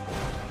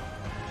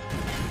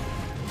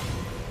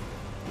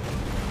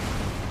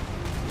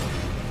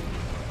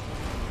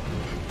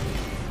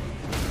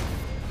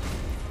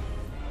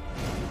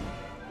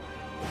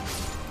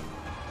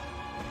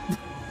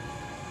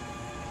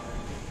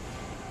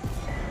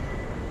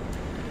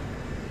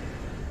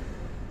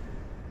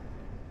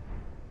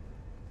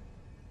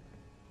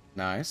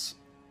 Nice.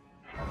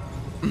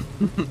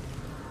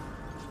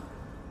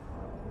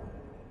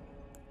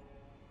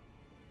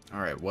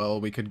 Alright, well,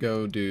 we could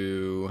go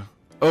do...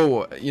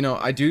 Oh, you know,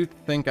 I do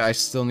think I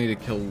still need to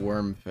kill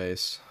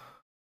Wormface.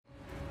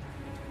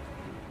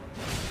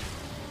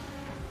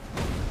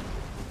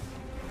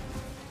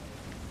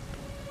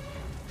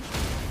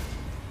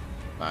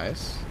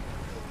 Nice.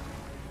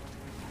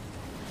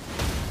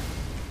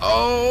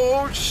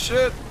 Oh,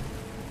 shit!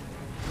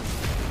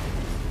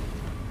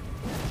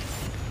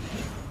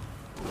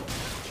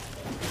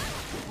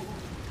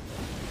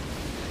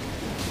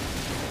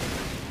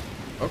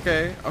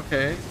 Okay,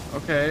 okay,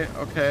 okay,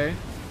 okay.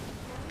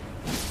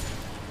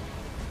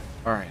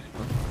 Alright.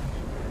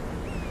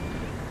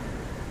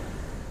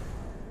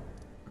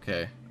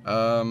 Okay,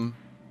 I'm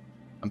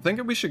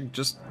thinking we should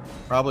just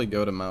probably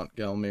go to Mount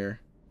Gelmir.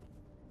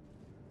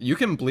 You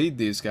can bleed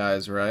these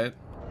guys, right?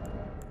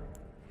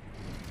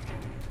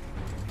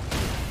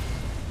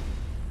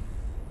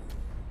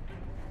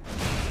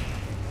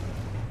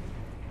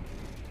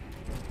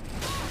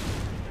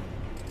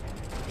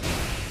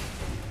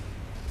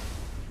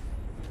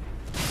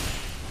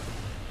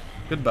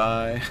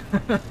 Goodbye.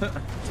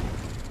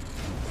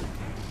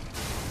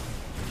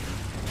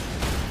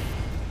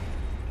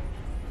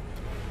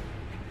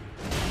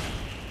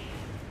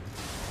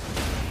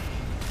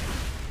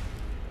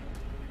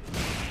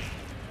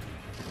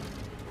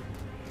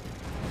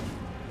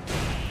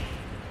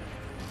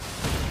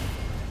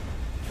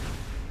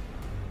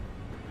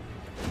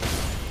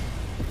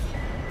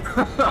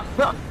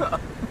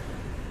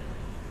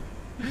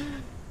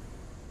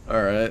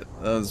 Alright,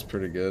 that was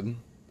pretty good.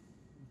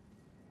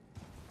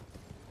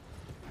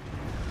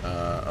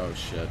 Oh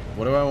shit.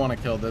 What do I want to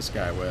kill this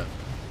guy with?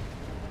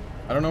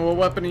 I don't know what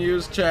weapon to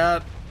use,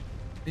 chat.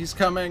 He's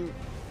coming.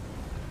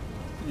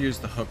 Use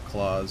the hook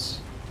claws.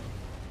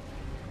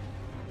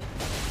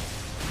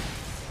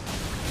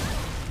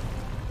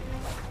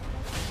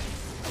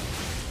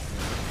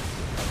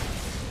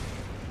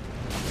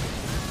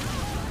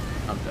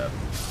 I'm dead.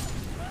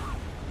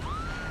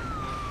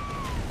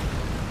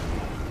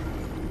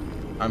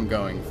 I'm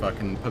going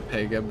fucking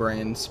Papega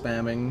brain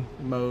spamming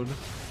mode.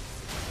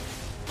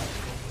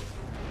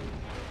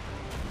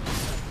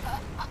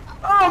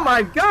 Oh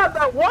my god,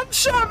 that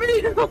one-shot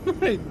me! Oh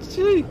my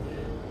gee.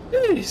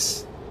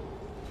 Jeez.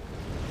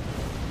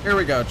 Here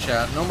we go,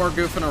 chat. No more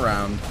goofing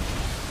around.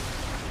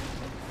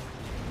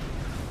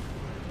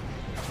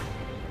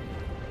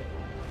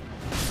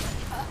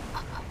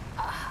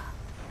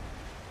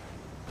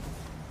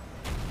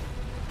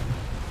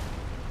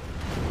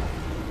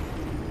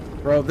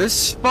 Bro,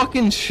 this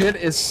fucking shit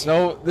is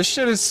so... This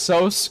shit is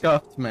so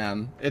scuffed,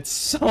 man. It's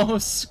so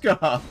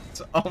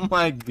scuffed. Oh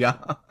my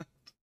god.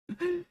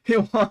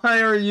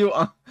 Why are you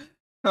on...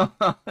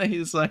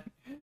 He's like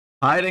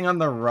hiding on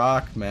the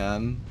rock,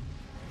 man.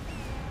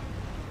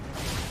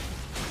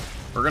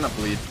 We're gonna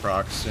bleed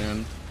proc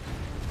soon.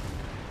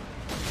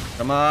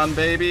 Come on,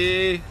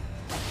 baby.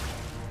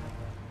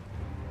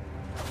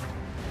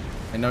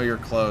 I know you're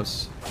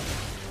close.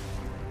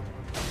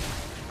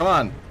 Come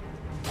on.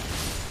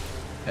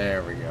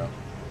 There we go.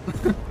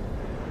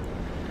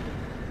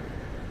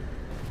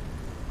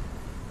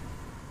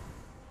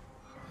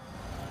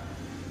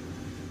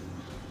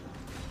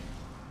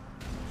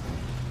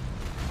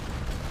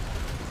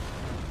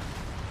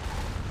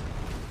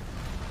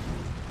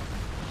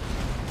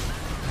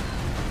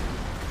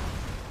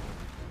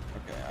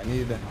 I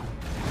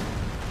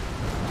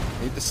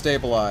need to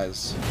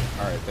stabilize.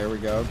 All right, there we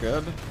go.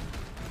 Good.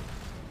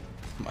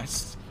 My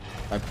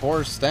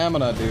poor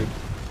stamina, dude.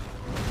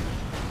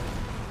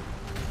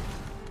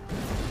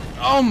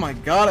 Oh my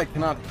god, I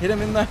cannot hit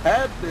him in the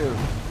head, dude.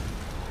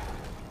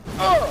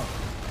 Oh.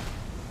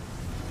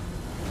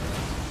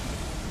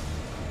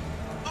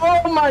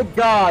 Oh my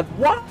god,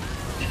 what?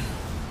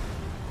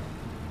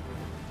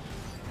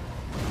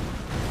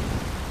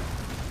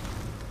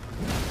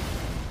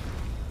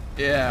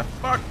 Yeah,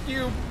 fuck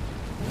you,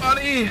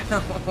 buddy.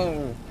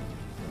 Oh.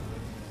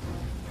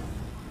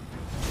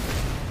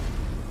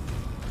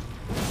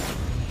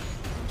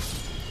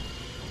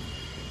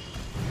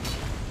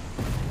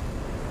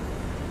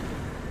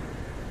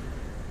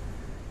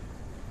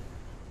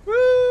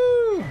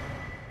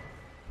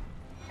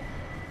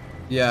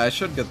 Yeah, I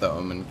should get the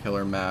Omen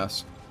Killer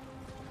mask.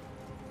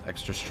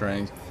 Extra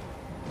strength.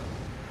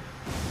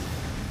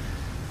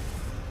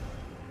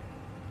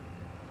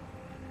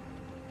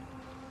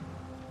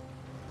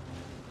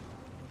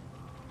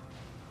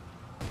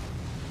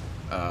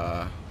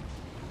 I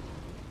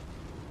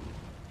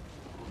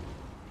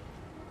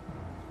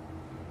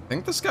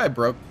think this guy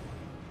broke.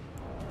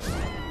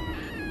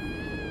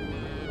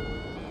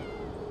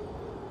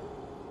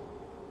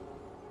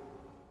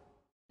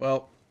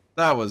 Well,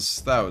 that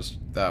was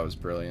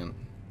brilliant.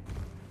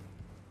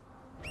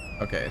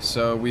 Okay,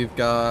 so we've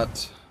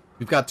got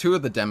two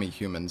of the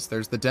demi-humans.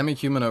 There's the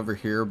demi-human over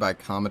here by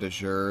Comet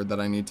Azure that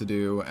I need to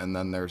do, and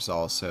then there's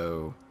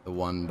also the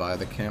one by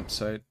the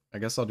campsite. I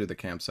guess I'll do the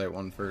campsite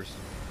one first.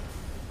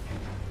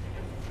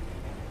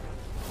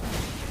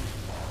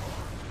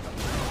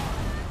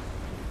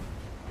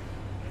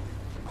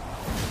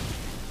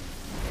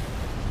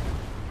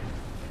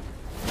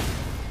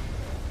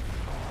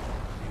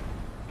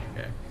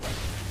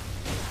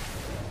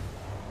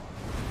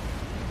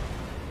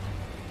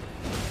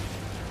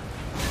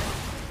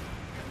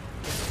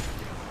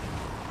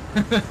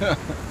 Right,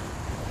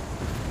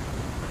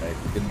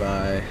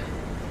 goodbye.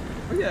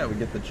 Oh yeah, we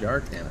get the jar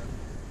cannon.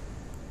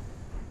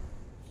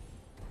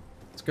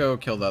 Let's go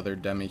kill the other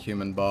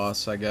demi-human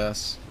boss, I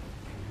guess.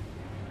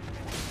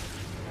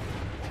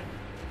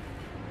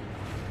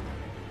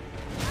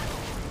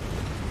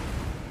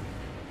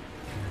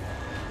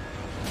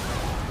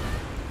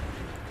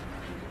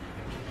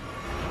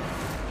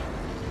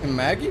 Can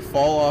Maggie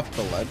fall off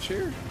the ledge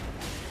here?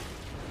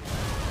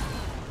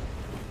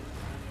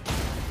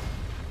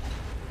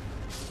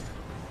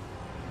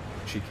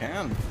 She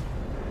can.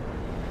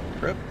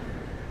 Rip.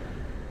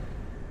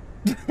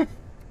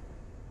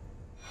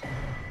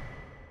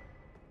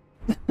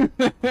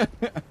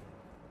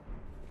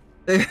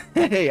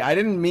 Hey, I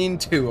didn't mean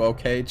to,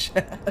 okay,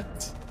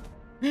 chat?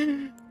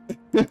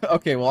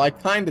 Okay, well, I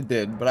kinda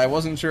did, but I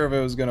wasn't sure if it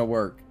was gonna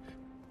work.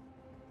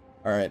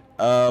 Alright,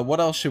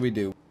 what else should we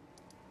do?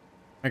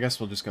 I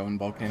guess we'll just go in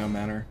Volcano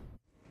Manor.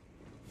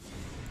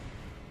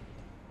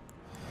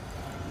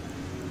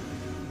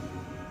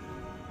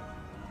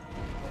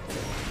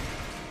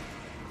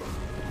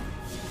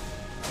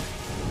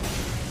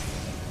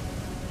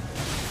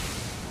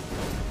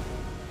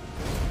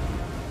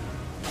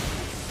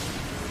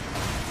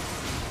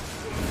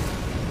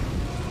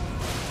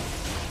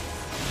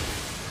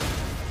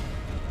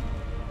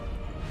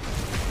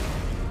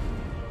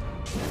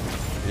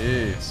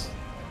 Jeez.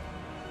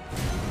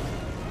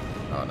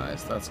 Oh,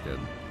 nice. That's good.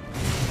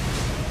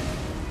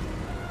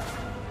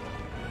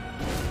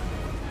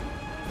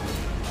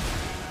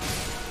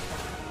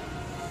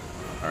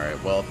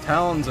 Alright, well,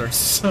 Talons are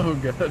so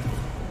good.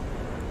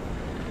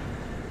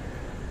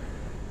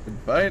 Good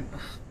fight.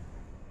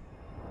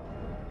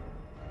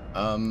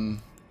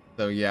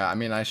 So yeah, I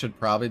mean, I should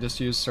probably just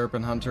use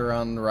Serpent Hunter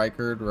on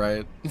Rykard,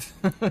 right?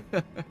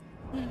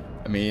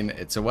 I mean,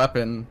 it's a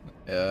weapon.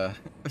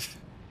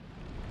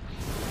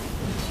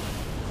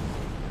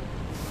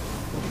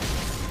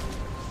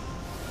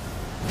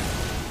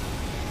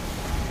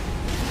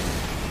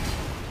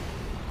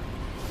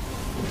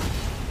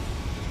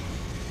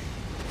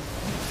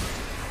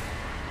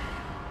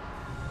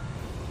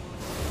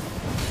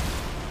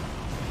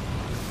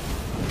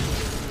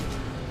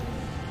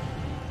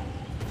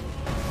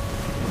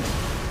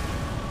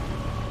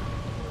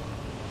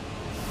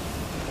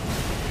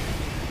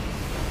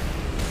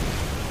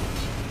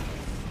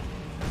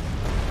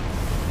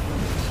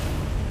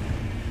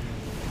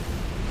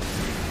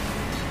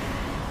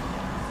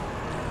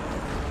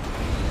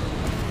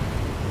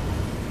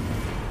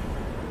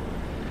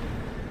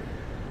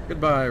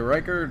 Goodbye,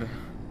 Rykard.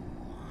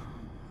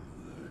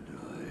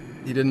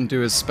 He didn't do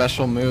his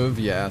special move.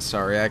 Yeah,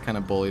 sorry, I kind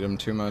of bullied him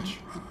too much.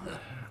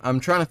 I'm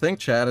trying to think,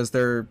 Chad. Is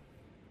there...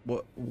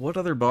 What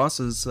other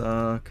bosses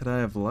could I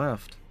have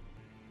left?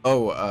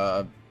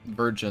 Oh,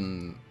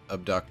 Virgin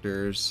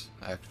Abductors,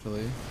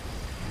 actually.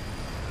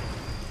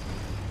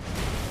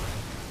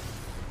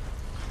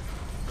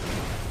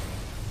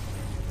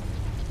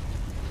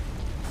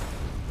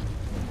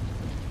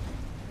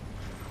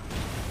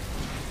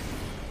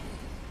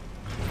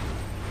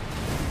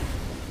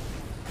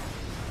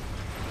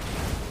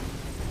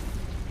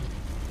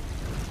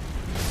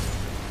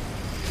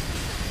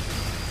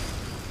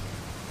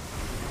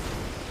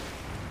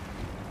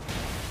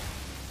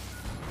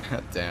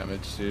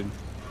 Damage, dude.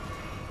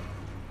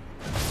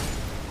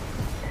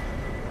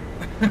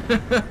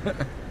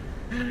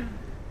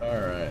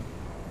 Alright.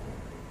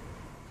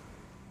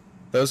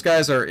 Those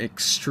guys are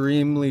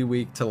extremely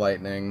weak to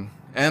lightning,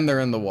 and they're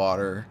in the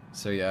water.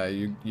 So yeah,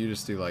 you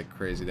just do like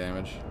crazy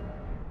damage.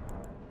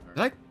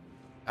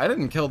 I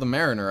didn't kill the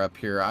Mariner up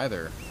here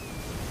either.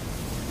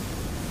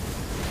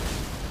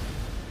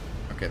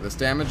 Okay, this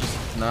damage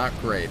is not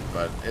great,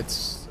 but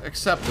it's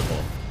acceptable.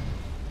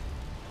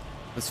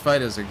 This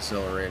fight is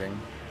exhilarating.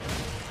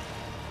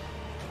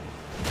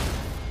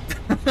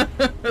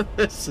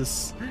 This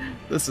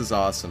is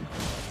awesome.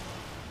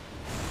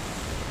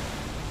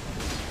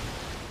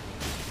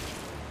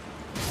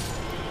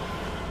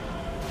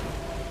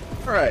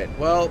 Alright,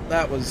 well,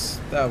 that was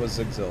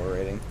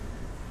exhilarating.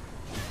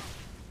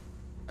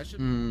 I should...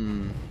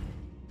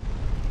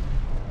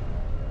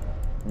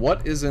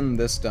 What is in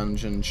this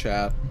dungeon,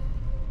 chat?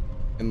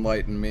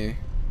 Enlighten me.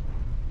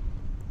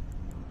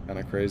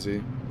 Kinda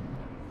crazy.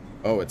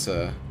 Oh, it's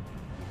a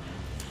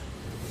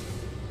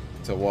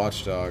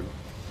watchdog.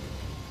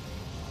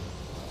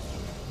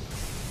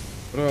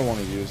 What do I want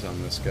to use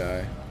on this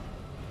guy?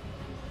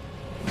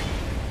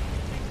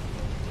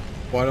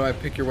 Why do I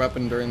pick your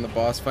weapon during the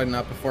boss fight,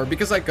 not before?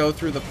 Because I go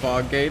through the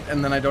fog gate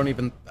and then I don't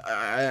even,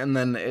 and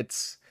then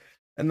it's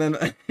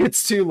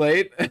too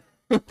late.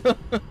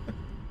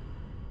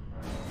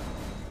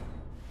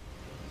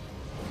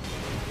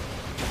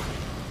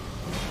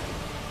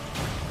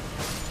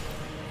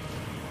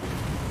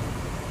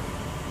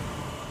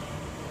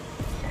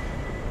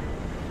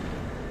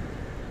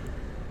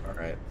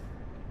 Alright.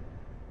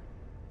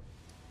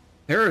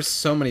 There are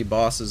so many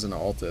bosses in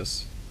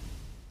Altus.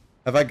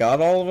 Have I got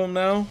all of them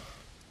now?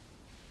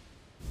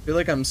 I feel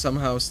like I'm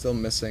somehow still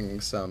missing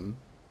some.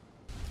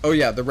 Oh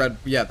yeah, the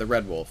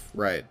red wolf,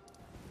 right.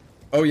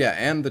 Oh yeah,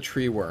 and the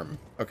tree worm.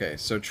 Okay,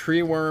 so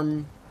tree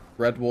worm,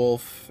 red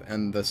wolf,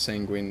 and the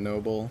sanguine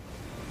noble.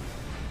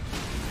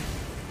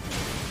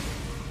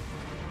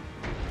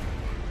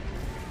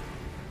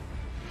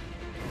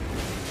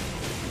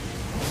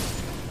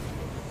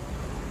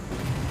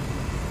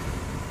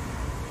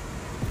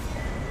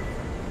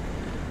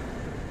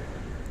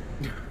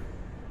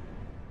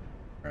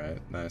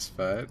 Alright, nice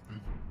fight.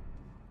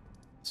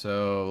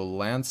 So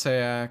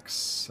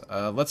Lanceaxe,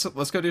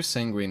 let's go do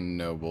Sanguine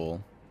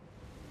Noble.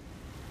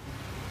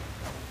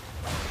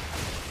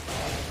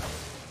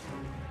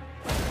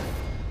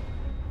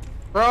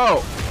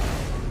 Bro!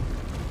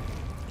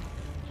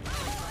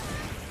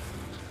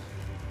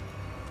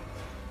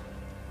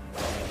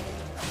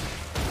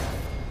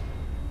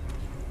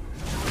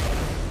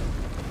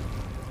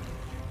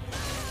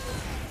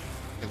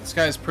 This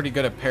guy's pretty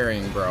good at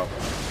parrying, bro.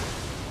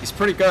 He's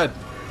pretty good.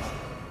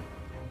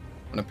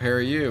 I'm gonna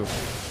parry you.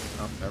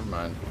 Oh, never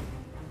mind.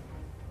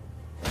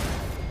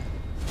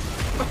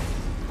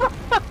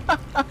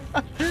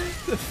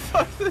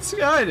 Fuck this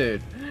guy,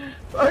 dude.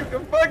 Fuck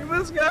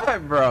this guy,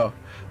 bro.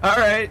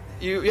 Alright,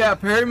 yeah,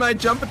 parry my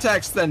jump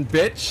attacks then,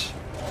 bitch.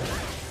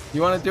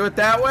 You wanna do it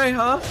that way,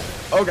 huh?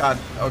 Oh god,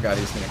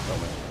 he's gonna kill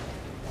me.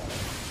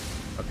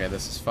 Okay,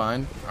 this is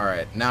fine.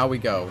 Alright, now we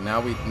go.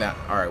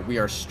 Alright, we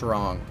are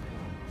strong.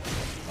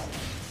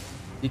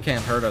 He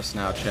can't hurt us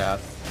now, chat.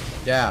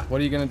 Yeah, what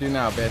are you gonna do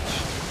now,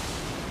 bitch?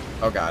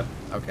 Oh god.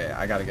 Okay,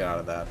 I gotta get out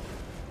of that.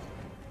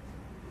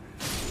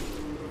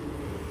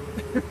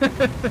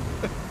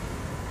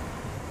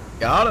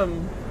 Got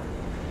him.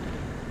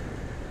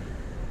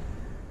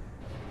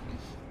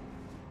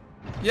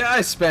 Yeah, I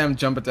spam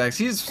jump attacks.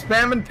 He's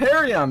spamming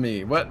parry on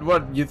me.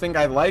 What, you think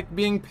I like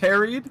being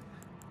parried?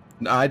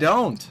 I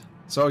don't.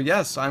 So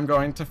yes, I'm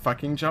going to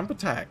fucking jump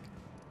attack.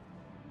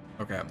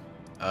 Okay.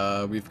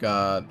 We've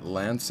got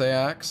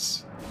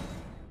Lanceaxe.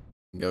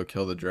 Go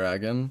kill the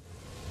dragon.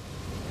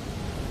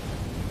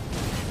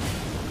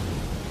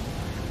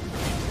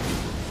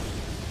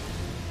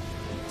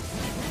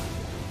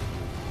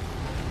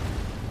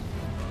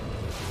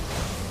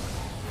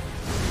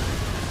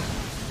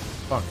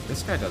 Fuck,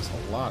 this guy does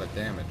a lot of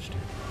damage, dude.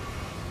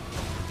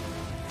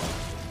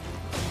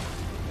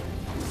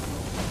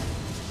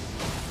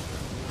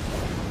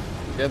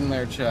 Get in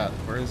there, chat.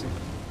 Where is he?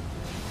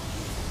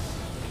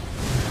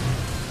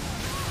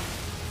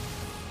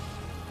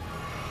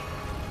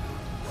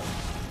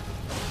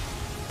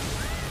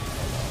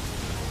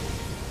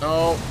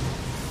 No.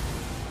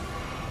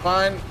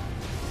 Fine.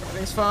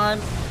 Everything's fine.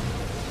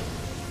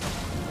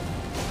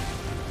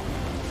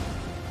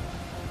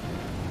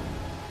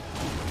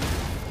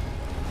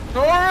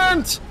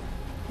 Torrent!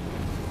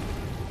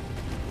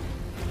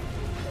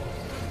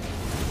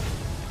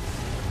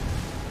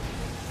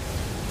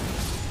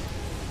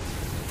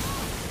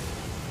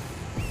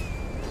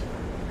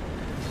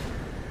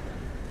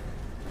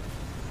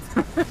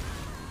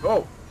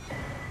 Oh.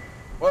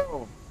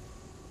 Whoa.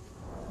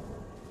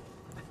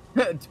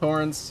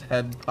 Torrent's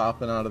head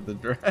popping out of the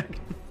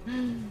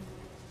dragon.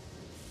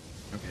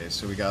 Okay,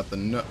 so we got the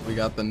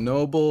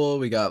noble,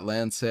 we got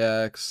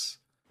Lanceaxe,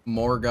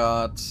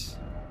 Morgott,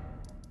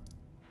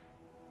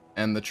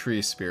 and the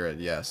tree spirit.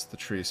 Yes, the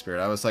tree spirit.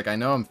 I was like, I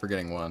know I'm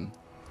forgetting one.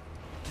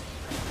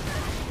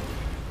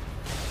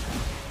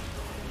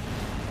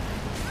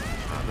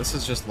 Wow, this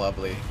is just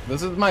lovely.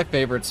 This is my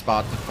favorite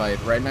spot to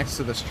fight, right next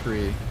to this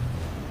tree.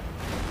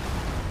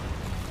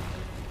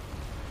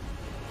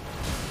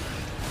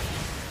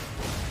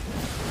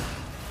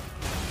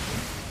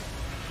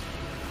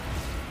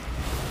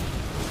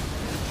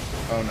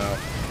 Oh no.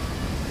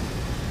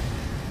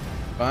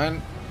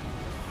 Fine.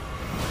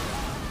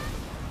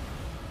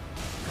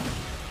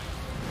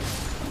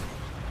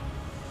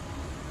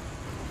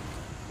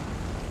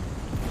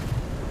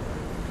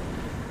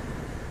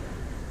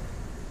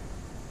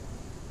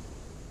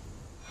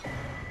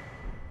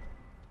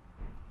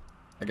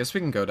 I guess we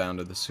can go down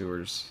to the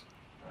sewers.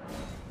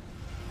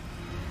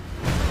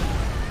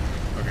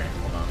 Okay,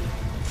 hold on.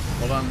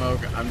 Hold on,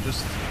 Moog. I'm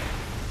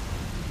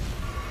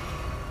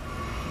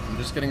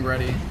just getting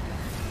ready.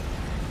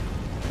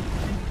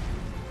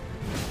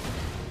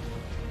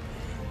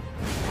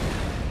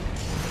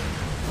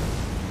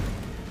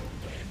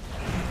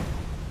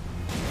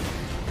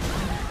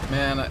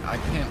 Man, I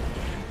can't.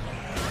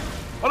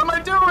 What am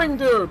I doing,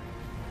 dude?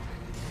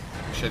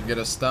 Should get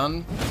a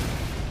stun.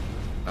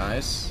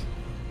 Nice.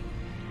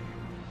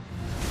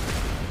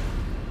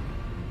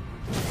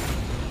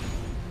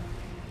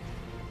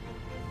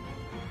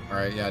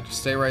 Alright, yeah,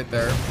 just stay right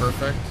there.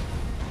 Perfect.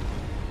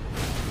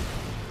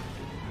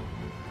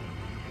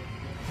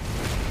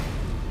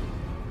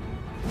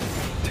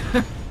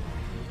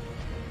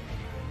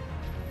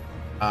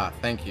 Ah,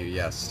 thank you.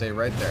 Yes, stay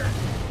right there.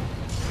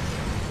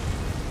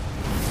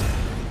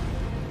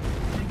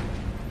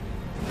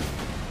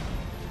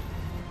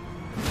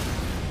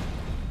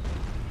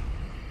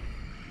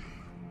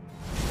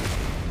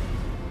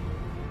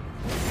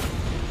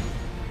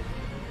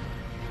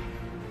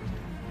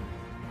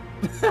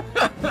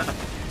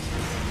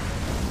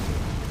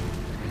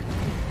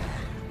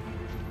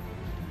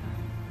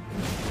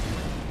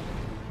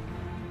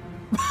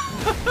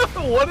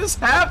 What is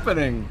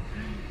happening?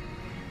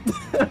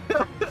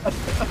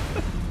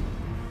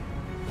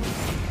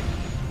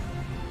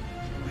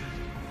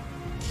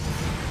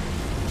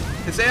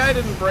 His AI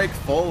didn't break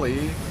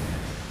fully.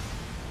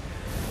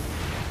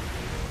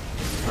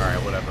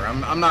 Alright, whatever.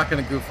 I'm not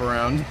gonna goof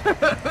around.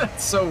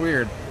 It's so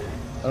weird.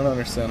 I don't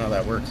understand how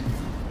that works.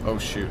 Oh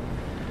shoot.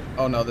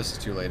 Oh no, this is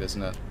too late,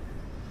 isn't it?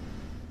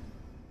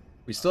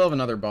 We still have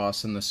another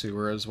boss in the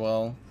sewer as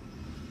well.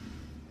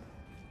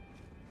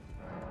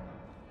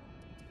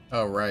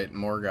 Oh right,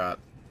 Morgott.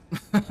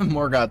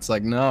 Morgott's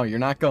like, no, you're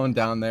not going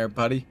down there,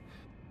 buddy.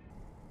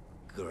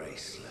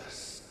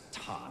 Graceless,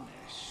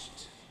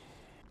 tarnished.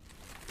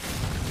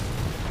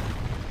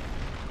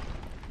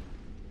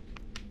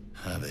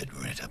 Have it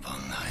writ upon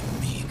thy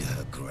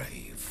meager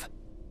grave.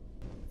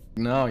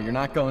 No, you're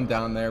not going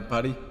down there,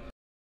 buddy.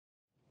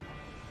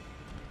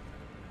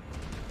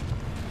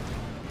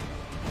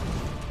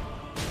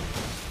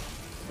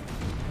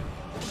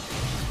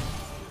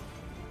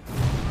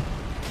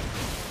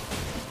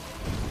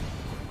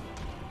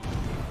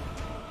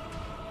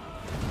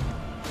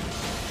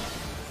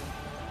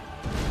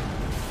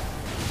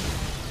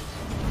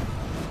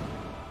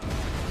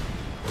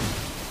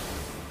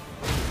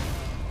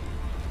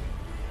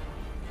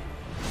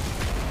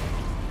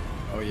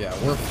 Oh yeah,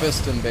 we're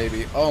fisting,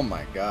 baby. Oh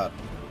my god.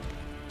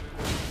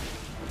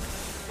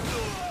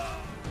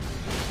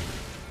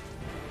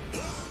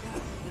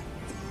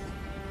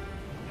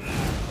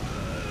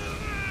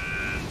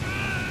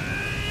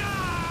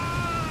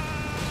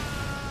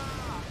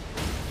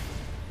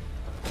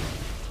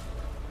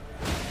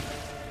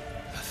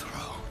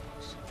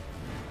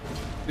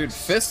 Dude,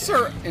 fists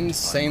are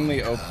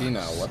insanely OP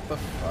now. What the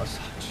fuck?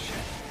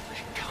 I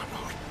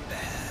cannot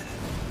bear.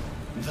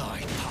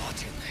 Thy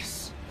part in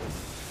this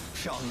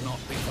shall not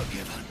be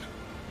forgiven.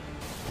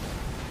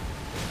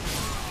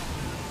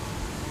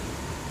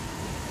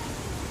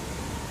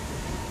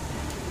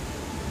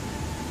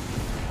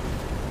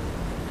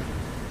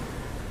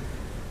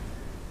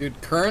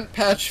 Dude, current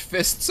patch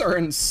fists are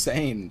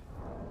insane.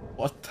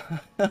 What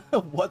the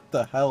what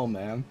the hell,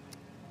 man?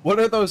 What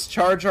are those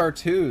charge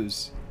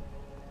R2s?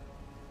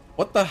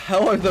 What the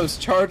hell are those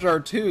charge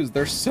R2s?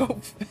 They're so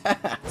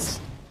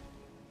fast.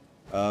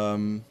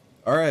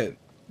 Alright.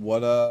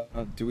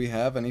 What, do we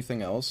have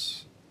anything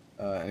else?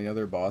 Any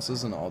other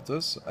bosses in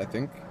Altus? I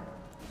think.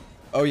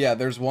 Oh yeah,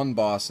 there's one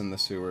boss in the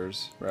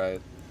sewers, right.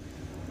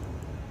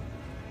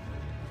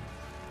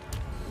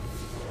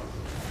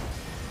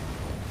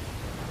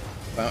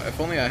 If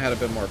only I had a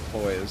bit more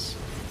poise.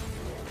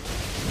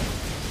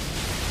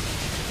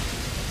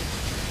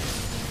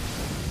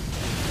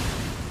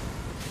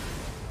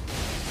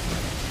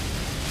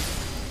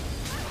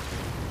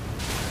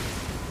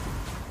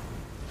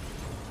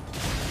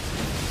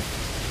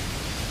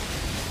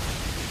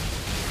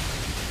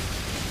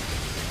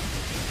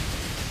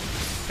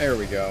 There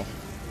we go.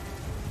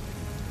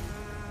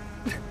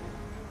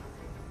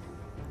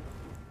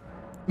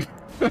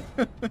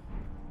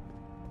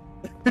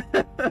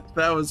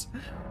 that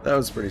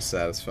was pretty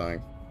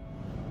satisfying.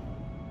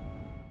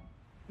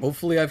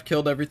 Hopefully I've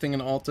killed everything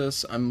in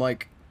Altus. I'm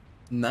like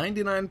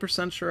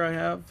 99% sure I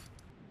have.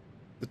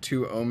 The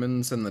two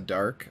omens in the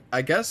dark.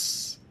 I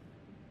guess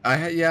I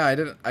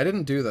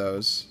didn't do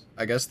those.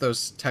 I guess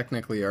those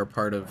technically are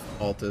part of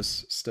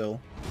Altus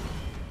still.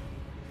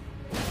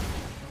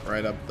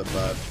 Right up the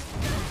butt.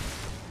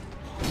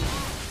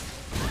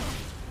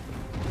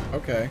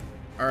 Okay.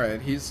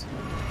 Alright,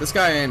 this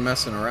guy ain't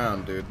messing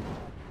around, dude.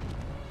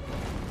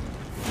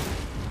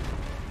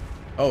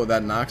 Oh,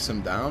 that knocks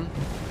him down?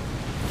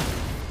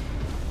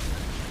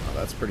 Oh,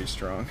 that's pretty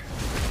strong.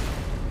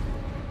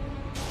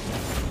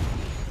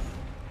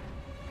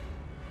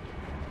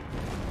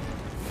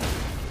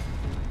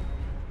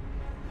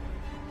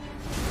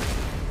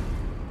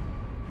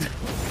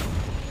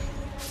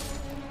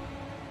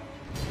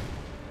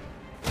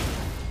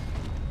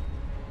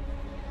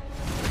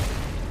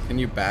 Can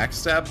you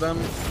backstab them?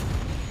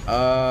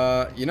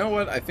 You know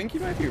what? I think you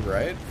might be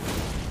right.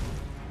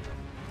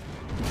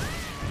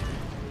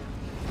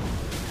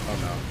 Oh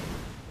no.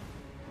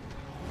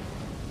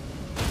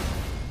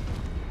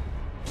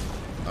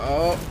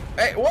 Oh,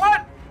 hey,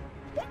 what?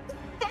 What the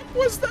fuck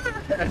was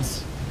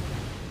that?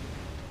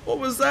 What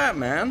was that,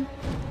 man?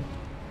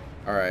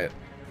 Alright.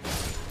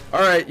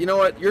 Alright, you know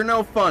what? You're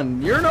no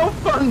fun. You're no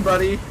fun,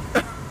 buddy.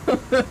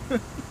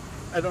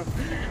 I don't...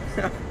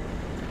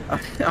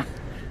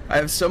 I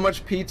have so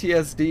much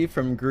PTSD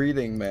from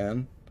greeting,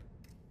 man.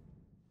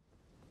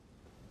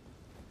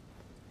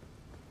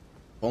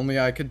 Only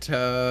I could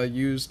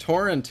use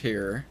torrent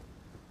here.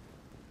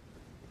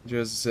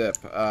 Just zip.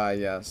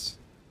 Yes.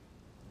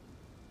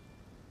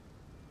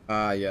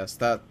 Yes,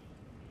 that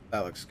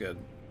looks good.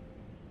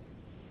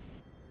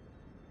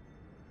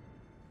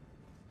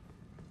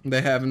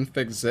 They haven't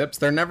fixed zips.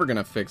 They're never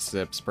gonna fix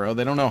zips, bro.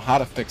 They don't know how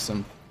to fix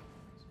them.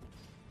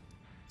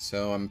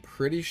 So I'm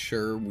pretty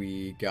sure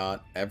we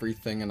got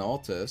everything in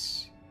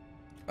Altus.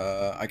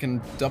 I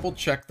can double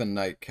check the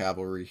Knight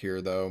Cavalry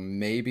here, though.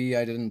 Maybe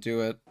I didn't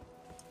do it.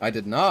 I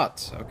did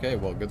not. Okay,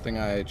 well, good thing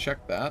I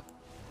checked that.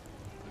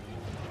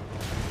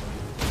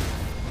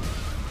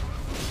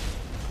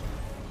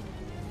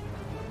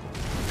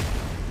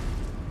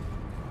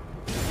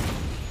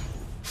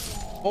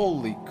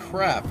 Holy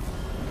crap.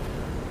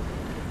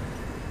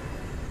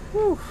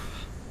 Whew.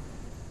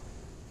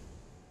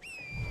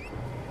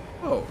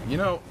 Oh, you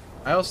know,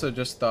 I also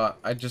just thought,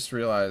 I just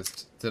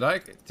realized, did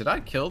I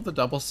kill the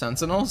double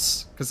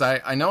sentinels? Because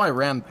I know I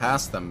ran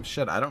past them.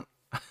 Shit, I don't...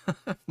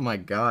 Oh my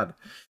god.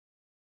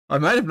 I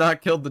might have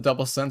not killed the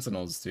double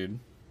sentinels, dude.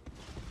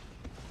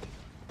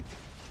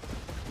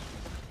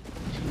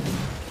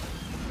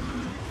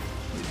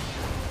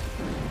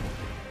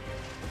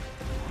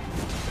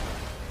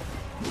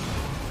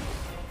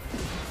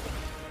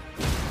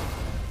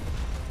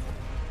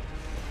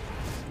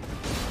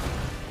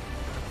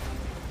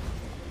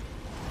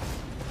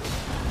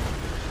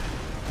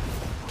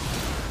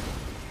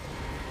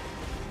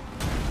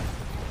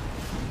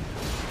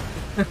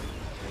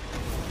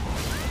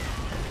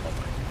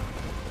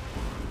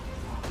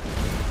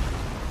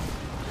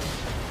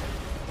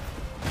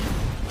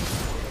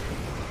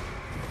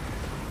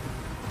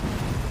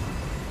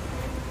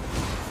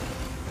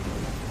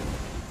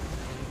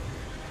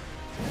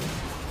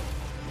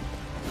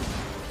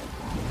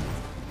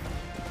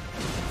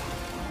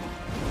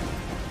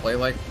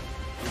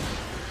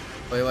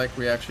 Play like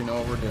we actually know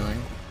what we're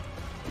doing.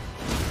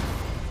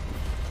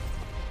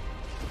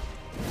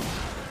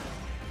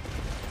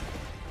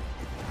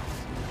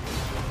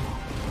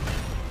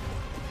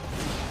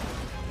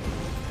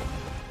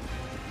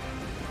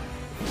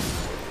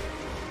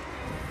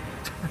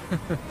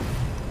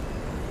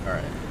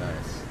 Alright,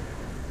 nice.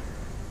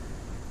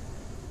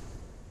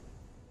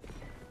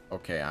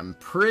 Okay, I'm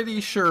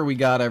pretty sure we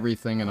got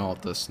everything in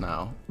Altus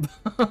now.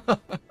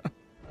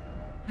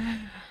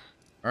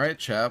 Alright,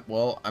 chap.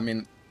 Well, I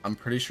mean, I'm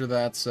pretty sure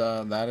that's,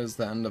 that is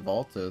the end of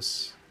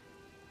Altus.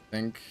 I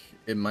think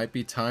it might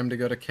be time to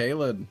go to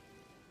Caelid.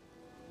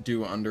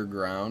 Do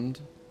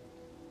Underground.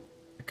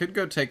 I could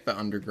go take the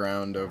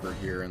Underground over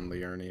here in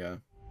Liurnia.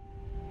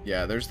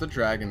 Yeah, there's the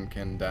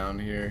Dragonkin down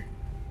here.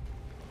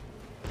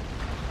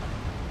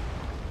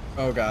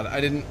 Oh god,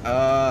 I didn't,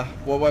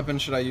 what weapon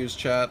should I use,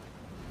 chat?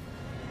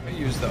 I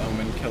use the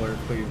Omen Killer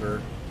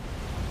Cleaver.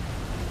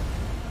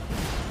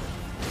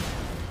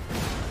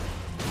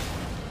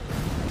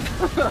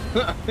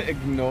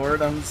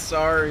 Ignored, I'm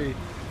sorry.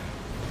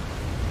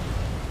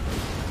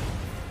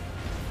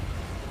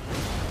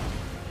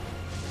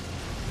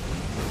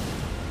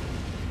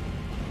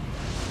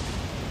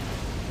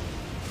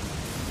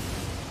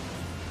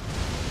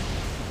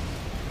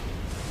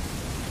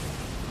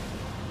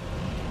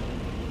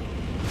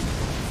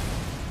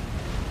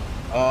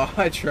 Oh,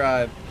 I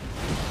tried.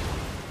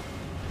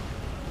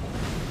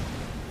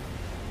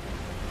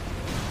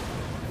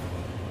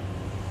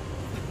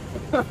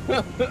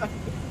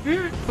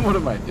 What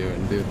am I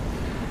doing, dude?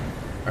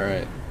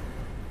 Alright.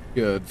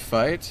 Good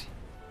fight.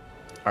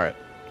 Alright.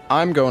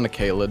 I'm going to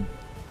Caelid.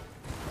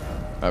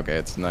 Okay,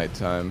 it's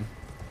nighttime.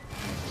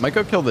 Might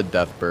go kill the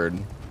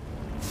Deathbird.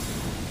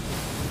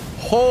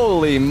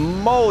 Holy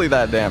moly,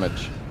 that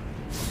damage.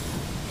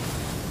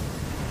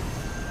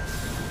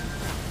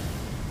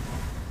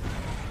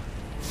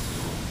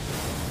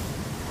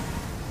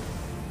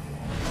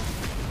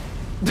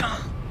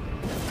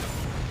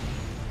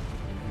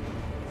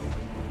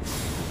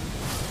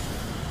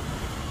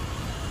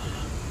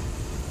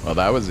 Well,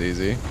 that was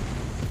easy.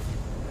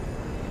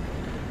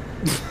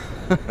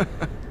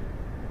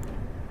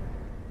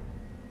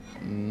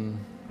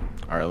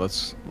 All right,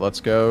 let's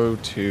go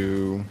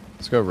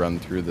run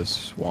through this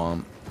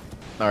swamp.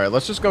 All right,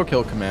 let's just go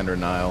kill Commander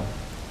Nile.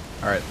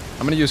 All right,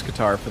 I'm gonna use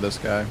Qatar for this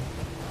guy,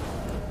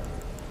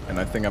 and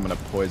I think I'm gonna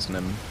poison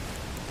him.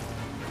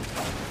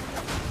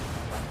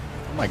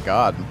 Oh my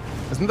god,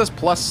 isn't this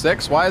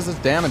 +6? Why is this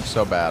damage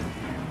so bad?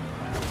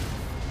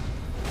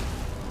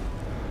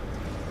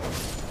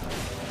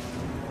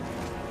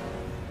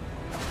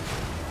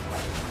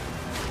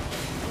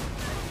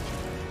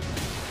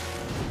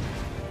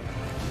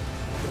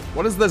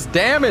 What is this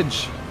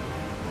damage?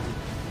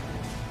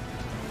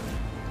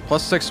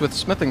 +6 with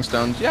smithing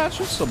stones. Yeah, it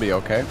should still be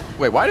okay.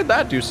 Wait, why did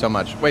that do so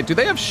much? Wait, do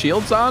they have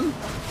shields on?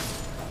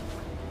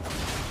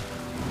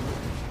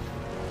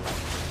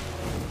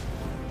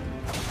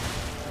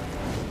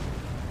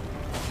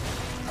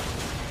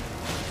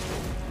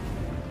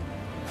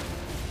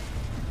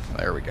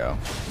 There we go.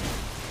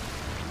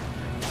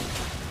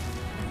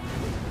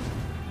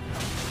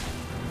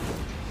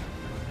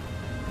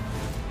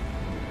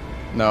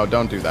 No,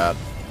 don't do that.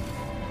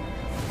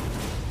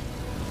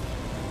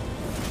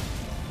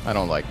 I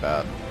don't like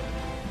that.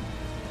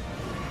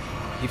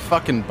 He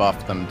fucking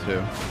buffed them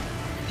too.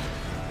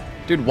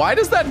 Dude, why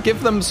does that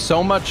give them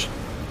so much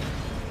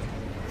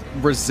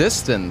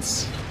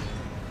resistance?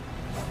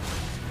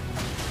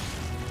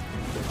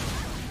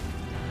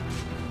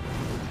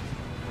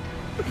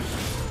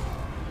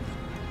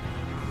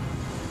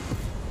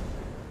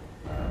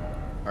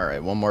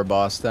 Alright, one more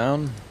boss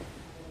down.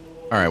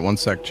 Alright, one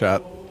sec,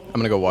 chat. I'm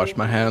gonna go wash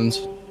my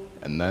hands,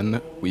 and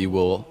then we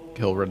will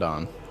kill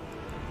Radahn.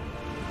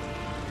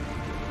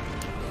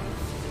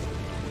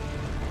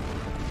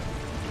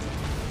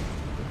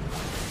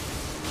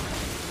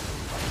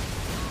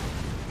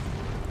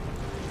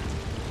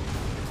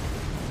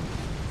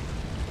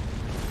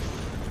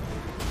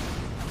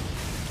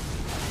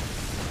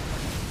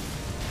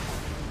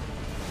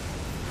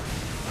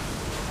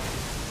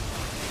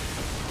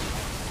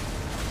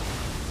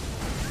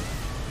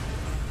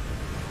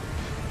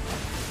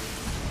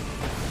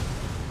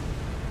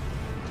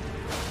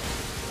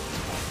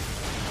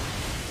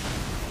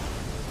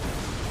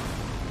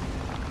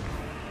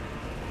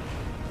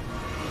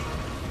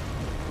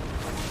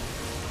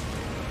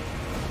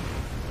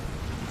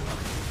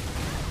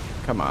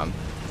 Come on.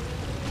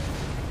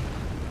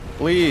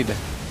 Bleed.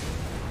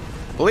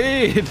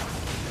 Bleed!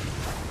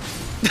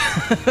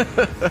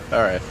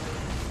 Alright.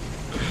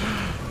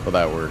 Well,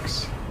 that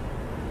works.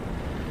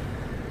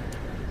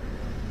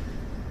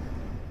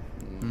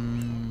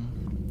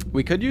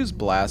 We could use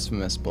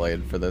Blasphemous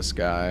Blade for this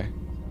guy.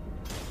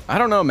 I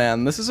don't know,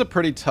 man. This is a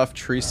pretty tough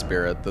tree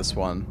spirit, this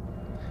one.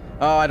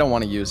 Oh, I don't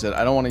want to use it.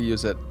 I don't want to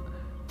use it.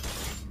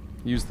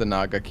 Use the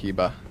Naga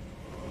Kiba.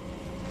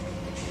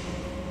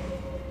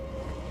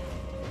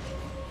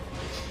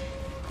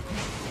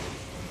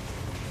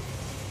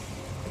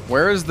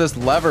 Where is this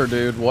lever,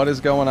 dude? What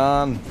is going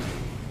on?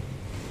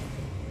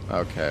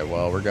 Okay,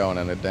 well, we're going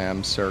in a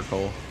damn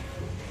circle.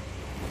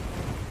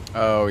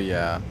 Oh,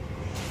 yeah.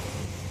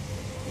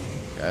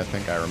 Okay, I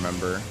think I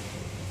remember.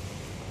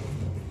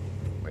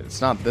 Wait, it's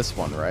not this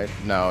one, right?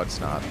 No,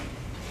 it's not.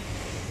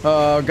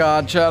 Oh,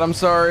 God, chat, I'm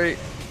sorry.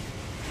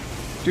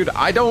 Dude,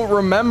 I don't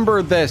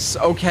remember this,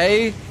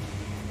 okay?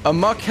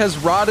 Amok has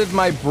rotted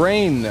my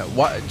brain.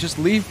 What? Just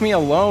leave me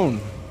alone.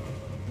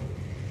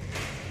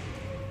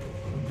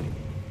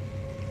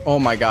 Oh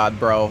my god,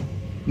 bro.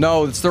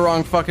 No, it's the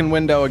wrong fucking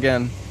window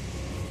again.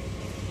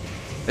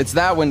 It's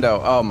that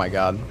window. Oh my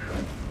god.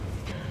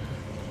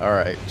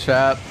 Alright,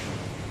 chat.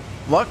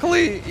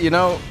 Luckily, you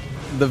know,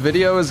 the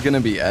video is gonna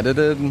be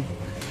edited,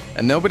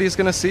 and nobody's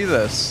gonna see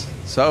this.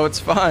 So it's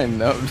fine.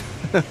 No,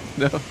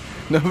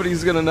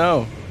 nobody's gonna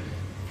know.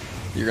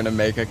 You're gonna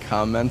make a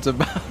comment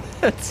about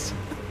it.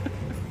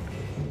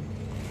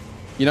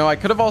 You know, I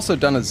could have also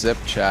done a zip,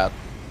 chat.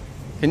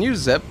 Can you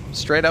zip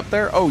straight up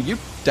there? Oh, you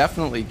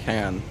definitely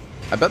can.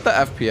 I bet the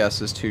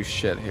FPS is too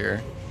shit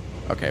here.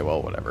 Okay,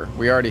 well, whatever.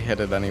 We already hit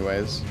it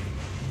anyways.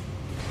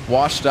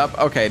 Washed up.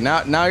 Okay,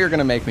 now you're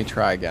gonna make me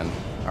try again.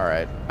 All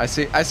right. I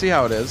see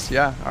how it is.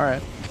 Yeah. All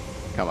right.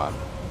 Come on.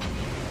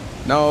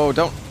 No,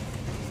 don't.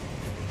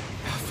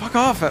 Fuck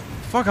off.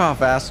 Fuck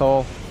off,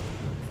 asshole.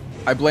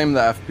 I blame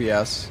the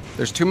FPS.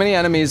 There's too many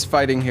enemies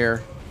fighting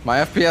here. My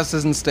FPS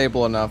isn't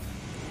stable enough.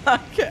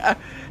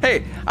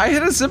 Hey, I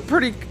hit a zip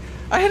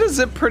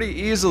pretty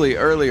easily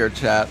earlier,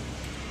 chat.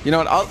 You know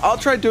what? I'll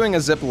try doing a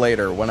zip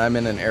later when I'm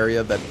in an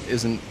area that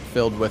isn't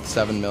filled with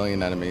 7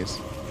 million enemies.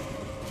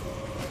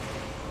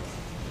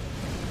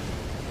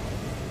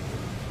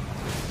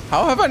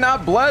 How have I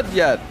not bled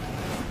yet?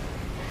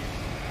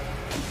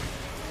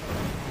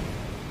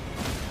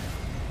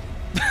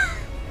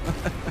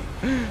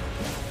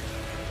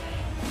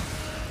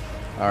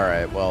 All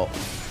right, well.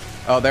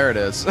 Oh, there it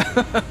is.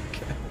 Okay.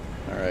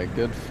 All right,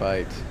 good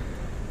fight.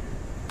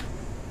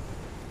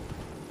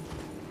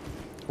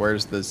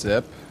 Where's the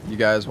zip? You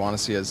guys want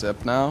to see a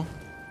zip now?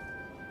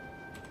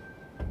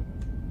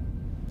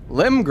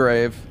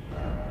 Limgrave?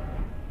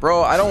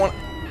 Bro, I don't want...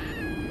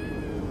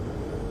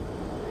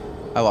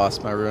 I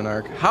lost my rune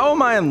arc. How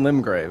am I in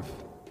Limgrave?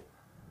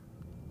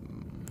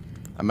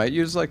 I might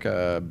use like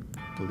a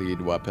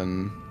bleed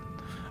weapon.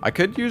 I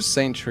could use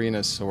Saint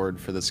Trina's sword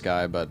for this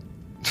guy, but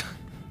I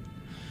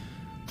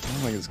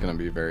don't think it's gonna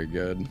be very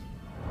good.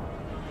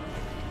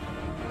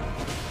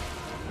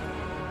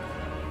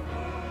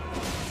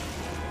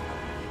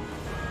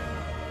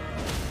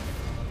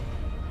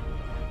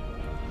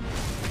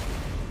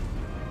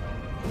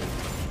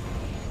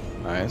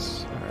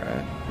 Nice.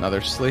 Alright.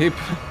 Another sleep.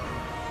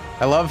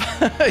 I love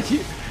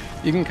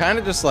you can kind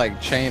of just like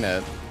chain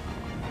it.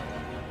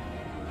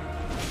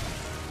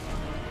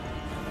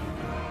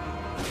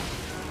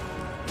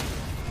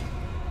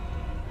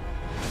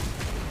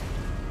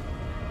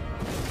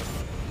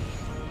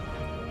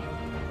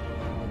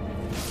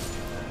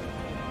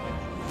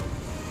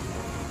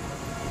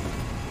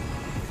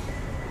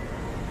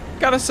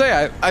 gotta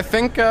say, I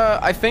think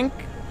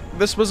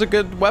this was a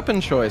good weapon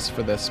choice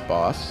for this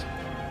boss.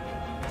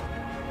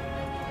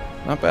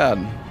 Not bad.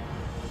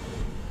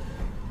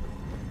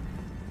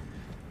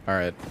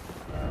 Alright.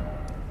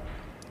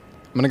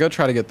 I'm gonna go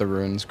try to get the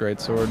runes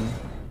greatsword.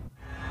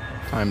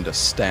 Time to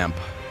stamp.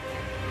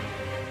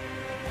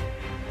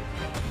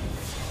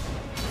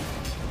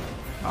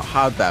 Oh,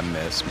 how'd that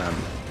miss, man?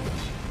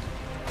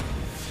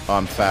 Oh,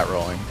 I'm fat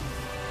rolling.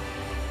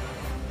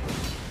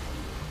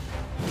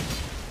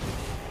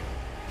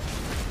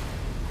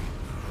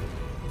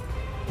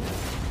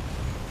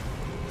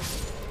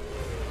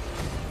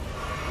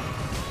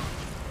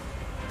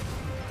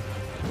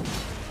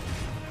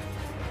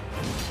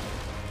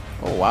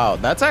 Oh wow,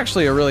 that's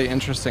actually a really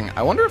interesting.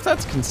 I wonder if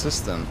that's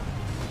consistent.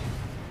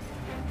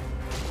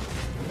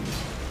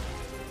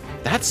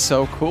 That's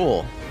so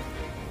cool.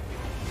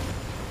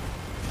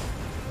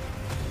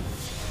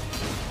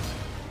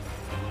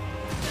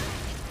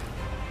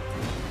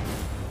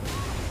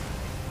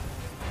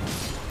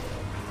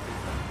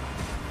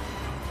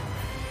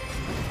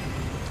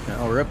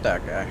 I'll rip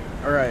that guy.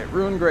 Alright,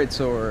 Rune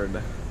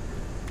Greatsword.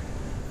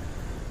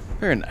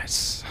 Very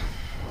nice.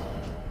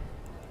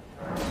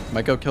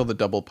 Might go kill the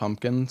double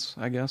pumpkins,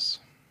 I guess.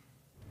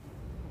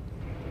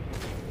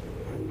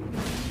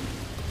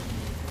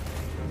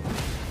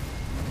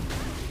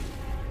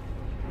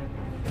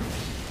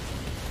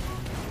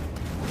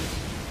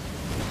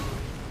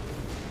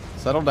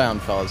 Settle down,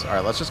 fellas.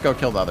 Alright, let's just go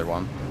kill the other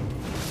one.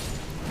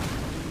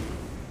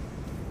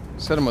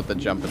 Just hit him with the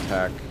jump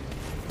attack.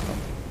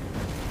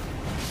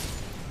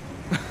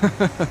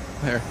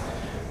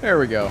 There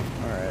we go.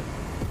 Alright.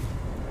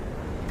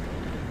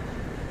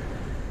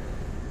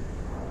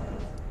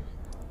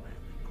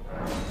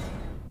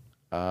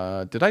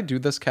 Did I do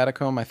this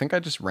catacomb? I think I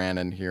just ran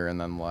in here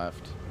and then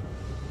left.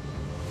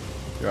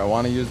 Do I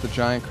want to use the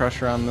giant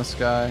crusher on this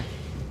guy?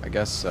 I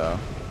guess so.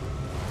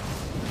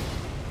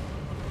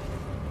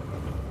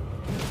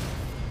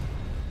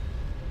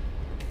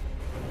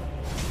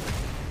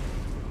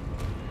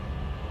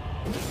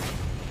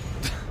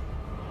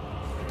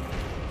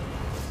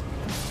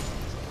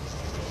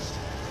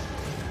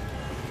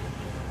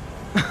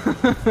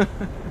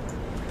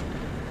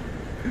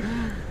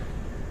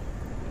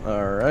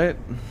 Alright.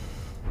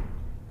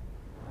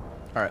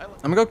 Alright,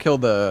 I'm gonna go kill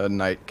the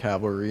Knight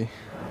Cavalry.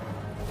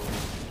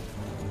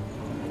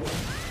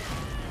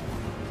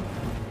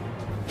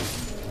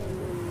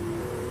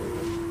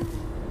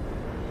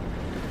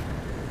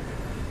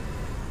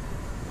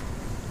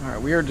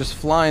 Alright, we are just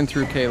flying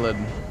through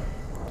Caelid.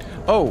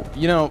 Oh,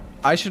 you know,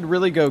 I should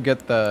really go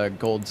get the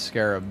gold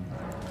scarab.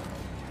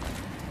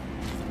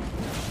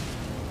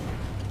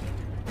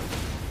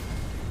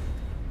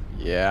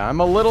 Yeah, I'm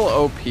a little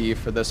OP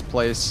for this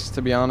place,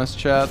 to be honest,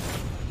 chat.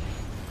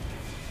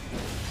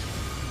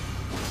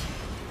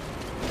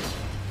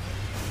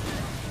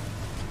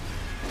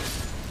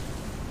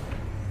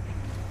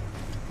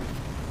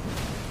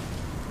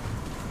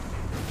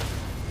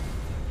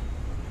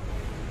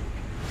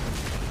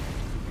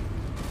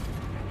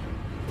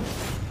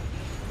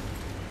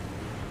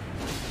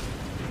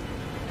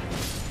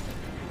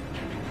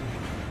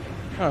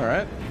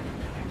 Alright.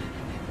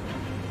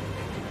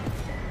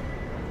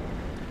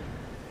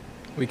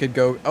 We could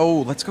go...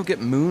 Oh, let's go get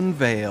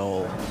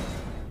Moonveil.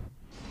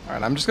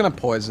 Alright, I'm just gonna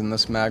poison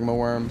this magma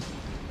worm.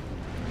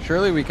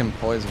 Surely we can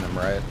poison him,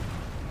 right?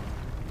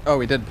 Oh,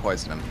 we did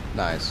poison him.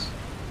 Nice.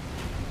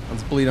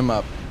 Let's bleed him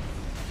up.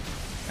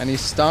 Any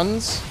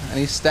stuns?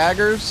 Any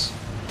staggers?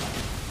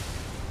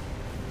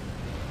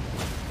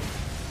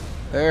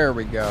 There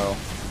we go.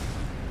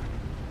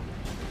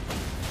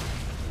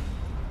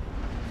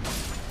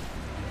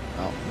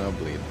 Oh, no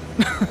bleed.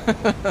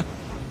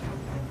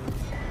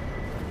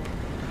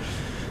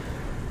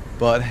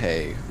 But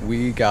hey,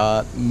 we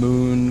got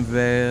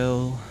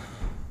Moonveil.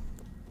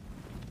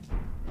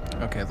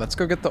 Okay, let's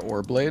go get the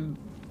Ore Blade.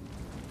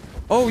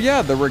 Oh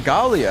yeah, the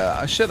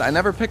Regalia. Shit, I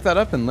never picked that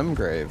up in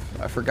Limgrave.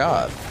 I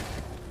forgot.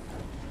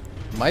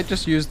 Might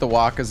just use the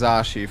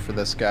Wakizashi for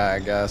this guy, I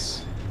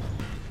guess.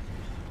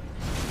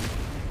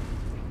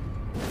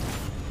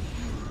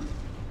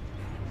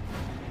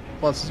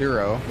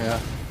 +0, yeah.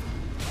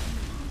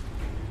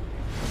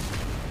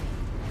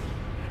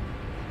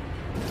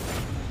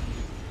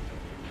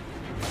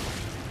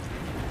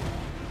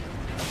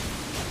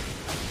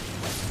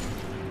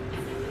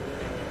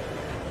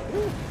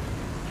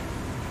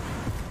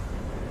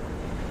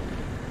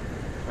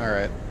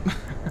 Alright.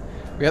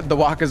 We had the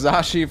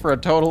Wakizashi for a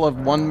total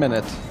of 1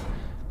 minute.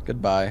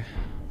 Goodbye.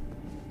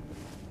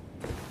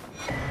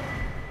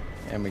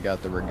 And we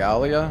got the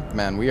Regalia.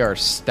 Man, we are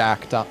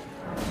stacked up.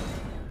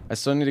 I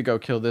still need to go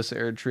kill this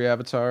Air Tree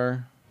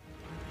Avatar.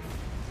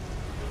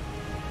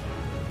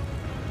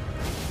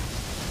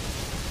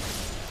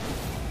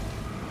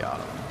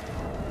 Got him.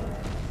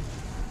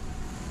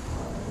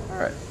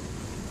 Alright.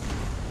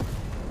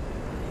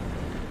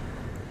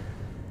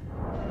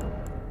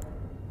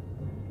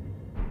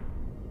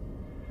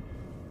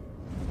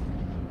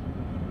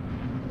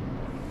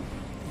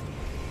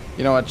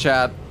 You know what,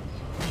 chat?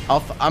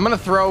 I'm gonna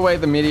throw away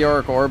the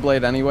meteoric ore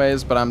blade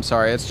anyways, but I'm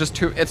sorry. It's just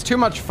too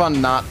much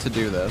fun not to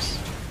do this.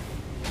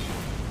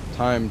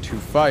 Time to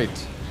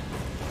fight.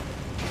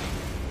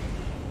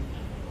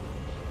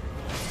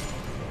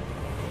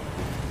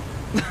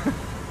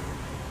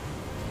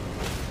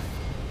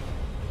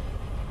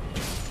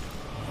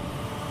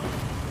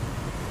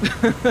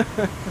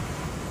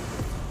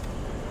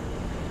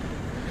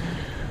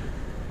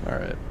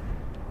 Alright.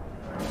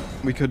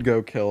 We could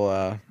go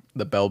kill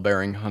the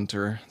bell-bearing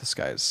hunter. This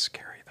guy is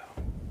scary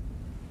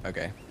though.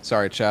 Okay.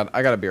 Sorry, chat.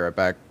 I gotta be right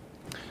back.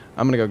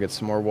 I'm gonna go get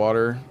some more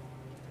water.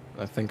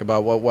 I think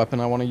about what weapon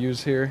I want to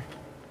use here.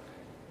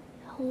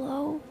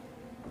 Hello?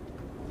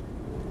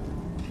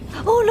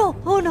 Oh no!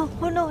 Oh no!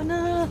 Oh no! No!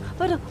 No! No!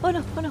 Oh no! Oh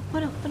no! Oh no! Oh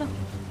no! Oh no!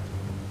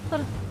 Oh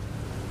no!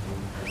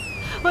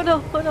 Oh no!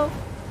 Oh no!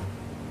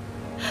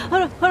 Oh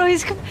no! Oh no!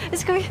 He's coming!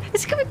 It's coming!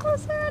 It's coming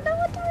closer! I don't know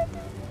what do I do.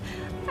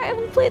 I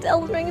haven't played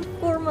Elden Ring in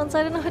 4 months.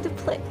 I don't know how to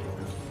play.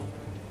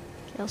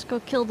 Okay, let's go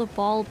kill the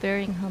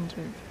ball-bearing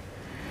hunter.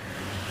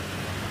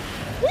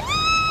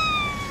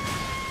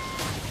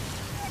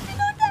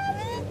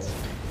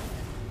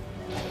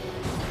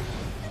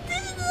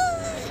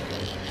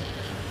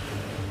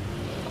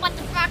 What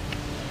the fuck?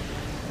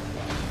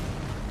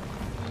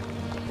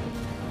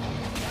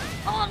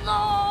 Oh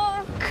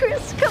no!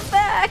 Chris, come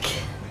back!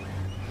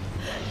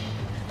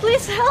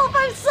 Please help!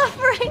 I'm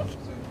suffering!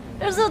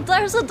 There's a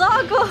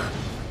doggo!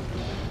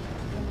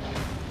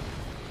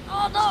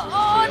 Oh no!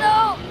 Oh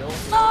no!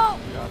 No!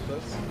 You got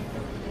this.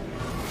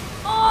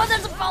 Oh,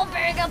 there's a ball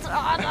bearing hunter!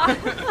 Oh no!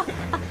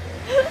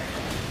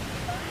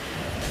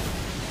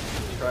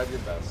 You tried your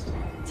best.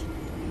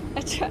 I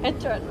tried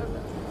my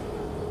best.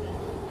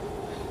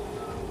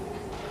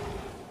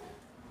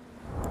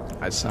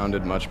 I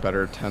sounded much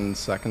better 10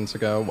 seconds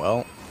ago.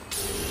 Well,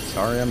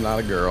 sorry I'm not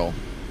a girl.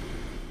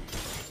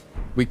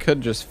 We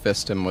could just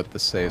fist him with the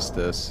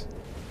Ceastus.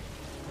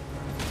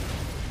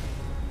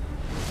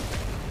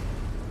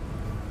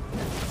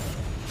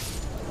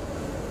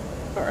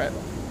 Alright.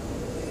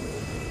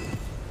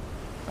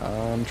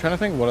 I'm trying to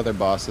think what other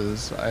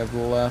bosses I have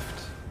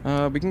left.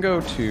 We can go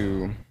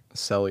to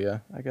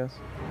Celia, I guess.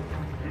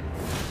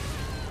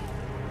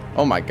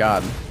 Oh my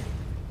god.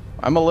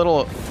 I'm a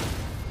little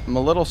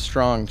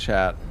strong,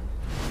 chat.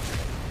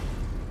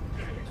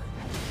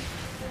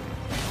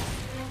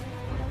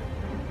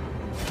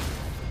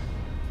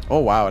 Oh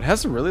wow, it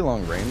has a really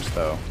long range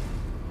though.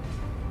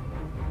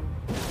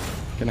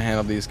 Can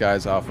handle these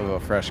guys off of a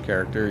fresh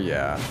character,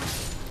 yeah.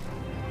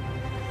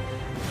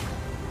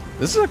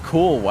 This is a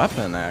cool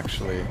weapon,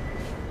 actually.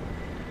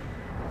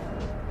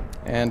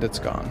 And it's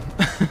gone.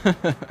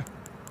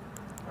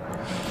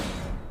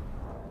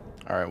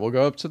 Alright, we'll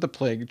go up to the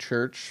Plague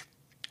Church.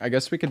 I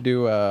guess we could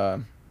do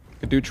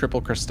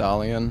triple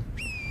Crystallion.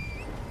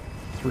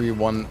 3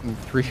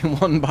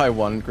 1 by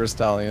 1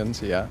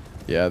 Crystallions, yeah.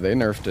 Yeah, they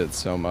nerfed it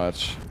so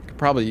much. Could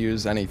probably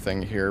use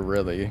anything here,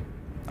 really.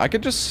 I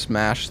could just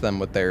smash them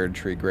with their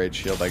Tree Great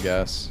Shield, I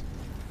guess.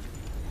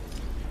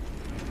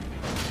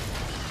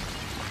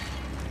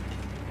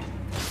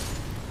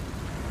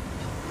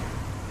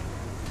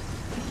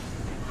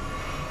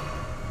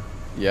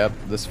 Yep,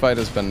 this fight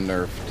has been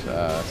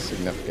nerfed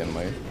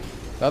significantly.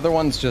 The other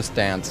one's just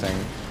dancing.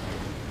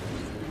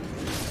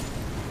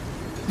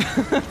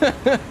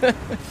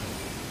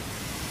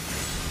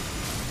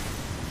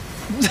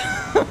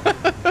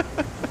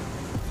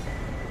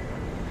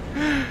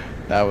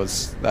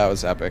 That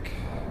was epic.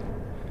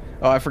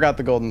 Oh, I forgot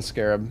the golden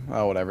scarab.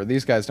 Oh, whatever.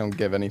 These guys don't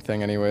give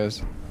anything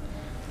anyways.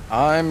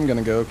 I'm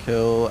gonna go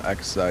kill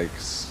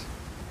X-Sykes.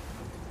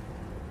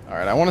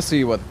 Alright, I want to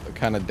see what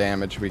kind of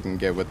damage we can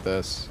get with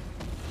this.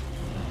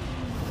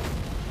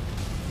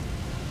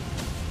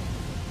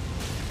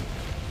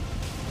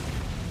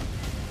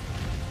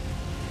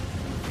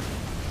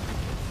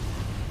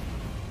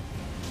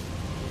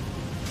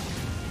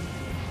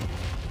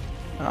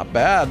 Not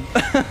bad.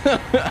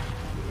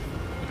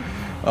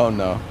 Oh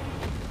no.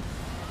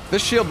 If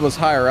this shield was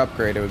higher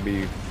upgrade, it would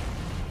be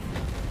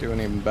doing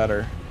even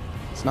better.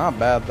 It's not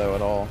bad though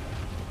at all.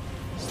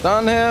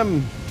 Stun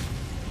him!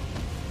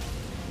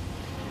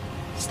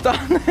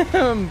 Stun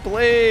him,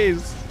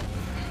 please!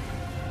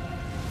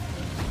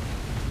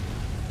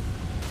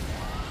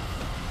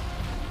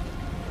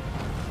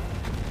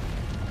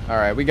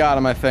 Alright, we got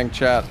him, I think,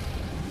 chat.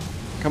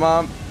 Come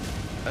on.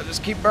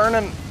 Just keep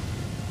burning.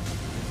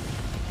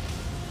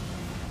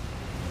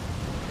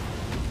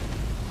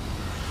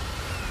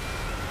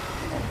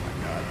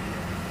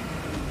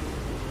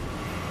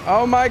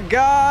 Oh my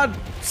god!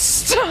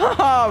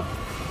 Stop!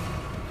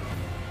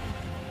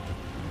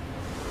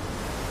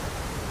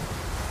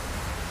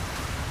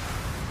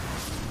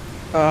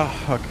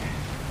 Oh, okay.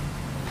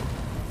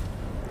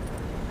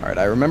 Alright,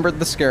 I remembered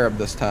the scarab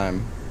this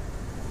time.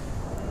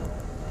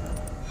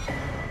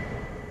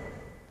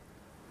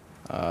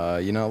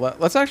 You know,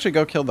 let's actually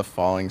go kill the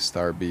falling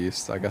star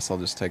beast. I guess I'll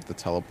just take the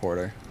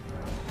teleporter.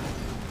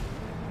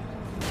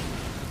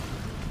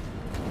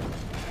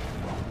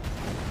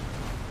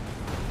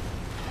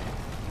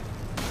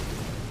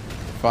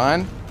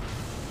 Fine.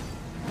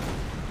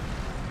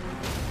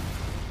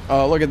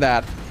 Oh, look at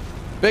that.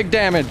 Big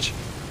damage.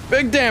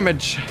 Big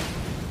damage.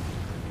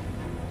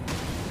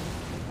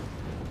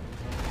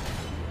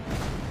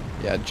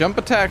 Yeah, jump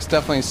attacks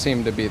definitely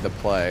seem to be the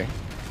play.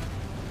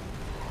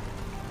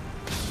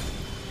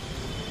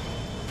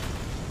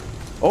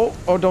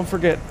 Oh, don't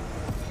forget.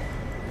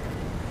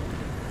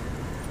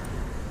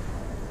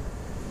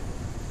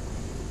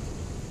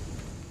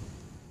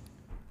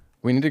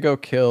 We need to go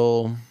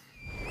kill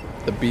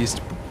the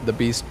beast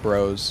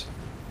bros.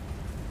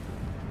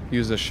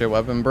 Use a shit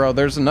weapon, bro.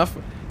 There's enough.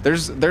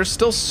 There's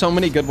still so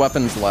many good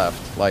weapons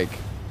left. Like,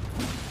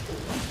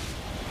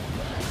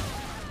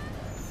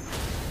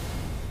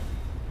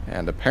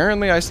 and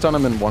apparently I stun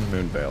him in one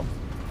Moonveil.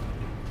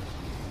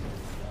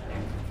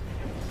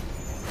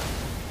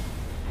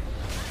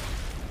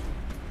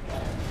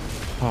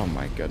 Oh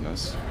my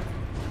goodness.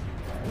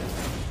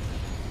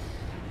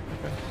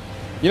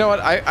 You know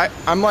what?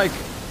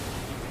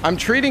 I'm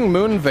treating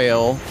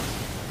Moonveil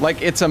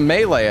like it's a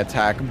melee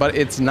attack, but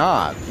it's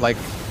not. Like,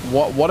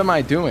 what am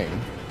I doing?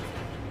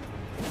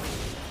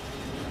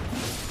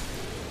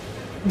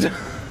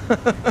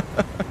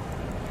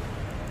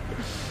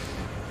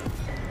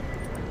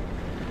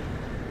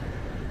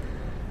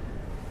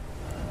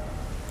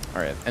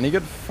 Alright, any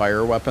good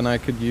fire weapon I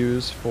could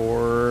use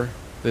for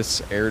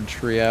this air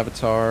tree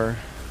avatar?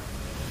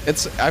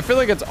 I feel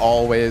like it's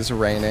always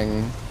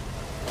raining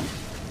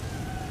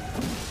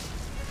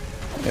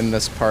in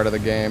this part of the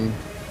game.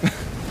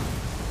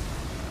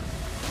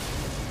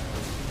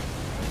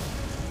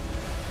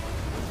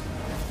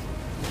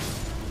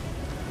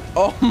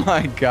 Oh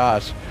my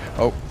gosh.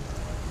 Oh.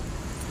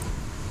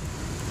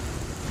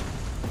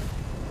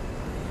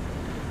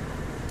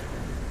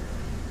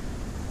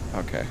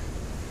 Okay. I'm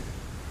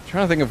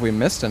trying to think if we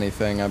missed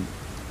anything. I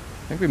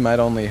think we might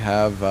only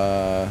have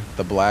the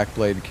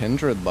Blackblade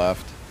Kindred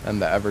left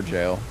and the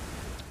Everjail.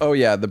 Oh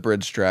yeah, the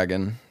Bridge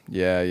Dragon.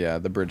 Yeah,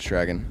 the Bridge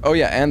Dragon. Oh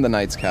yeah, and the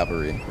Knight's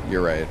Cavalry.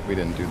 You're right, we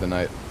didn't do the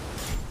Knight.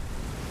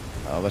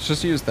 Let's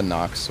just use the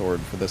Nox Sword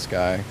for this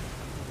guy.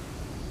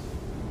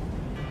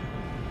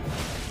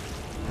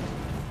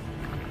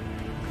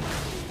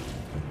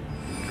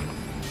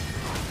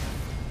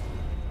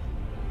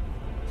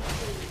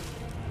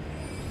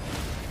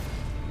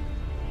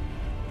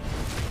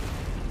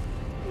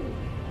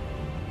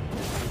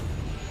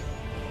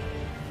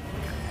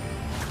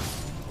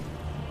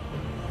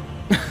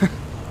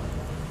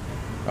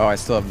 Oh, I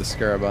still have the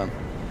Scarab on.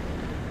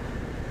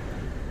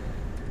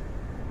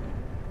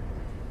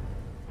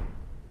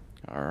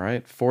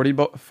 Alright,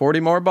 40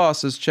 more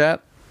bosses,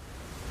 chat.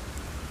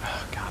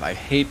 Oh, God, I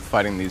hate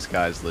fighting these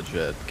guys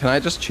legit. Can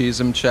I just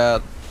cheese him,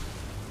 chat?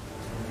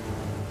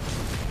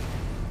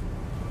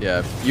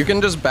 Yeah, you can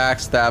just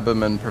backstab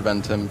him and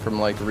prevent him from,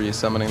 like,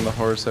 resummoning the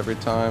horse every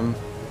time.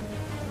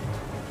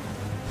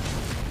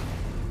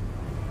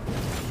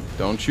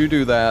 Don't you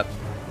do that.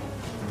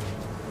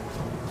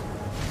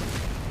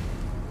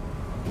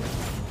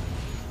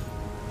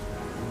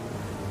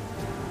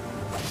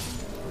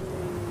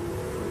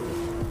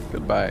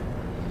 Goodbye.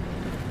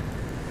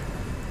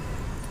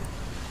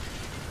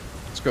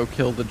 Let's go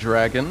kill the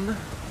dragon.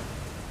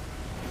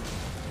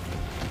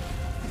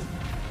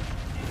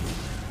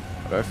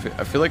 But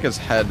I feel like his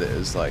head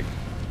is like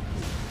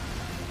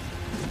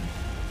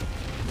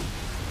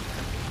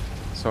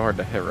so hard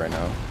to hit right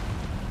now.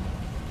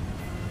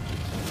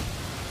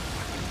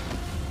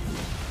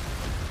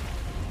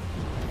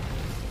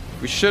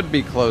 We should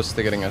be close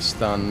to getting a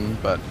stun,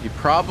 but he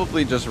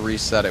probably just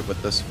reset it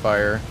with this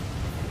fire.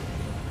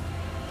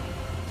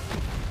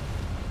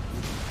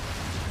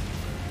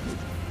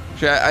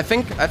 I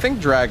think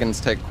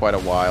dragons take quite a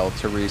while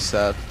to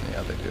reset.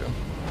 Yeah, they do.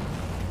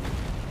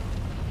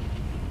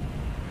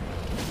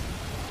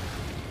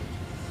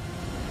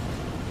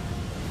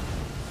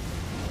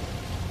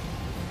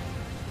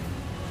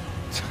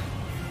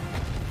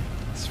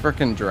 This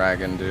frickin'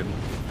 dragon, dude.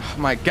 Oh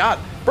my god.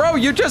 Bro,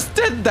 you just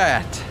did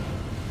that!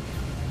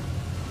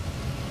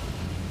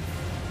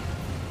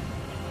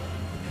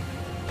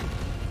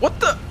 What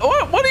the?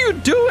 What are you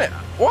doing?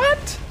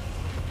 What?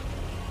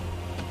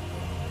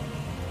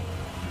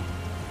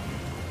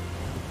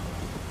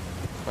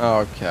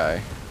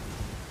 Okay.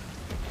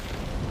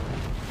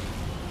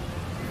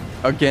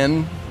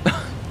 Again?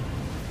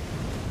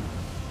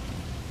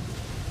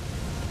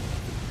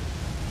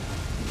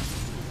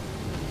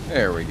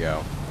 There we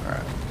go.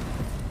 Alright.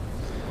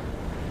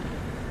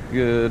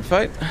 Good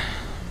fight.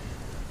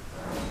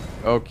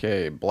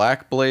 Okay,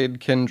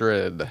 Blackblade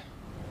Kindred.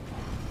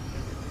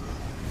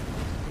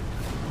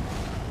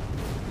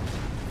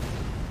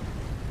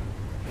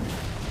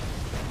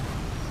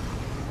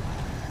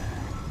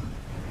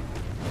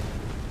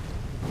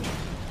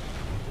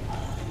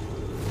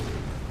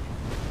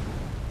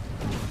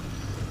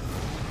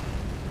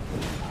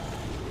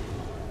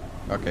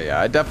 Okay,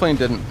 yeah, I definitely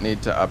didn't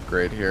need to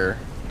upgrade here,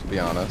 to be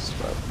honest,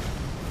 but...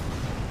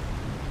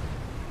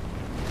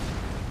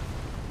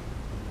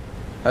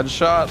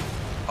 Headshot!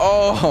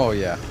 Oh,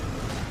 yeah.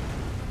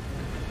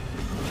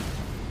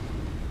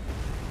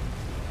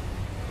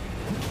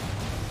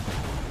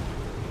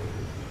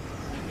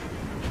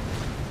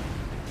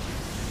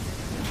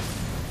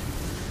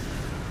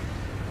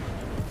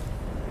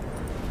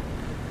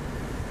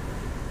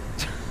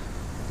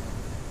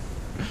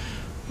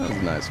 That was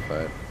a nice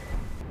fight.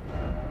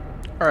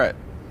 Alright.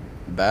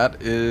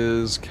 That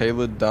is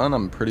Caelid done,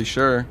 I'm pretty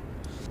sure.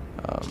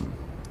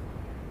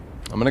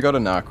 I'm gonna go to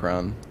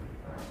Nokron.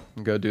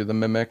 And go do the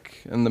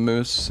Mimic and the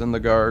Moose and the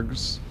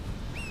Gargs.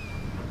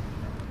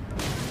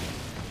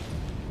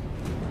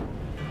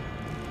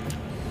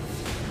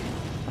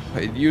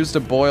 It used a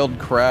boiled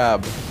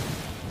crab.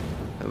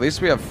 At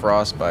least we have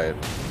frostbite.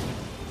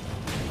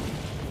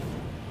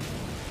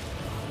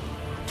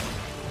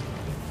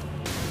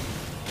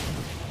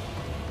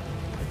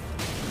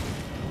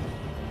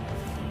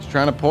 He's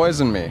trying to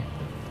poison me.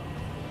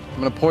 I'm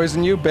gonna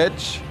poison you,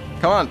 bitch.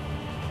 Come on.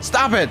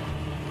 Stop it!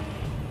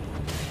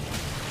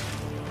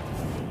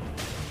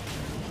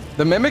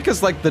 The Mimic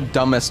is like the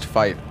dumbest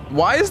fight.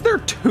 Why is there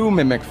 2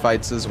 Mimic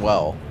fights as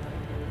well?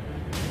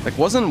 Like,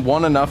 wasn't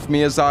 1 enough,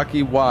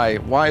 Miyazaki? Why?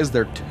 Why is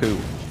there 2?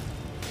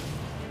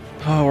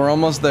 Oh, we're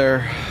almost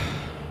there.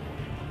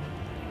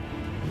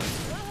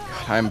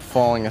 God, I'm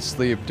falling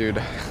asleep, dude.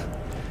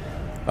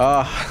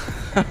 Ah,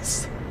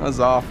 that was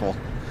awful.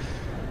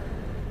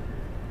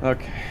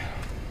 Okay.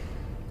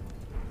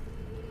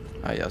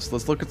 Ah, yes,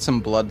 let's look at some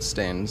blood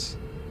stains.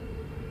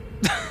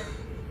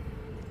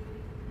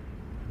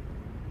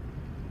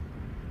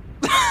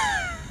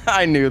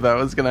 I knew that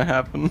was gonna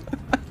happen.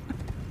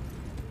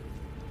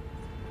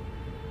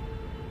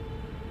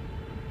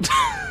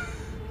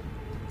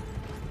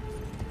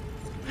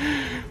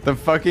 The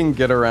fucking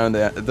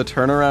the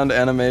turnaround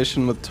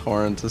animation with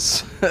Torrent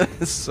is,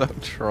 is so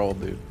troll,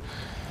 dude.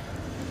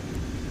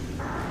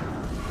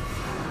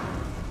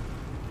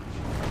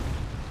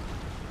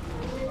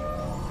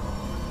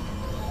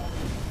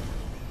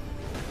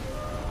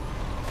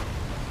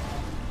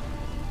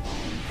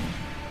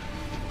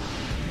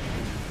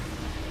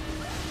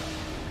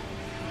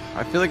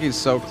 I feel like he's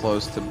so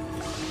close to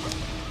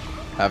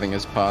having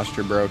his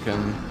posture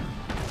broken.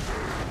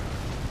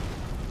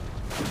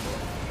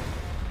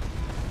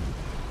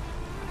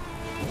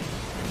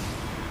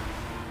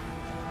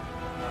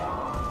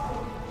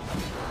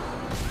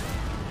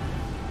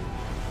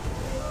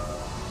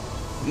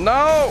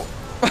 No!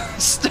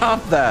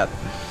 Stop that!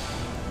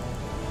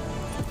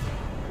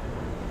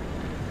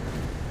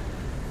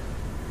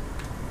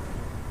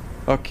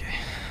 Okay.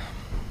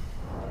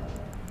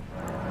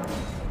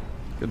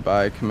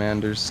 Goodbye,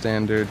 Commander's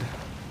Standard.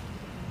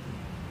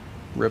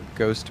 Rip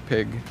Ghost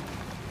Pig.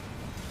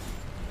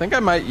 I think I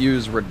might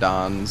use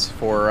Radons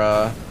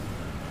for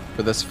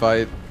this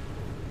fight.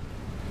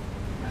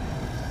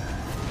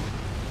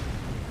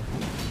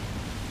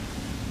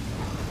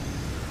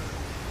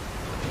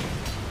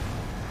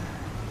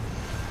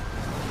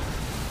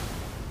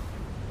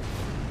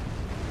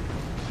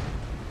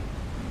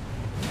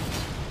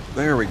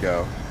 There we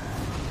go.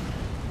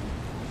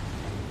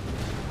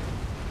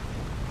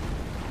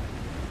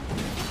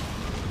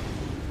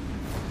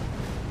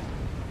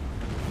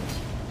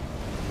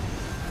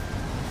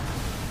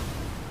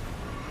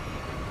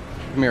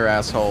 Come here,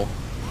 asshole.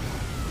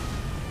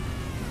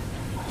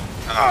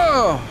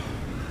 Oh!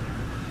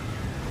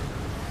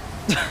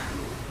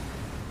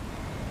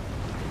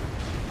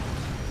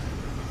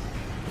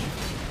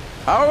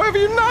 How have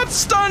you not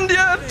stunned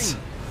yet?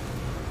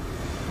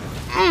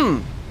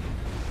 Mm.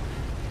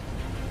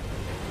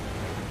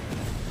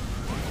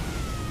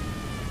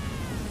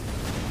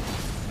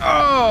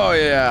 Oh,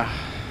 yeah.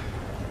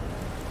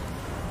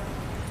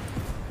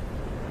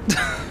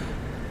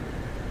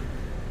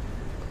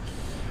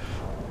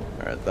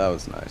 Alright, that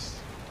was nice.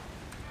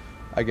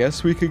 I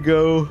guess we could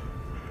go...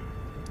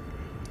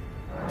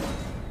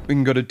 We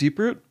can go to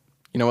Deeproot?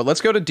 You know what,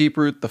 let's go to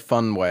Deeproot the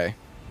fun way.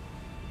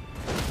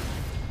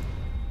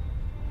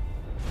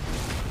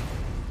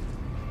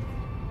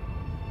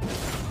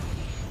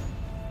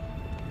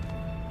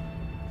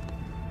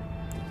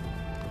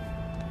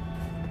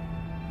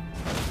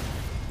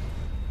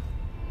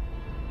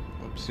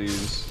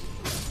 Oopsies.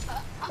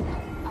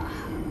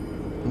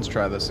 Let's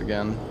try this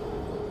again.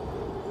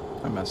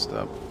 I messed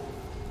up.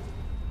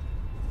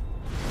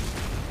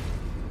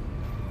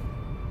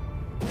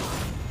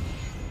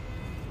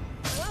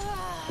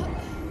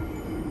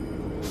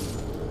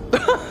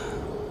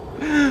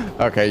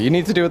 Okay, you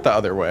need to do it the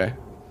other way.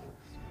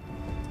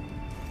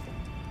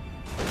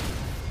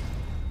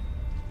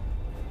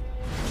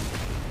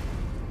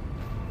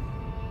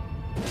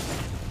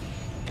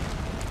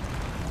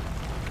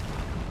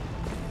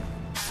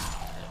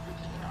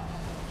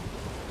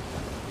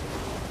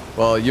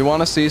 Well, you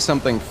want to see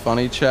something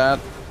funny, chat?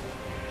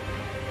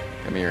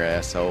 Come here,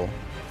 asshole.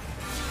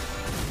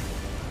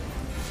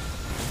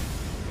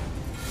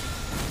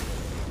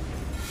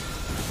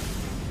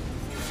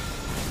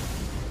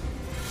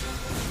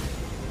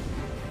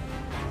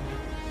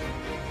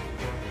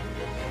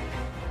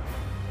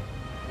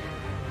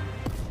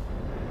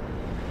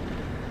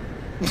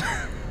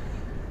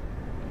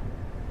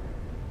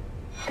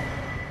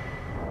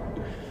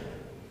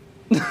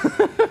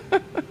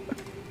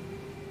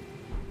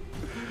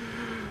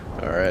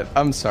 Alright,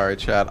 I'm sorry,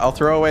 chat. I'll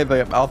throw away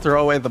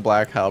the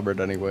black halberd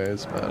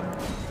anyways, but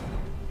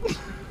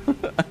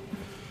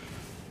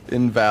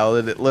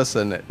invalid.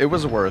 Listen, it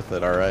was worth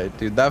it, alright?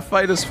 Dude, that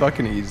fight is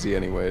fucking easy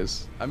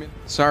anyways. I mean,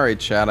 sorry,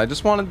 chat. I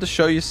just wanted to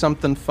show you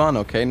something fun,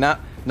 okay?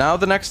 Now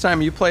the next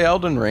time you play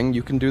Elden Ring,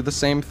 you can do the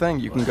same thing.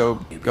 You can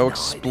go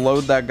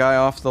explode that guy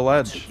off the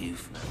ledge.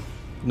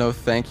 No,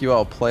 thank you.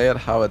 I'll play it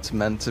how it's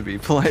meant to be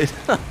played.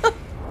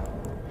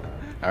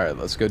 Alright,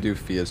 let's go do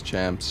Fia's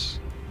champs.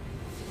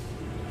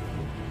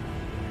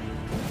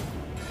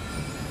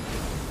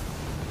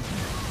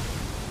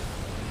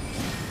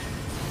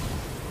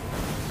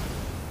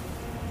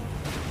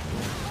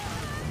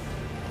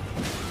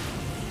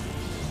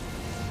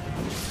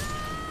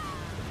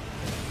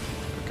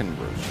 Fucking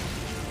rude.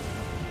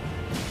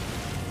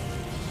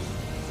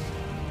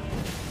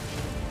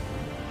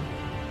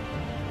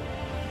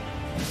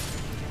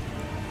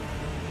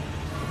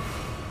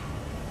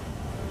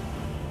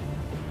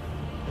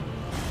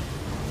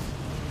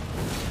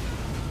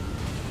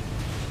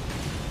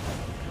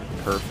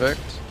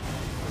 Perfect.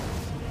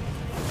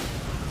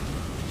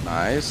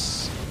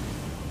 Nice.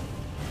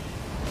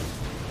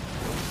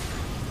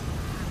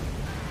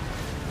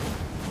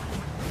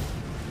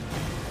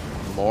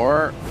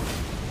 More.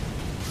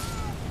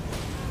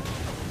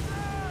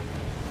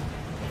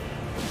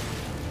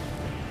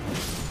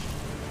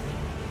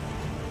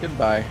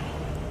 Goodbye.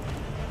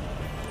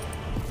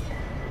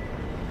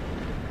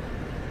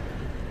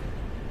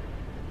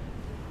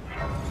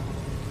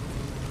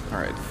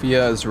 Alright,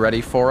 Fia is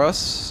ready for us,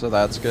 so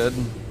that's good.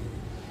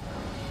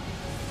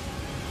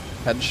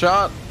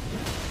 Headshot.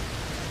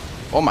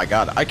 Oh my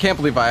god, I can't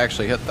believe I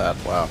actually hit that.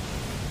 Wow.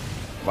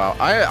 Wow,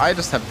 I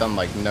just have done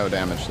like no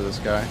damage to this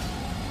guy.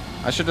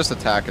 I should just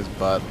attack his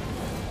butt.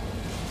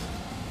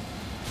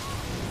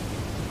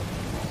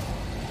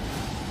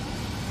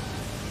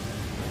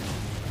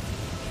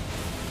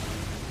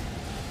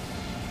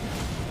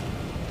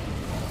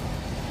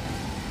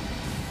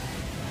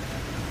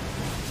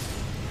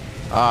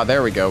 Ah,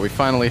 there we go. We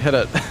finally hit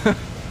it.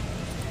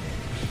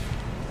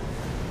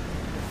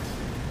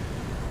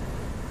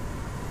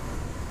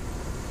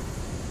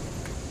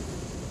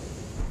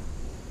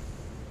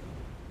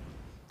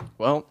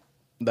 Well,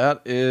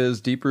 that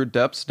is Deep-Root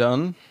Depths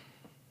done.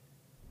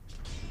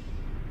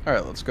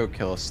 Alright, let's go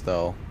kill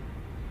Estelle.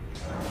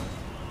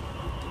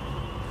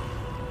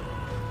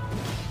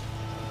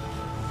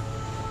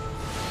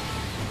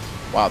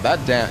 Wow,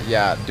 that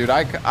yeah, dude,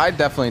 I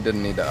definitely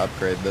didn't need to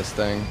upgrade this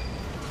thing.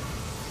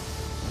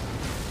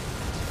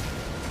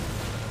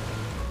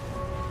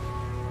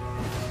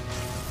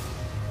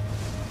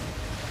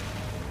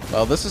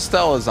 Well, this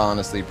Estelle is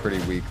honestly pretty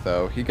weak,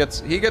 though. He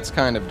gets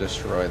kind of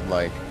destroyed,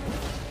 like,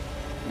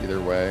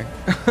 either way.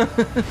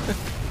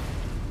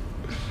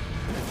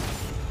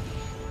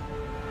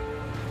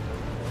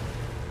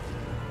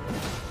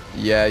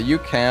 Yeah, you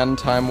can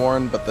Time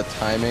Warn, but the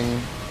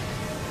timing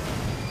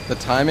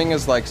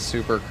is like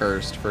super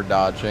cursed for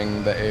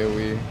dodging the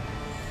AoE.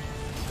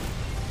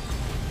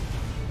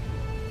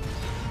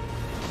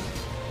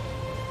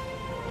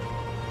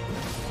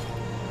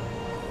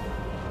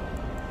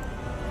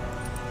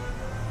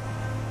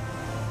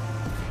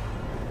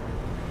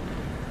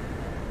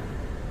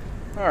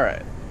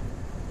 Alright.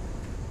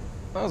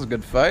 That was a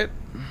good fight.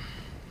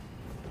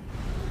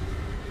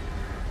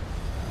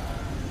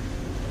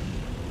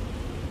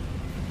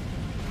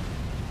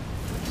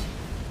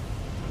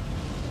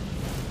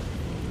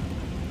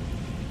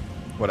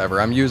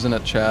 Whatever, I'm using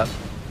it, chat.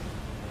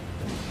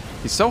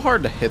 He's so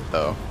hard to hit,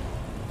 though.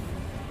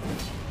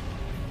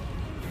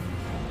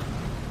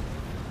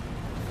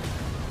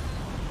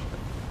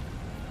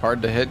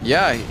 Hard to hit?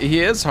 Yeah,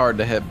 he is hard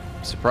to hit,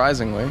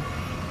 surprisingly.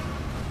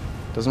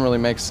 Doesn't really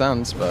make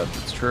sense, but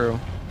it's true.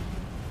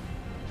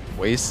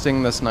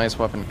 Wasting this nice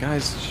weapon.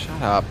 Guys,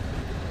 shut up.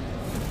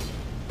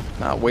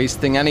 Not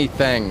wasting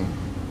anything.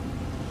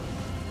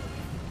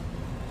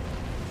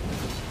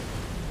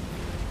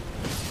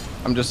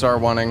 I'm just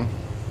R1ing.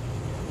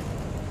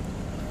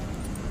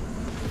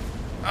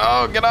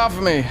 Oh, get off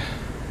of me.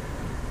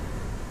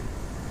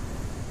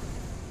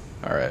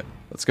 Alright,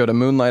 let's go to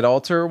Moonlight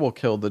Altar. We'll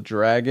kill the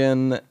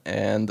dragon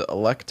and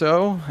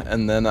Electo.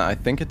 And then I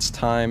think it's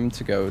time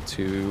to go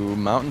to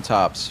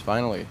Mountaintops,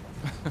 finally.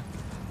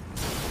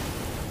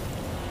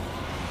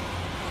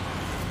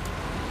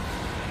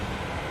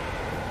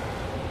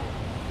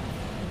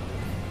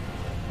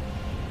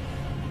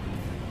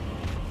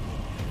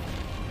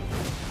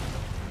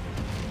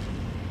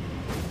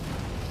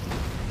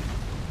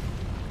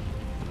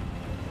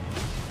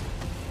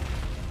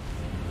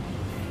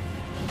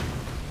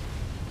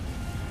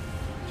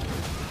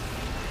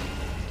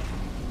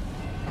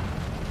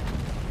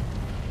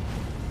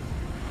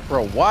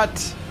 Bro,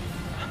 what?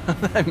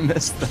 I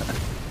missed that.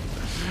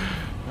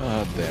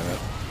 Oh, damn it.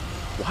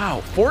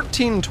 Wow,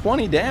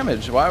 1420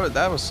 damage. Why would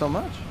that was so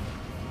much?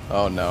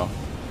 Oh no.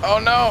 Oh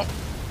no!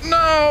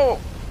 No!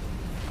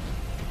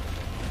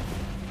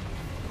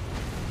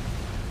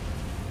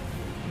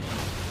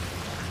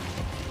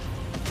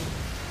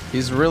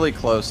 He's really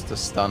close to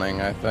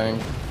stunning, I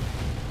think.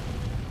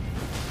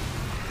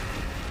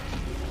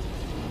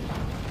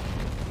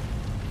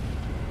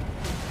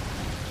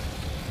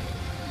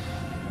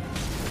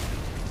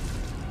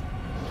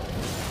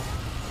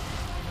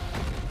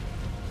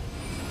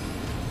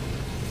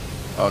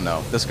 Oh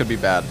no, this could be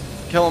bad.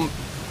 Kill him.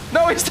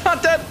 No, he's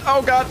not dead.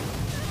 Oh god.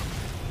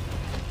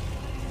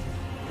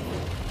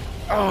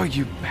 Oh,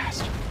 you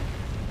bastard.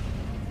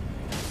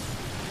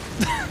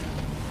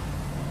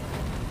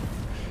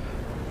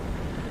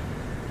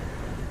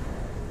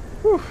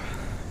 Whew.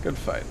 Good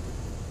fight.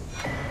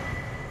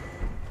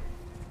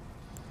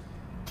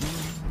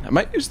 I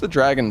might use the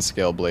dragon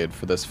scale blade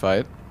for this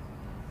fight.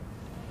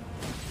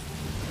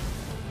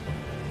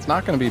 It's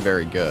not going to be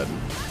very good.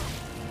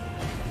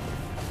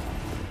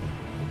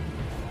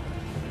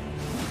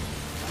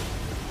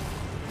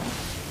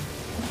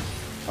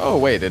 Oh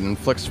wait, it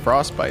inflicts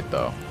frostbite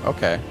though.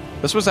 Okay.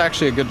 This was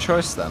actually a good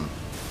choice then.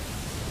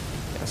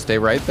 Yeah, stay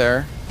right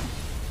there.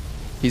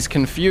 He's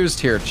confused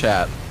here,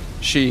 chat.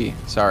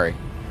 Sorry.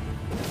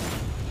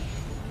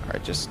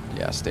 Alright, just,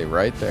 yeah, stay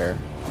right there.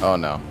 Oh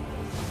no.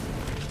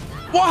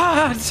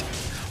 What?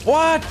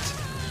 What?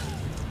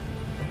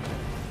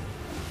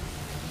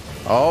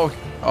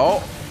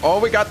 Oh,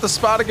 we got the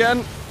spot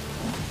again.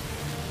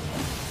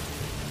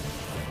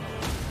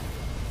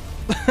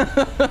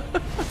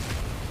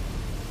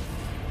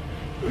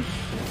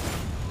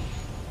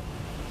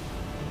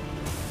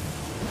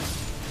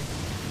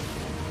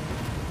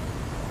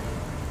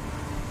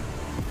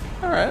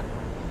 All right.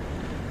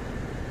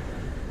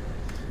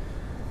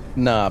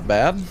 Not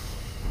bad.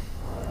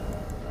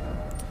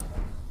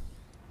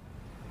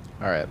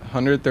 All right,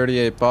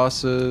 138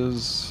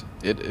 bosses.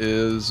 It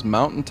is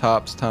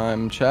mountaintops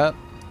time, chat.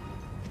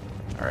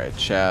 All right,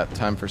 chat,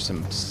 time for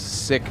some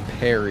sick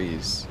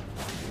parries.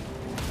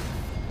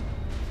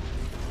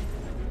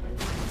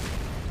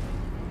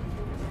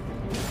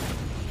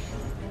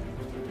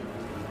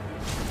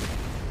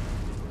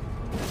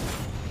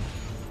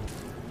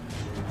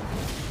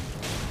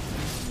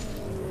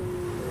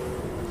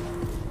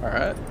 All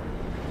right.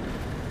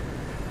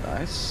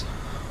 Nice.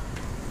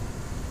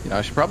 You know,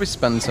 I should probably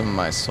spend some of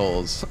my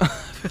souls.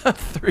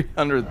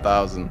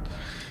 300,000.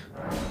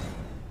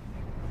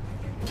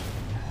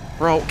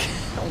 Bro,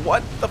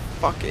 what the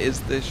fuck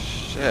is this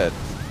shit?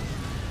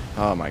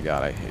 Oh my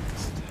god, I hate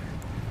this.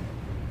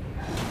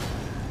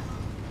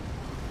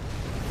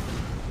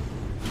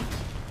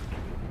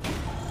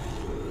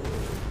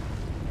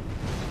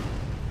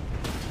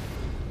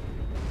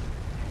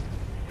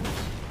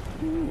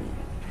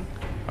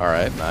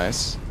 Alright,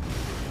 nice.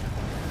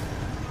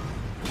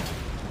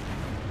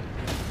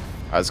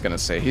 I was gonna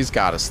say, he's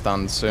got a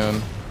stun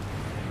soon.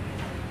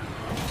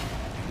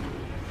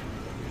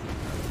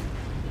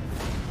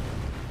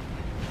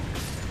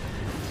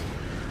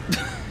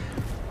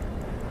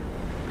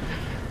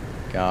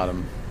 Got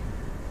him.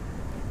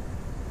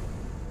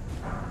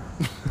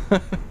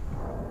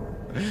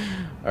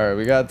 Alright,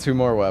 we got 2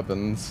 more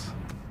weapons.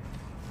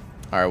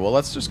 Alright, well,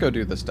 let's just go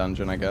do this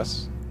dungeon, I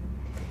guess.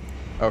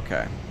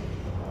 Okay.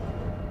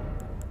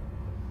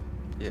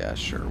 Yeah,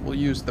 sure. We'll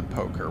use the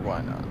poker.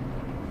 Why not?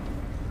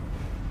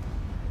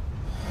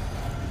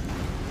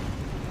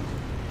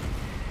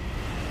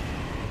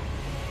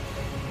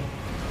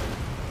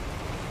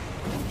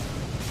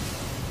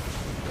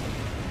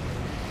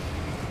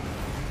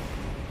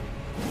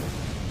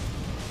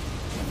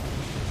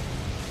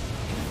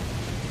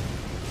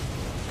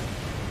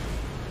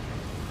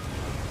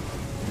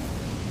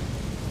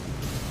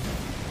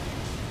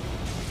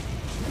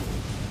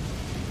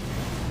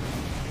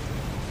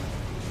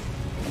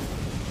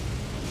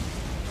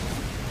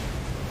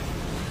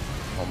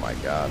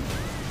 God.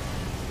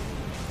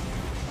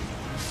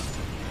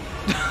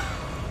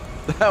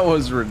 That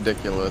was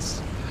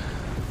ridiculous.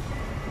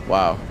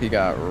 Wow, he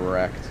got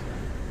wrecked.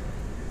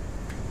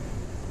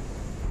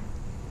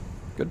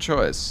 Good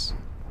choice.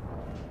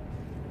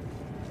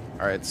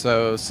 Alright,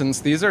 so since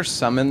these are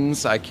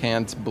summons, I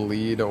can't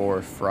bleed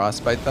or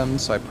frostbite them,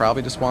 so I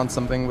probably just want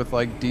something with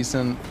like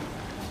decent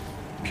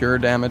pure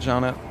damage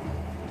on it.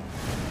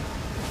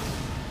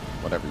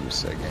 Whatever you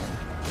say, game.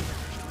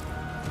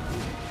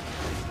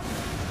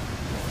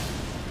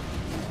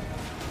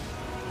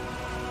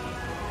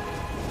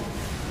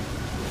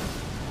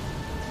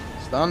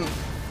 Done.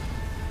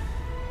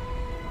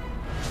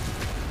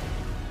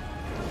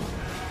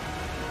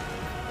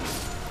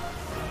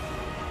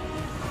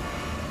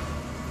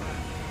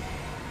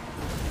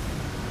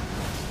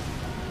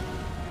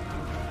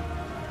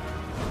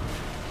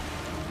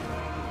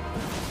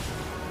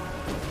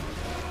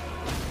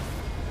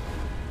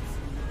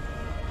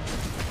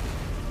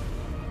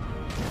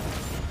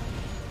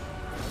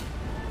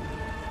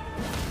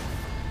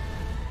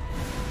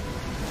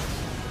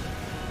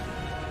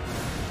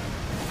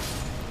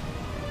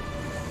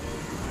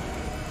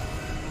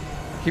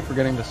 Keep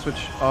forgetting to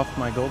switch off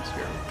my gold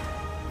sphere.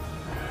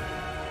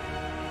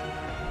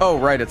 Oh,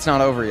 right, it's not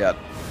over yet.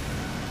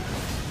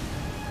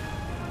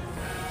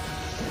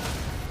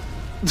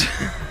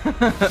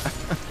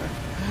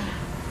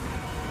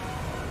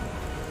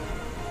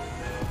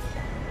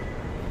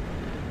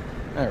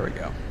 There we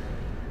go.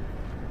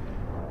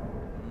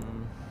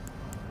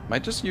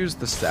 Might just use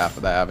the staff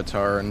of the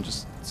avatar and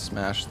just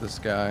smash this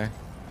guy.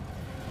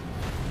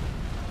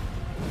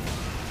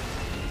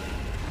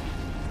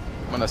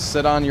 I'm gonna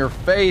sit on your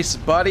face,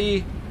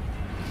 buddy.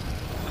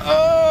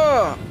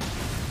 Ugh!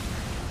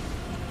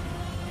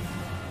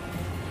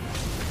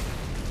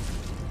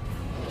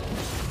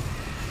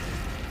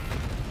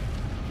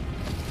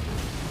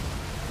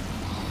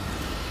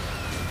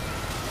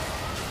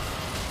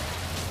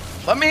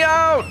 Let me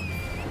out!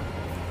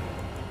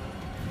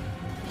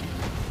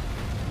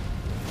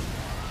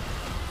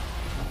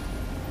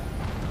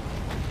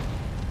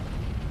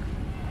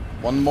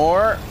 One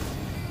more.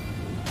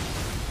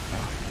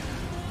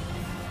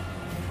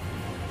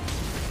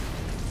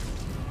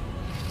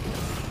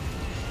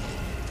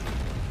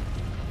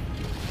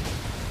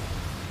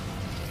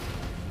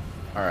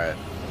 All right.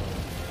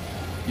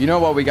 You know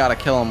what we gotta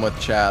kill him with,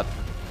 chat.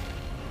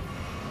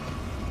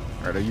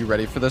 All right, are you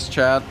ready for this,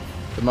 chat?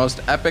 The most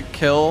epic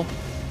kill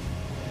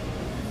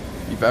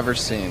you've ever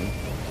seen.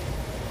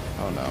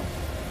 Oh no.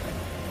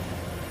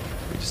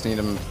 We just need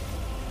him.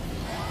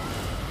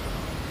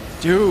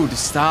 Dude,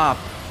 stop.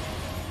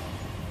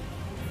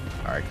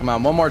 All right, come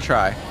on, one more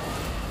try.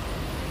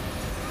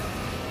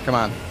 Come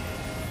on.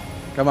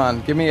 Come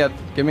on, give me it.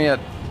 Give me it.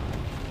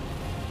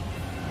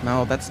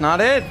 No, that's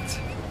not it.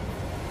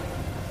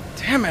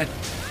 Damn it.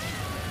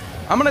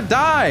 I'm gonna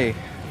die.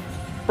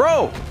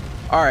 Bro.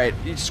 All right,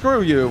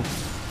 screw you.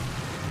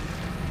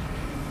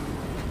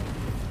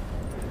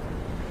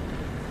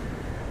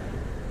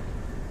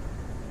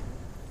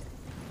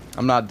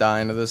 I'm not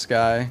dying to this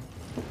guy.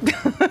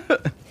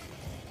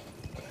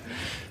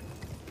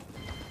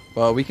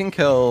 Well, we can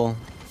kill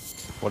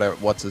whatever.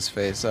 What's his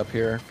face up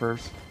here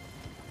first?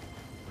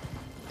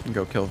 We can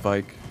go kill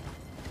Vike.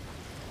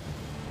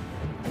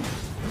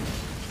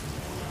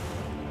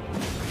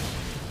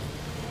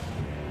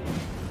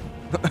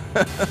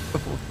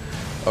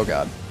 Oh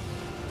god.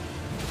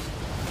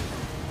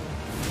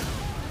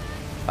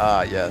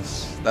 Ah,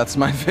 yes. That's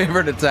my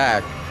favorite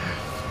attack.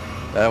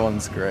 That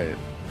one's great.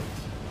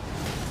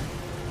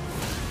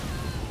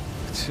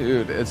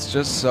 Dude, it's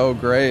just so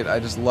great. I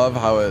just love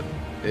how it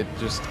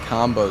just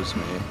combos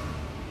me.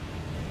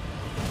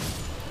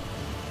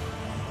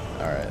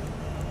 Alright.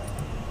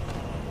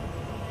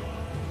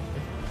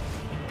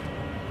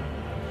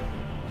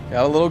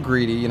 Got a little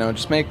greedy, you know,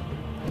 just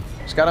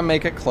gotta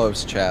make it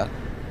close, chat.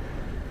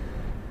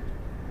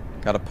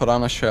 Gotta put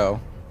on a show.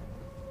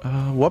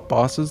 What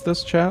boss is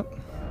this, chat?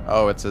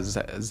 Oh, it's a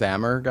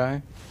Zammer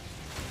guy?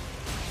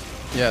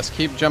 Yes,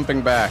 keep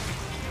jumping back.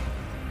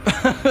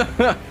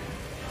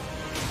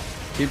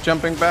 Keep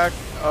jumping back.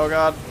 Oh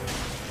god.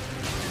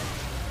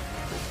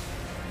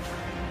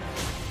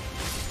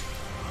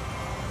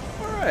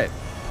 Alright.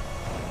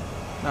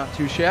 Not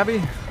too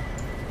shabby.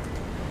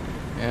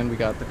 And we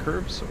got the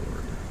curved sword.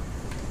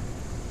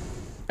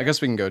 I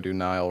guess we can go do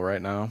Nile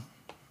right now.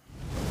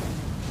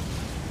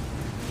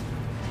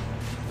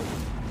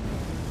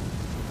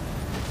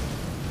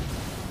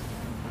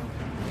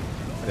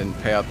 I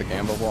didn't pay out the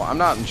gamble. I'm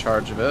not in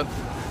charge of it.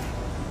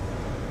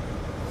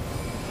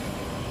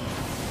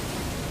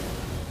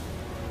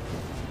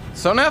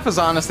 Sonaf is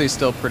honestly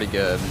still pretty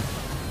good.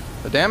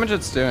 The damage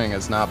it's doing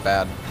is not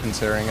bad,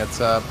 considering it's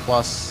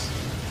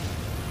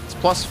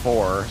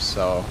 +4,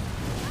 so.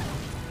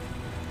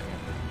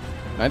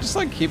 Can I just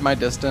like keep my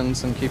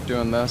distance and keep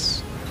doing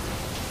this?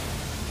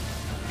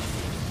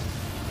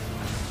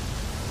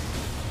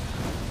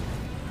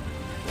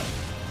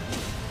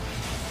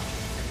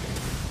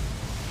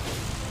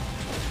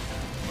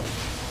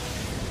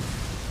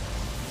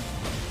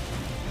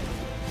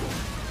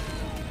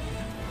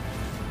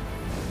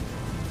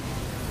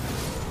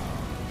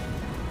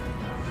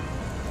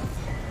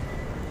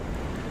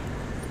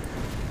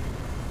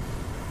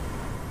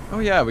 Oh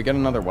yeah, we get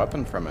another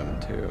weapon from him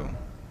too.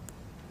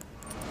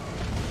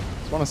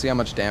 Just want to see how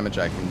much damage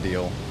I can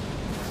deal.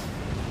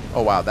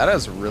 Oh wow, that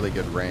has really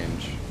good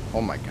range.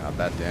 Oh my god,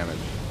 that damage.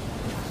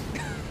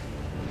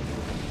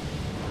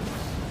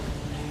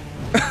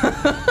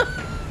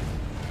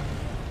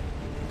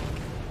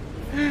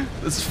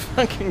 This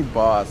fucking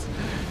boss.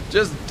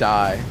 Just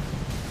die.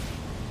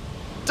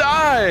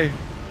 Die!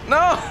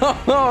 No!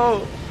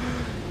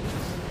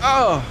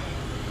 Oh!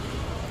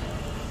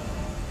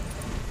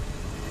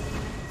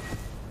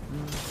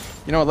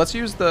 You know what, let's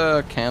use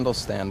the candle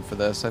stand for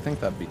this. I think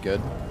that'd be good.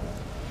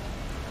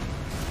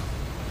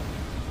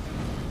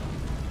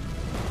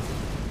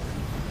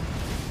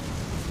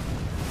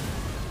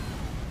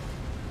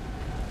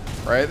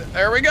 Right,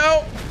 there we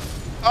go!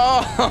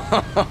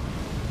 Oh!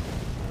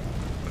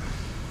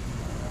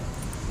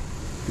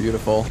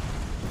 Beautiful.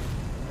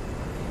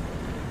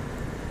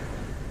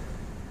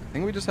 I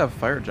think we just have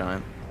Fire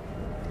Giant.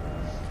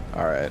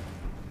 Alright.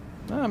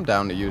 I'm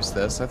down to use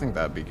this. I think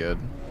that'd be good.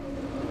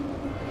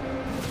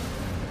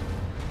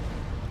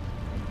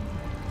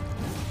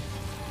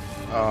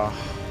 Oh.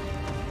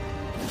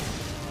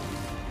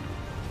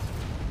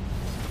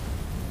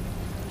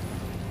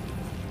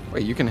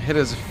 Wait, you can hit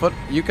his foot.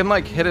 You can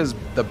like hit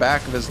the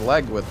back of his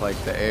leg with like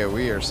the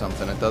AoE or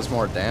something. It does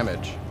more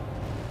damage.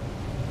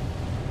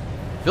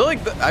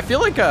 I feel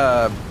like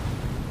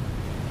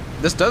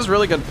this does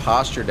really good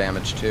posture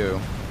damage too.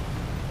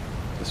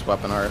 This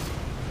weapon art.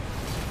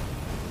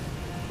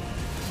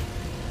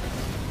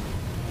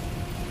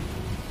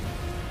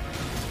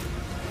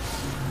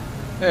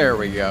 There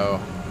we go.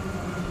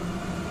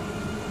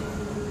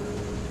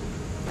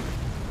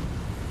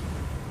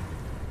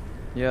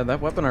 Yeah,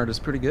 that weapon art is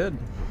pretty good.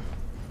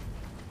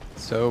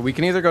 So we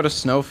can either go to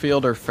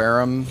Snowfield or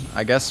Ferrum.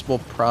 I guess we'll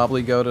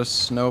probably go to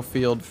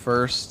Snowfield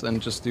first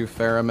and just do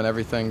Ferrum and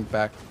everything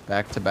back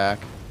to back.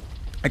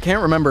 I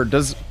can't remember.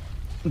 Does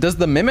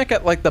the Mimic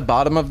at like the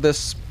bottom of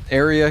this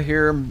area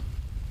here,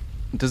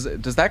 does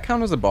that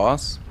count as a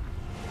boss?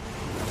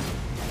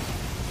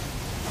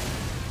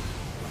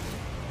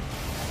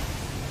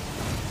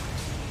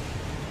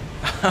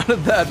 How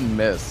did that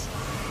miss?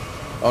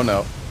 Oh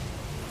no.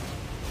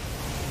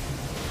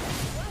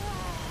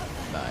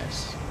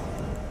 Nice.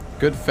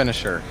 Good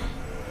finisher.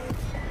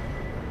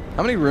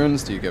 How many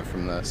runes do you get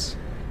from this?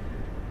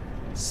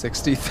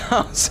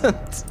 60,000.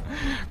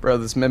 Bro,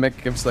 this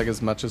Mimic gives like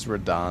as much as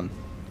Radon.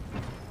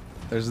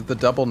 There's the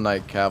double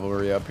Knight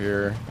Cavalry up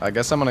here. I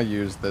guess I'm gonna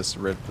use this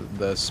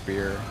the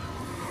spear.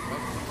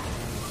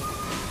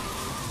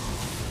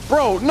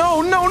 Bro,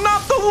 no,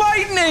 not the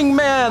lightning,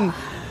 man!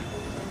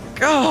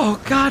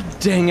 Oh, god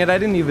dang it. I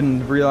didn't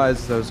even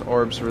realize those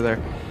orbs were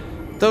there.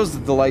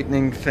 The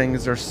lightning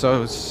things are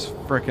so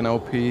freaking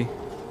OP.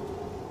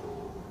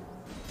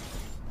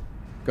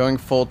 Going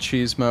full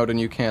cheese mode and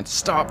you can't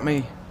stop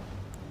me.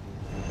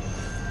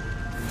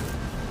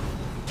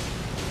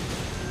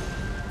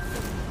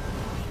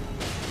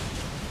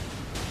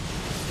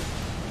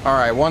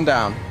 Alright, one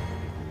down.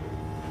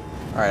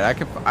 Alright,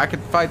 I could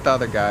fight the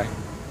other guy.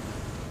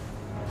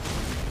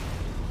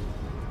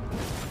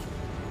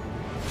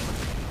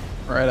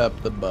 Right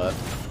up the butt.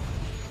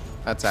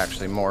 That's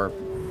actually more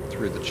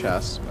through the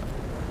chest.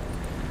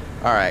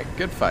 Alright,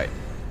 good fight.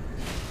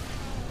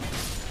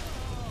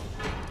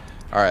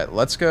 Alright,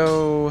 let's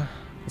go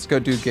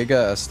do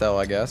Giga Estelle,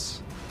 I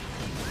guess.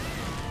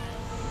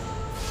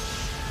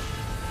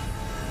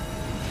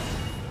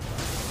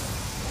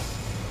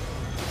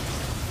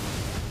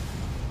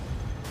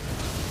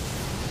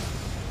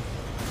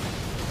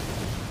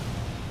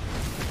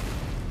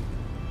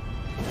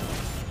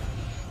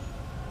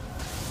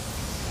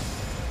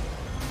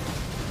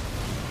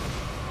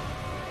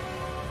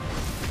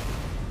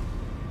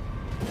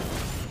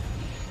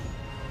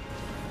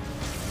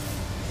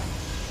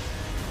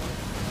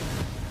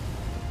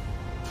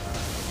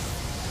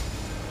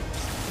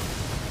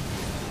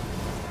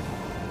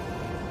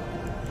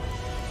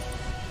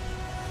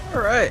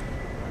 Alright.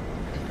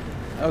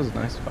 That was a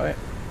nice fight.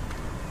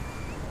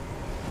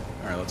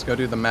 Alright, let's go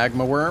do the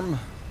magma worm.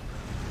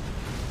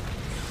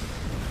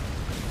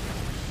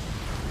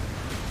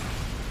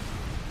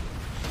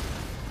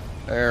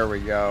 There we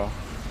go.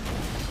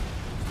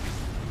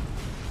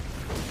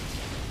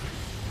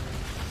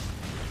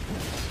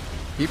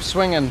 Keep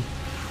swinging.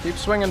 Keep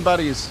swinging,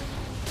 buddies.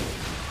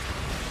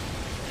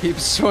 Keep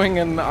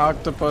swinging,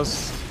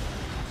 octopus.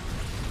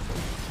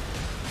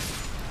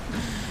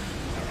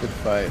 Good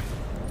fight.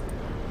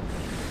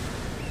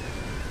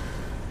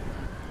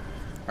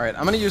 Alright,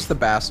 I'm gonna use the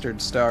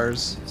bastard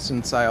stars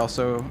since I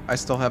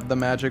still have the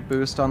magic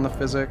boost on the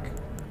physic.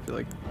 I feel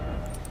like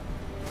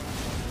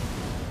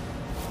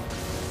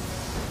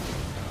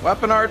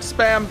weapon art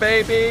spam,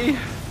 baby!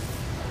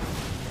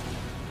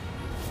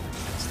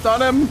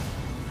 Stun him!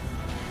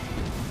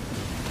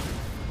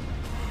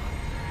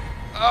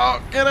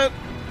 Oh, get it!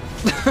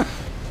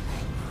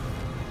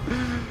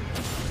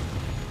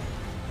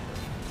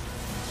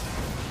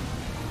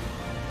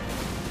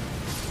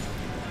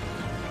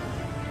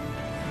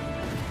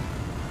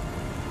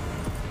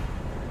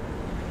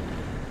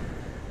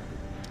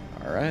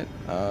 Alright,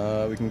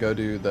 we can go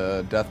do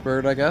the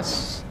Deathbird, I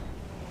guess.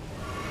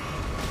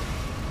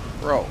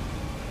 Bro.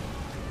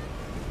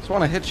 Just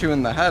want to hit you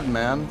in the head,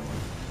 man.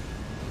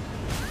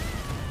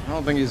 I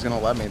don't think he's gonna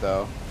let me,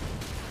 though.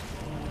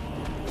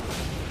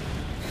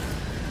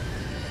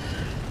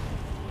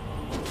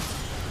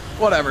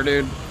 Whatever,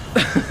 dude.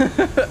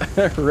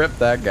 Rip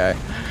that guy.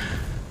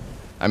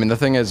 I mean, the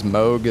thing is,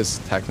 Moog is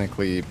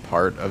technically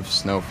part of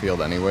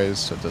Snowfield anyways,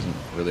 so it doesn't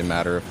really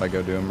matter if I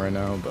go do him right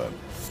now, but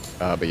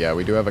yeah,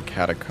 we do have a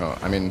catacomb.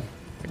 I mean,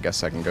 I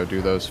guess I can go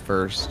do those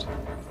first.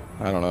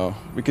 I don't know.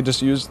 We could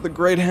just use the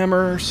Great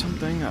Hammer or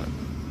something. It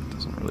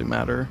doesn't really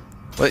matter.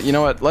 But you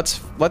know what?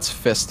 Let's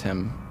fist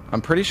him.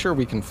 I'm pretty sure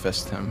we can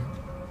fist him.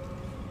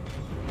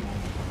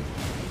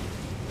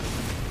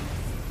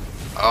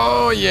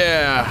 Oh,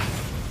 yeah!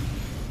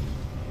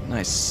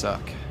 Nice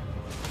suck.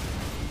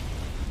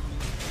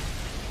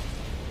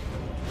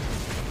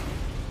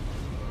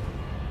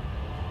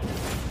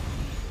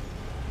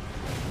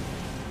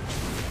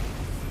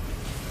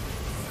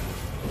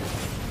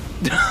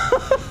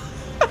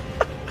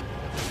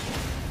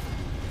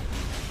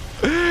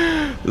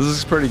 This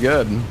is pretty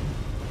good.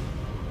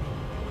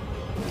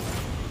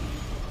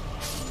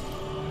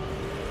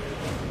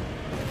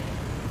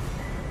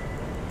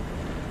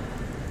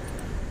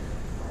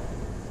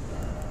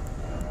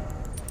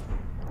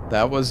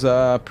 That was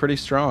pretty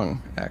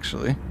strong,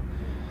 actually.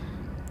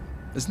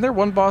 Isn't there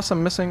one boss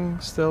I'm missing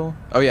still?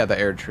 Oh yeah, the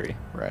air tree,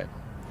 right.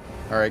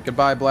 Alright,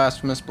 goodbye,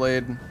 Blasphemous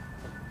Blade.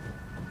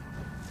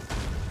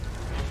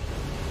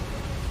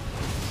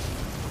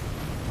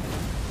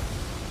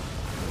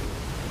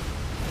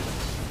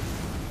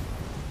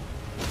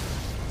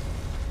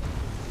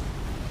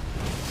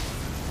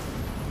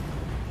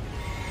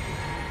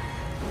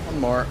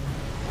 more.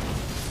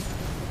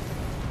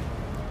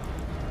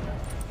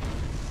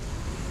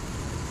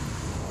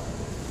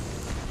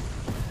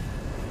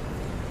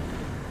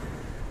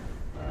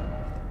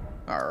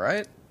 All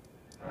right.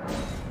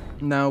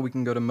 Now we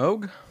can go to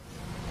Moog.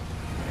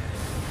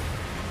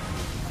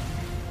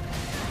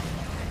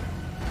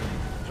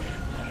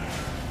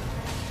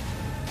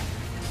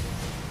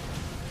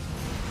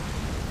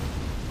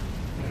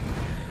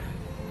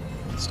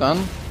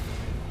 Stun.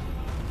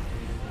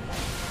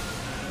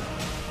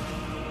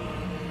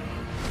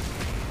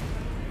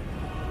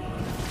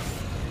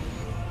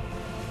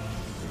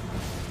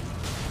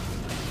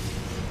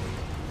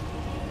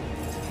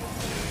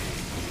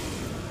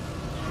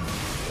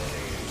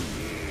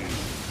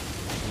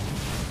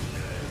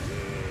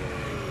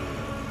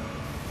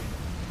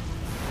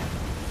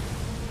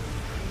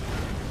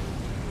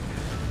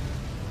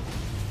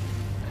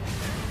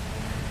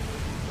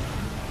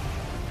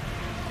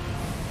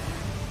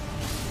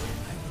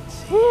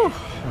 Whew.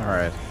 All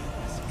right.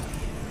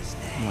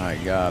 My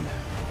God.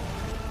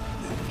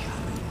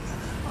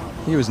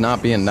 He was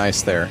not being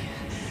nice there.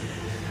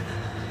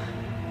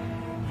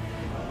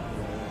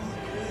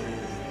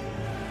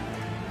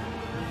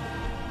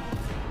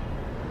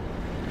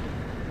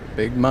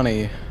 Big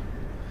money.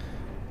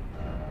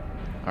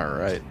 All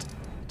right.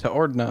 To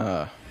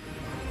Ordna.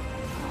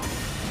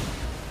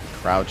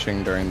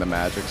 Crouching during the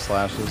magic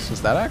slashes.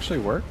 Does that actually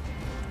work?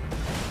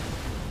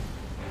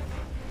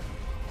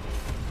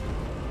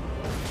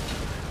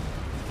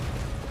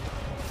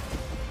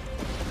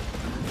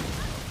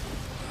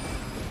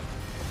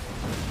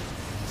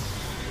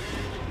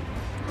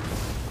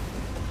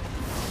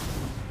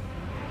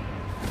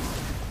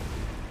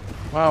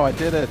 Wow, I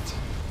did it.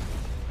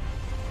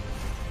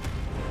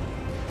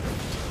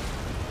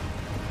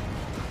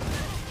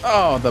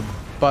 Oh, the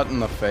butt in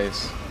the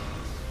face.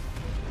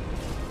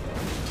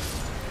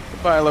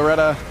 Goodbye,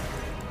 Loretta.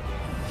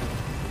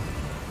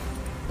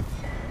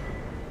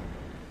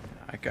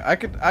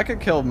 I could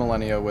kill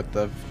Millennia with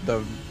the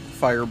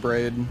fire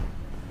braid,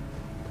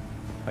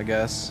 I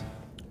guess.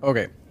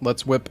 Okay,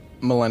 let's whip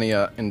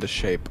Millennia into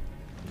shape.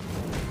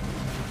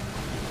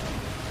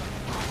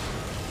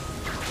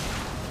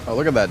 Oh,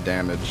 look at that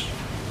damage.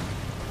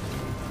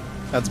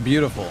 That's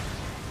beautiful.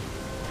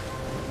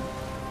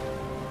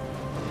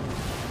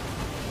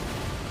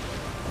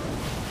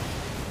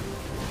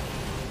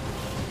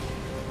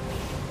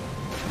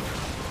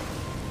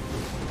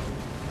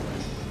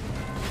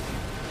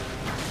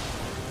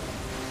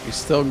 You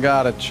still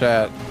got it,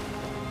 chat.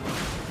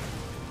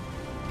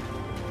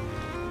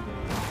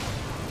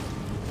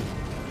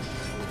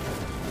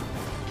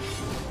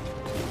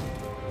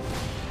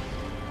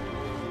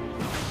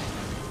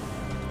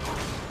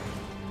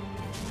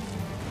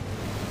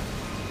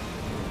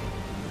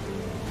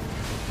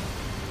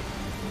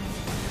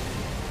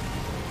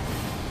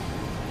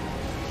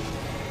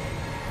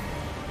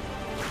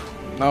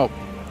 Nope.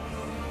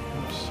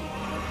 Oops.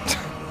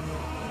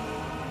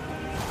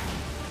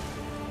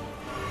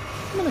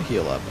 I'm gonna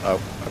heal up.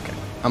 Oh, okay.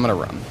 I'm gonna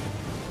run.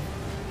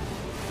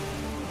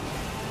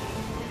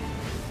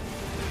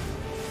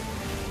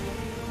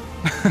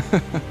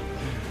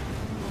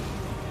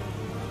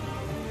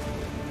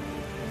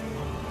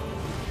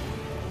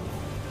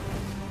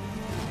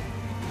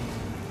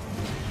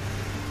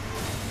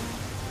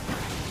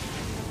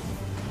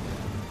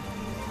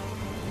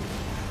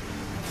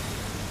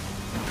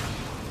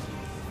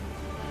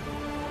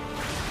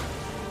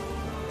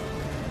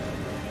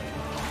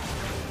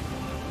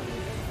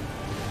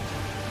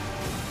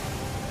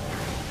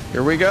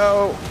 Here we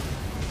go.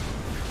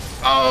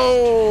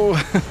 Oh!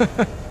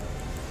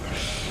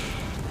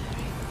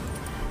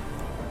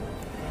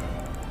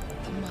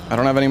 I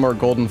don't have any more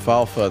golden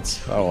foul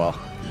foots. Oh well.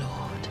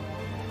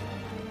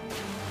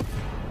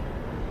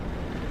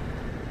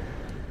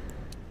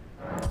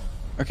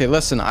 Okay,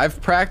 listen,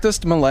 I've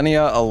practiced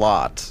Millennia a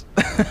lot.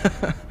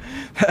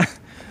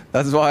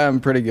 That's why I'm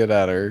pretty good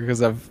at her,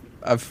 because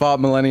I've fought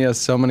Millennia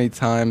so many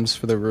times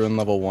for the Ruin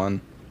level 1.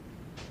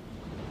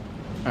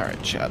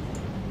 Alright, chat.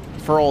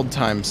 For old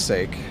time's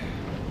sake.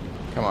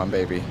 Come on,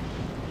 baby.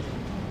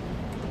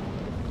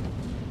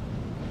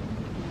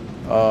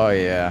 Oh,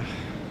 yeah.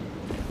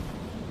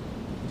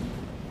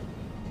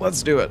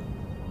 Let's do it.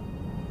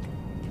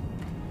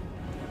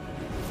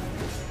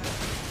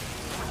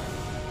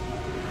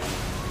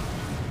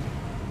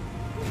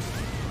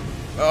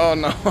 Oh,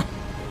 no.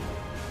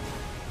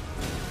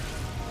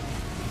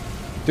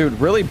 Dude,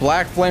 really?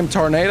 Black Flame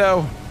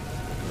Tornado?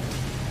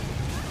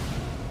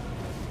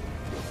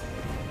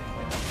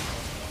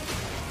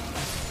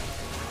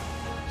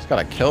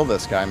 Gotta kill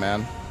this guy,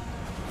 man.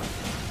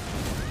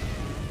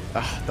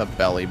 Ugh, the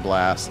belly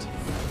blast.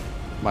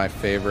 My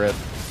favorite.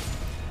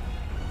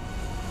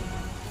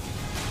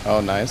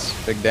 Oh, nice.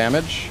 Big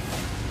damage.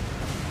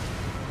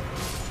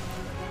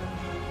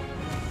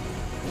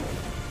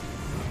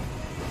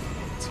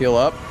 Let's heal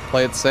up.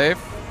 Play it safe.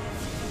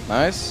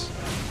 Nice.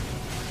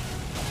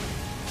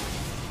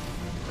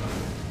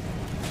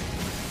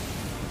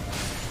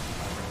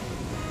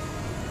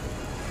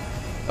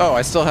 Oh,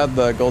 I still had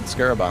the gold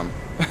Scarabomb.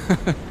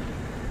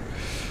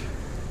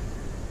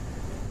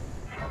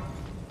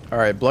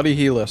 Alright, bloody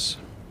healus.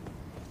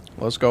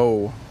 Let's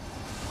go.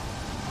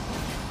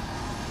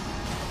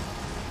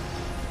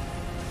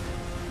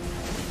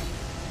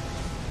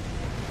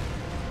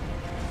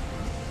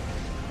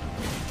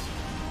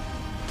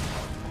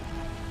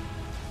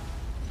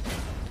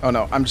 Oh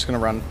no, I'm just gonna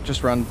run.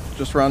 Just run.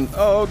 Just run.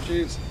 Oh,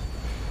 jeez.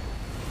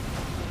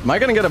 Am I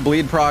gonna get a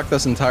bleed proc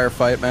this entire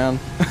fight, man?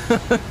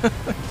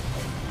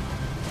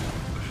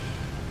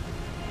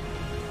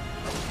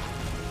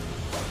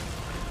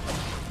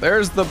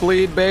 There's the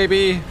bleed,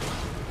 baby.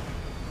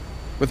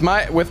 With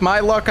my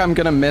luck, I'm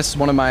gonna miss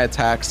one of my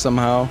attacks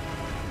somehow.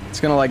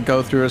 It's gonna like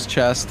go through his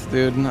chest,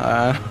 dude.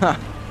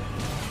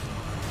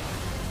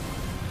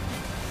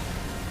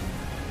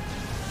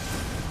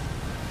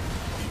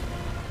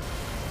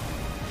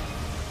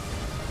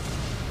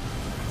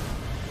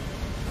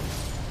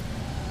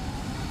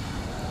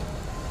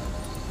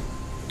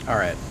 All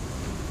right.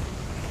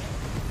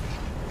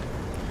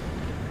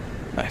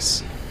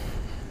 Nice.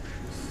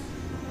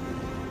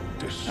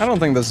 I don't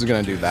think this is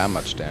gonna do that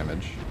much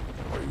damage.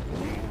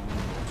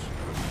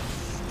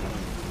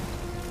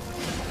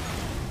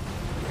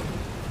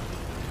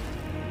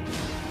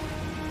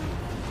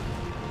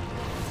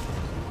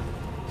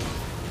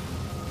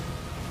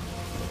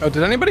 Oh,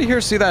 did anybody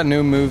here see that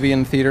new movie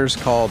in theaters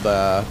called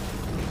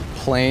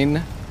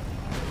Plane?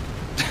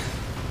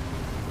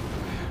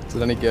 Is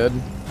it any good?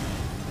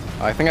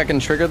 I think I can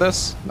trigger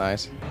this.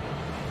 Nice.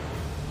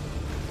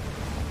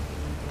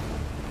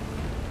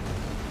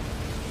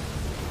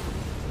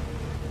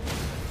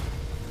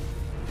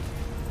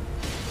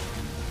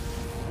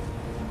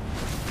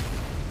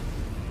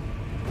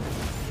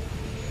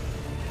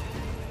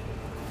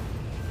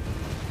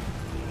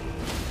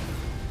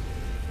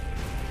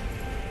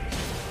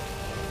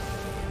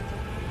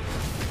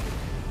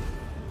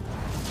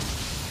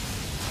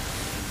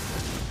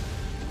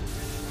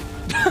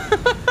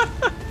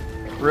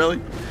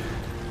 Really?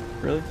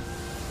 Really?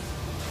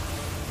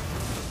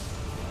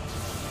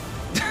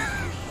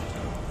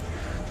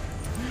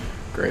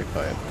 Great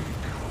fight.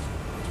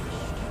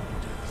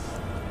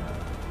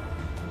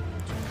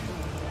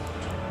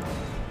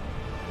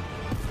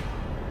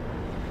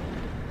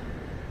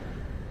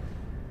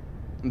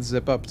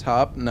 Zip up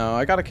top? No,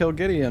 I gotta kill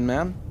Gideon,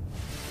 man.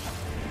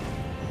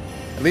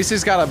 At least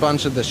he's got a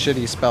bunch of the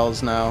shitty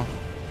spells now.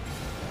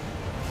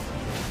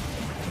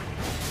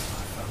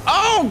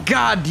 Oh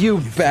god, you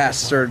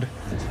bastard!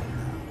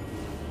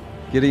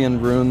 Gideon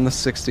ruined the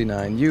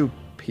 69, you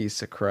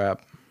piece of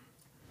crap.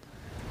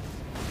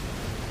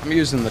 I'm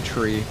using the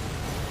tree.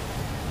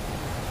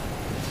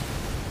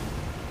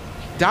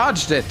 He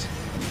dodged it!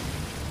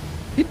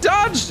 He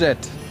dodged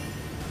it!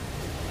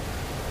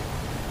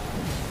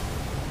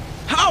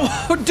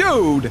 How?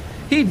 Dude!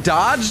 He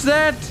dodged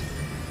that?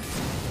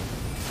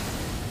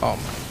 Oh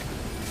my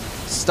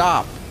god.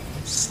 Stop.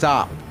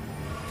 Stop.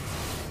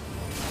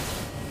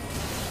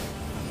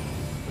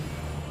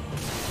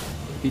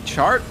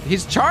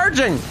 He's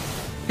charging!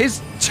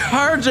 He's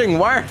charging!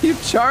 Why are you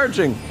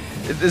charging?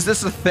 Is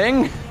this a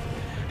thing?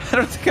 I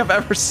don't think I've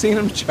ever seen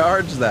him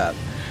charge that.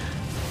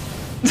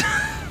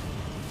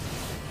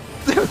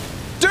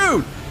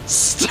 Dude!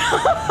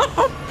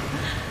 Stop!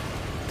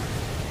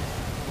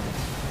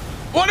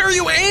 What are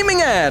you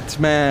aiming at,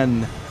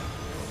 man?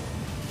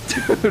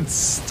 Dude,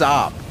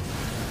 stop.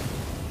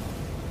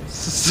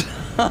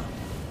 Stop.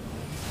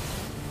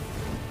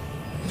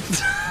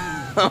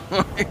 Oh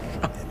my god.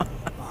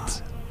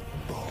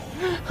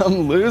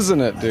 I'm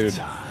losing it, dude.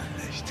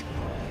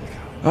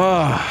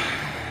 Oh.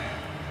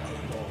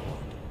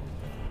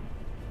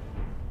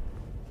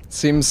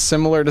 Seems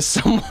similar to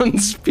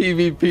someone's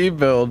PvP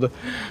build.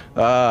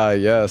 Ah,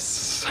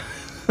 yes.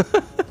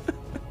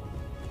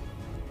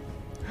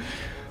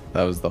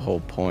 That was the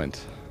whole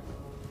point.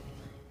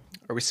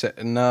 Are we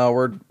no,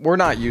 we're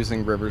not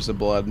using Rivers of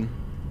Blood.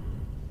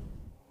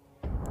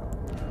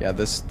 Yeah,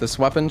 this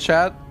weapon,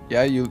 chat.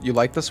 Yeah, you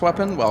like this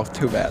weapon? Well,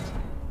 too bad.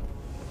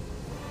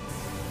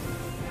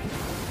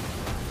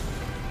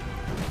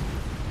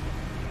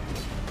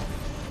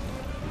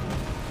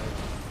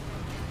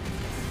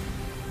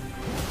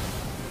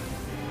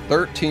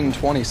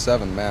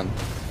 $13.27, man.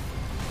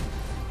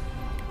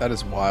 That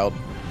is wild.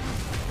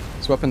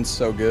 This weapon's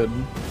so good.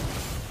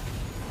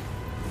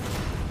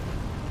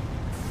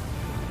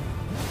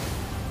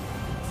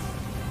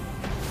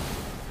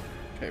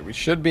 Okay, we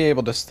should be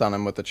able to stun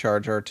him with the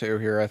charge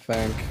R2 here, I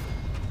think.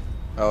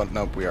 Oh,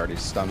 nope, we already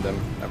stunned him.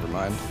 Never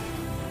mind.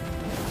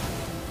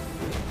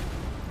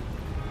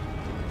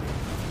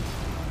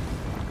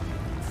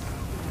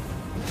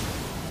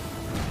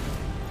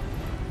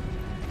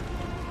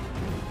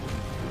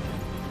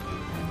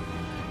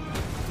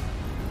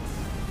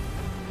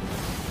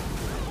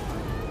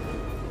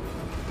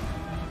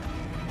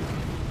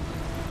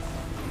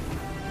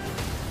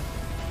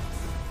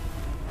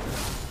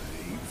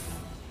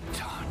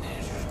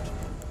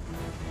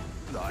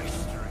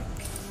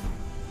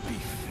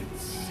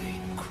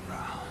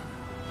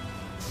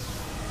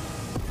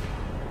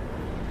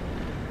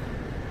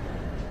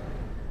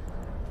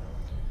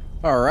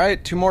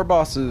 Alright, 2 more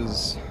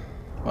bosses.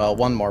 Well,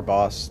 1 more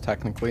boss,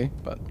 technically,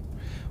 but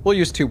We'll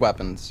use 2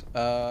 weapons.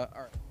 All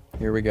right.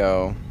 Here we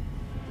go.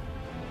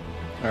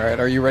 All right,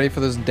 are you ready for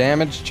this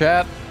damage,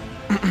 chat?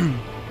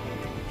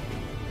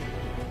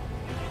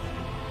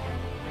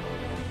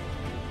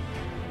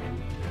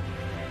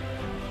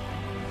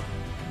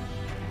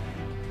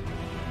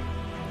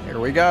 Here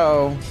we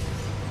go.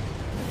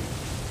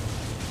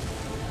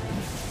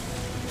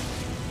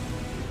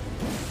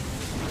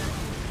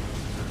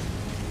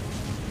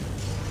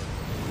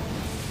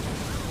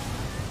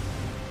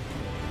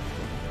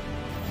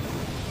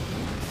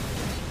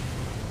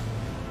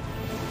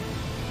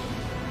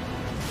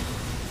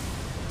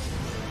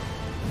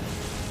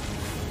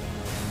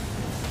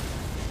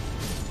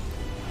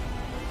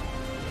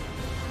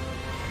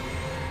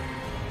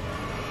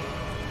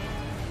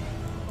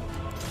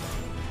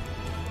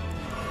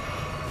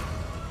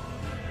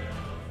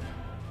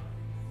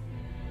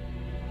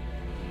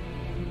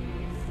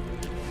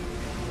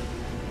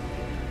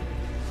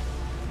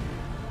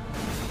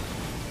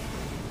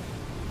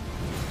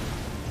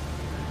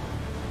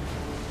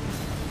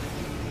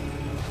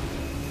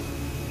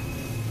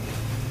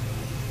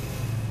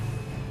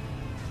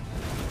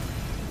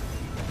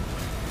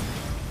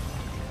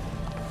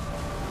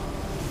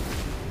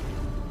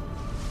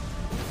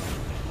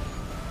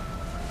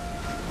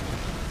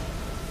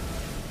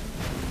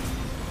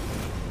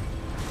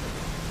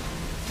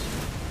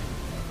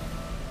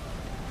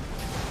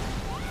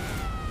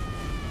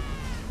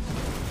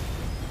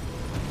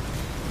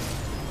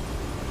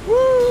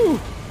 Woo!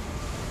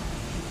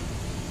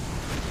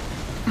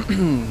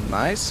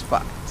 Nice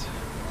fight.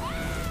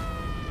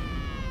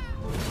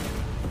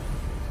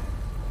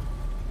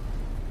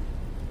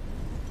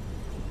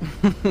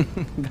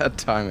 That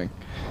timing.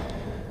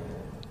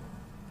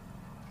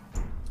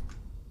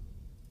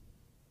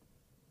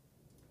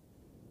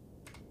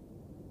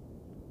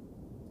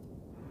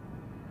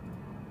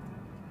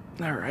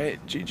 All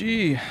right,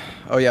 GG.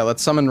 Oh yeah,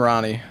 let's summon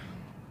Ronnie.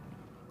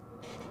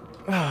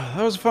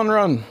 That was a fun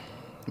run.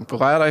 I'm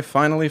glad I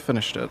finally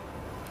finished it.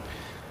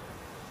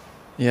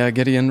 Yeah,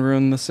 Gideon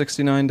ruined the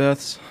 69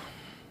 deaths.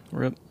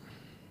 RIP.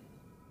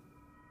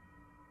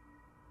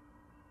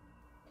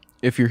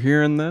 If you're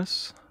hearing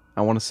this,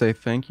 I want to say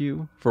thank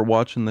you for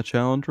watching the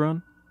challenge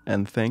run,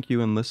 and thank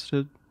you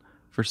Enlisted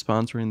for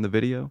sponsoring the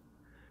video.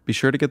 Be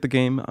sure to get the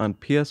game on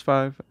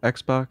PS5,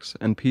 Xbox,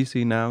 and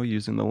PC now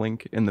using the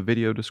link in the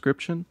video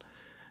description,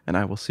 and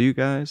I will see you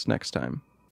guys next time.